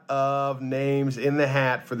lot of names in the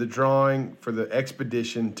hat for the drawing, for the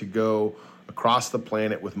expedition to go across the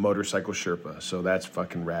planet with Motorcycle Sherpa. So that's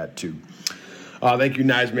fucking rad, too. Thank you,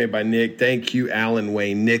 Knives Made by Nick. Thank you, Alan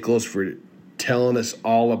Wayne Nichols, for telling us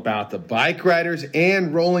all about the bike riders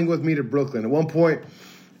and rolling with me to Brooklyn. At one point,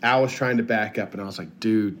 Al was trying to back up, and I was like,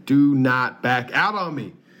 dude, do not back out on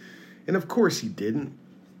me. And of course he didn't.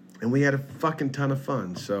 And we had a fucking ton of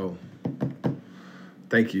fun. So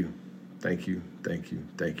thank you. Thank you. Thank you.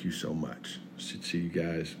 Thank you so much. Should see you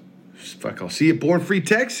guys. Fuck, I'll see you at Born Free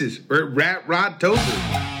Texas or at Rat Rod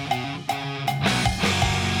Tober.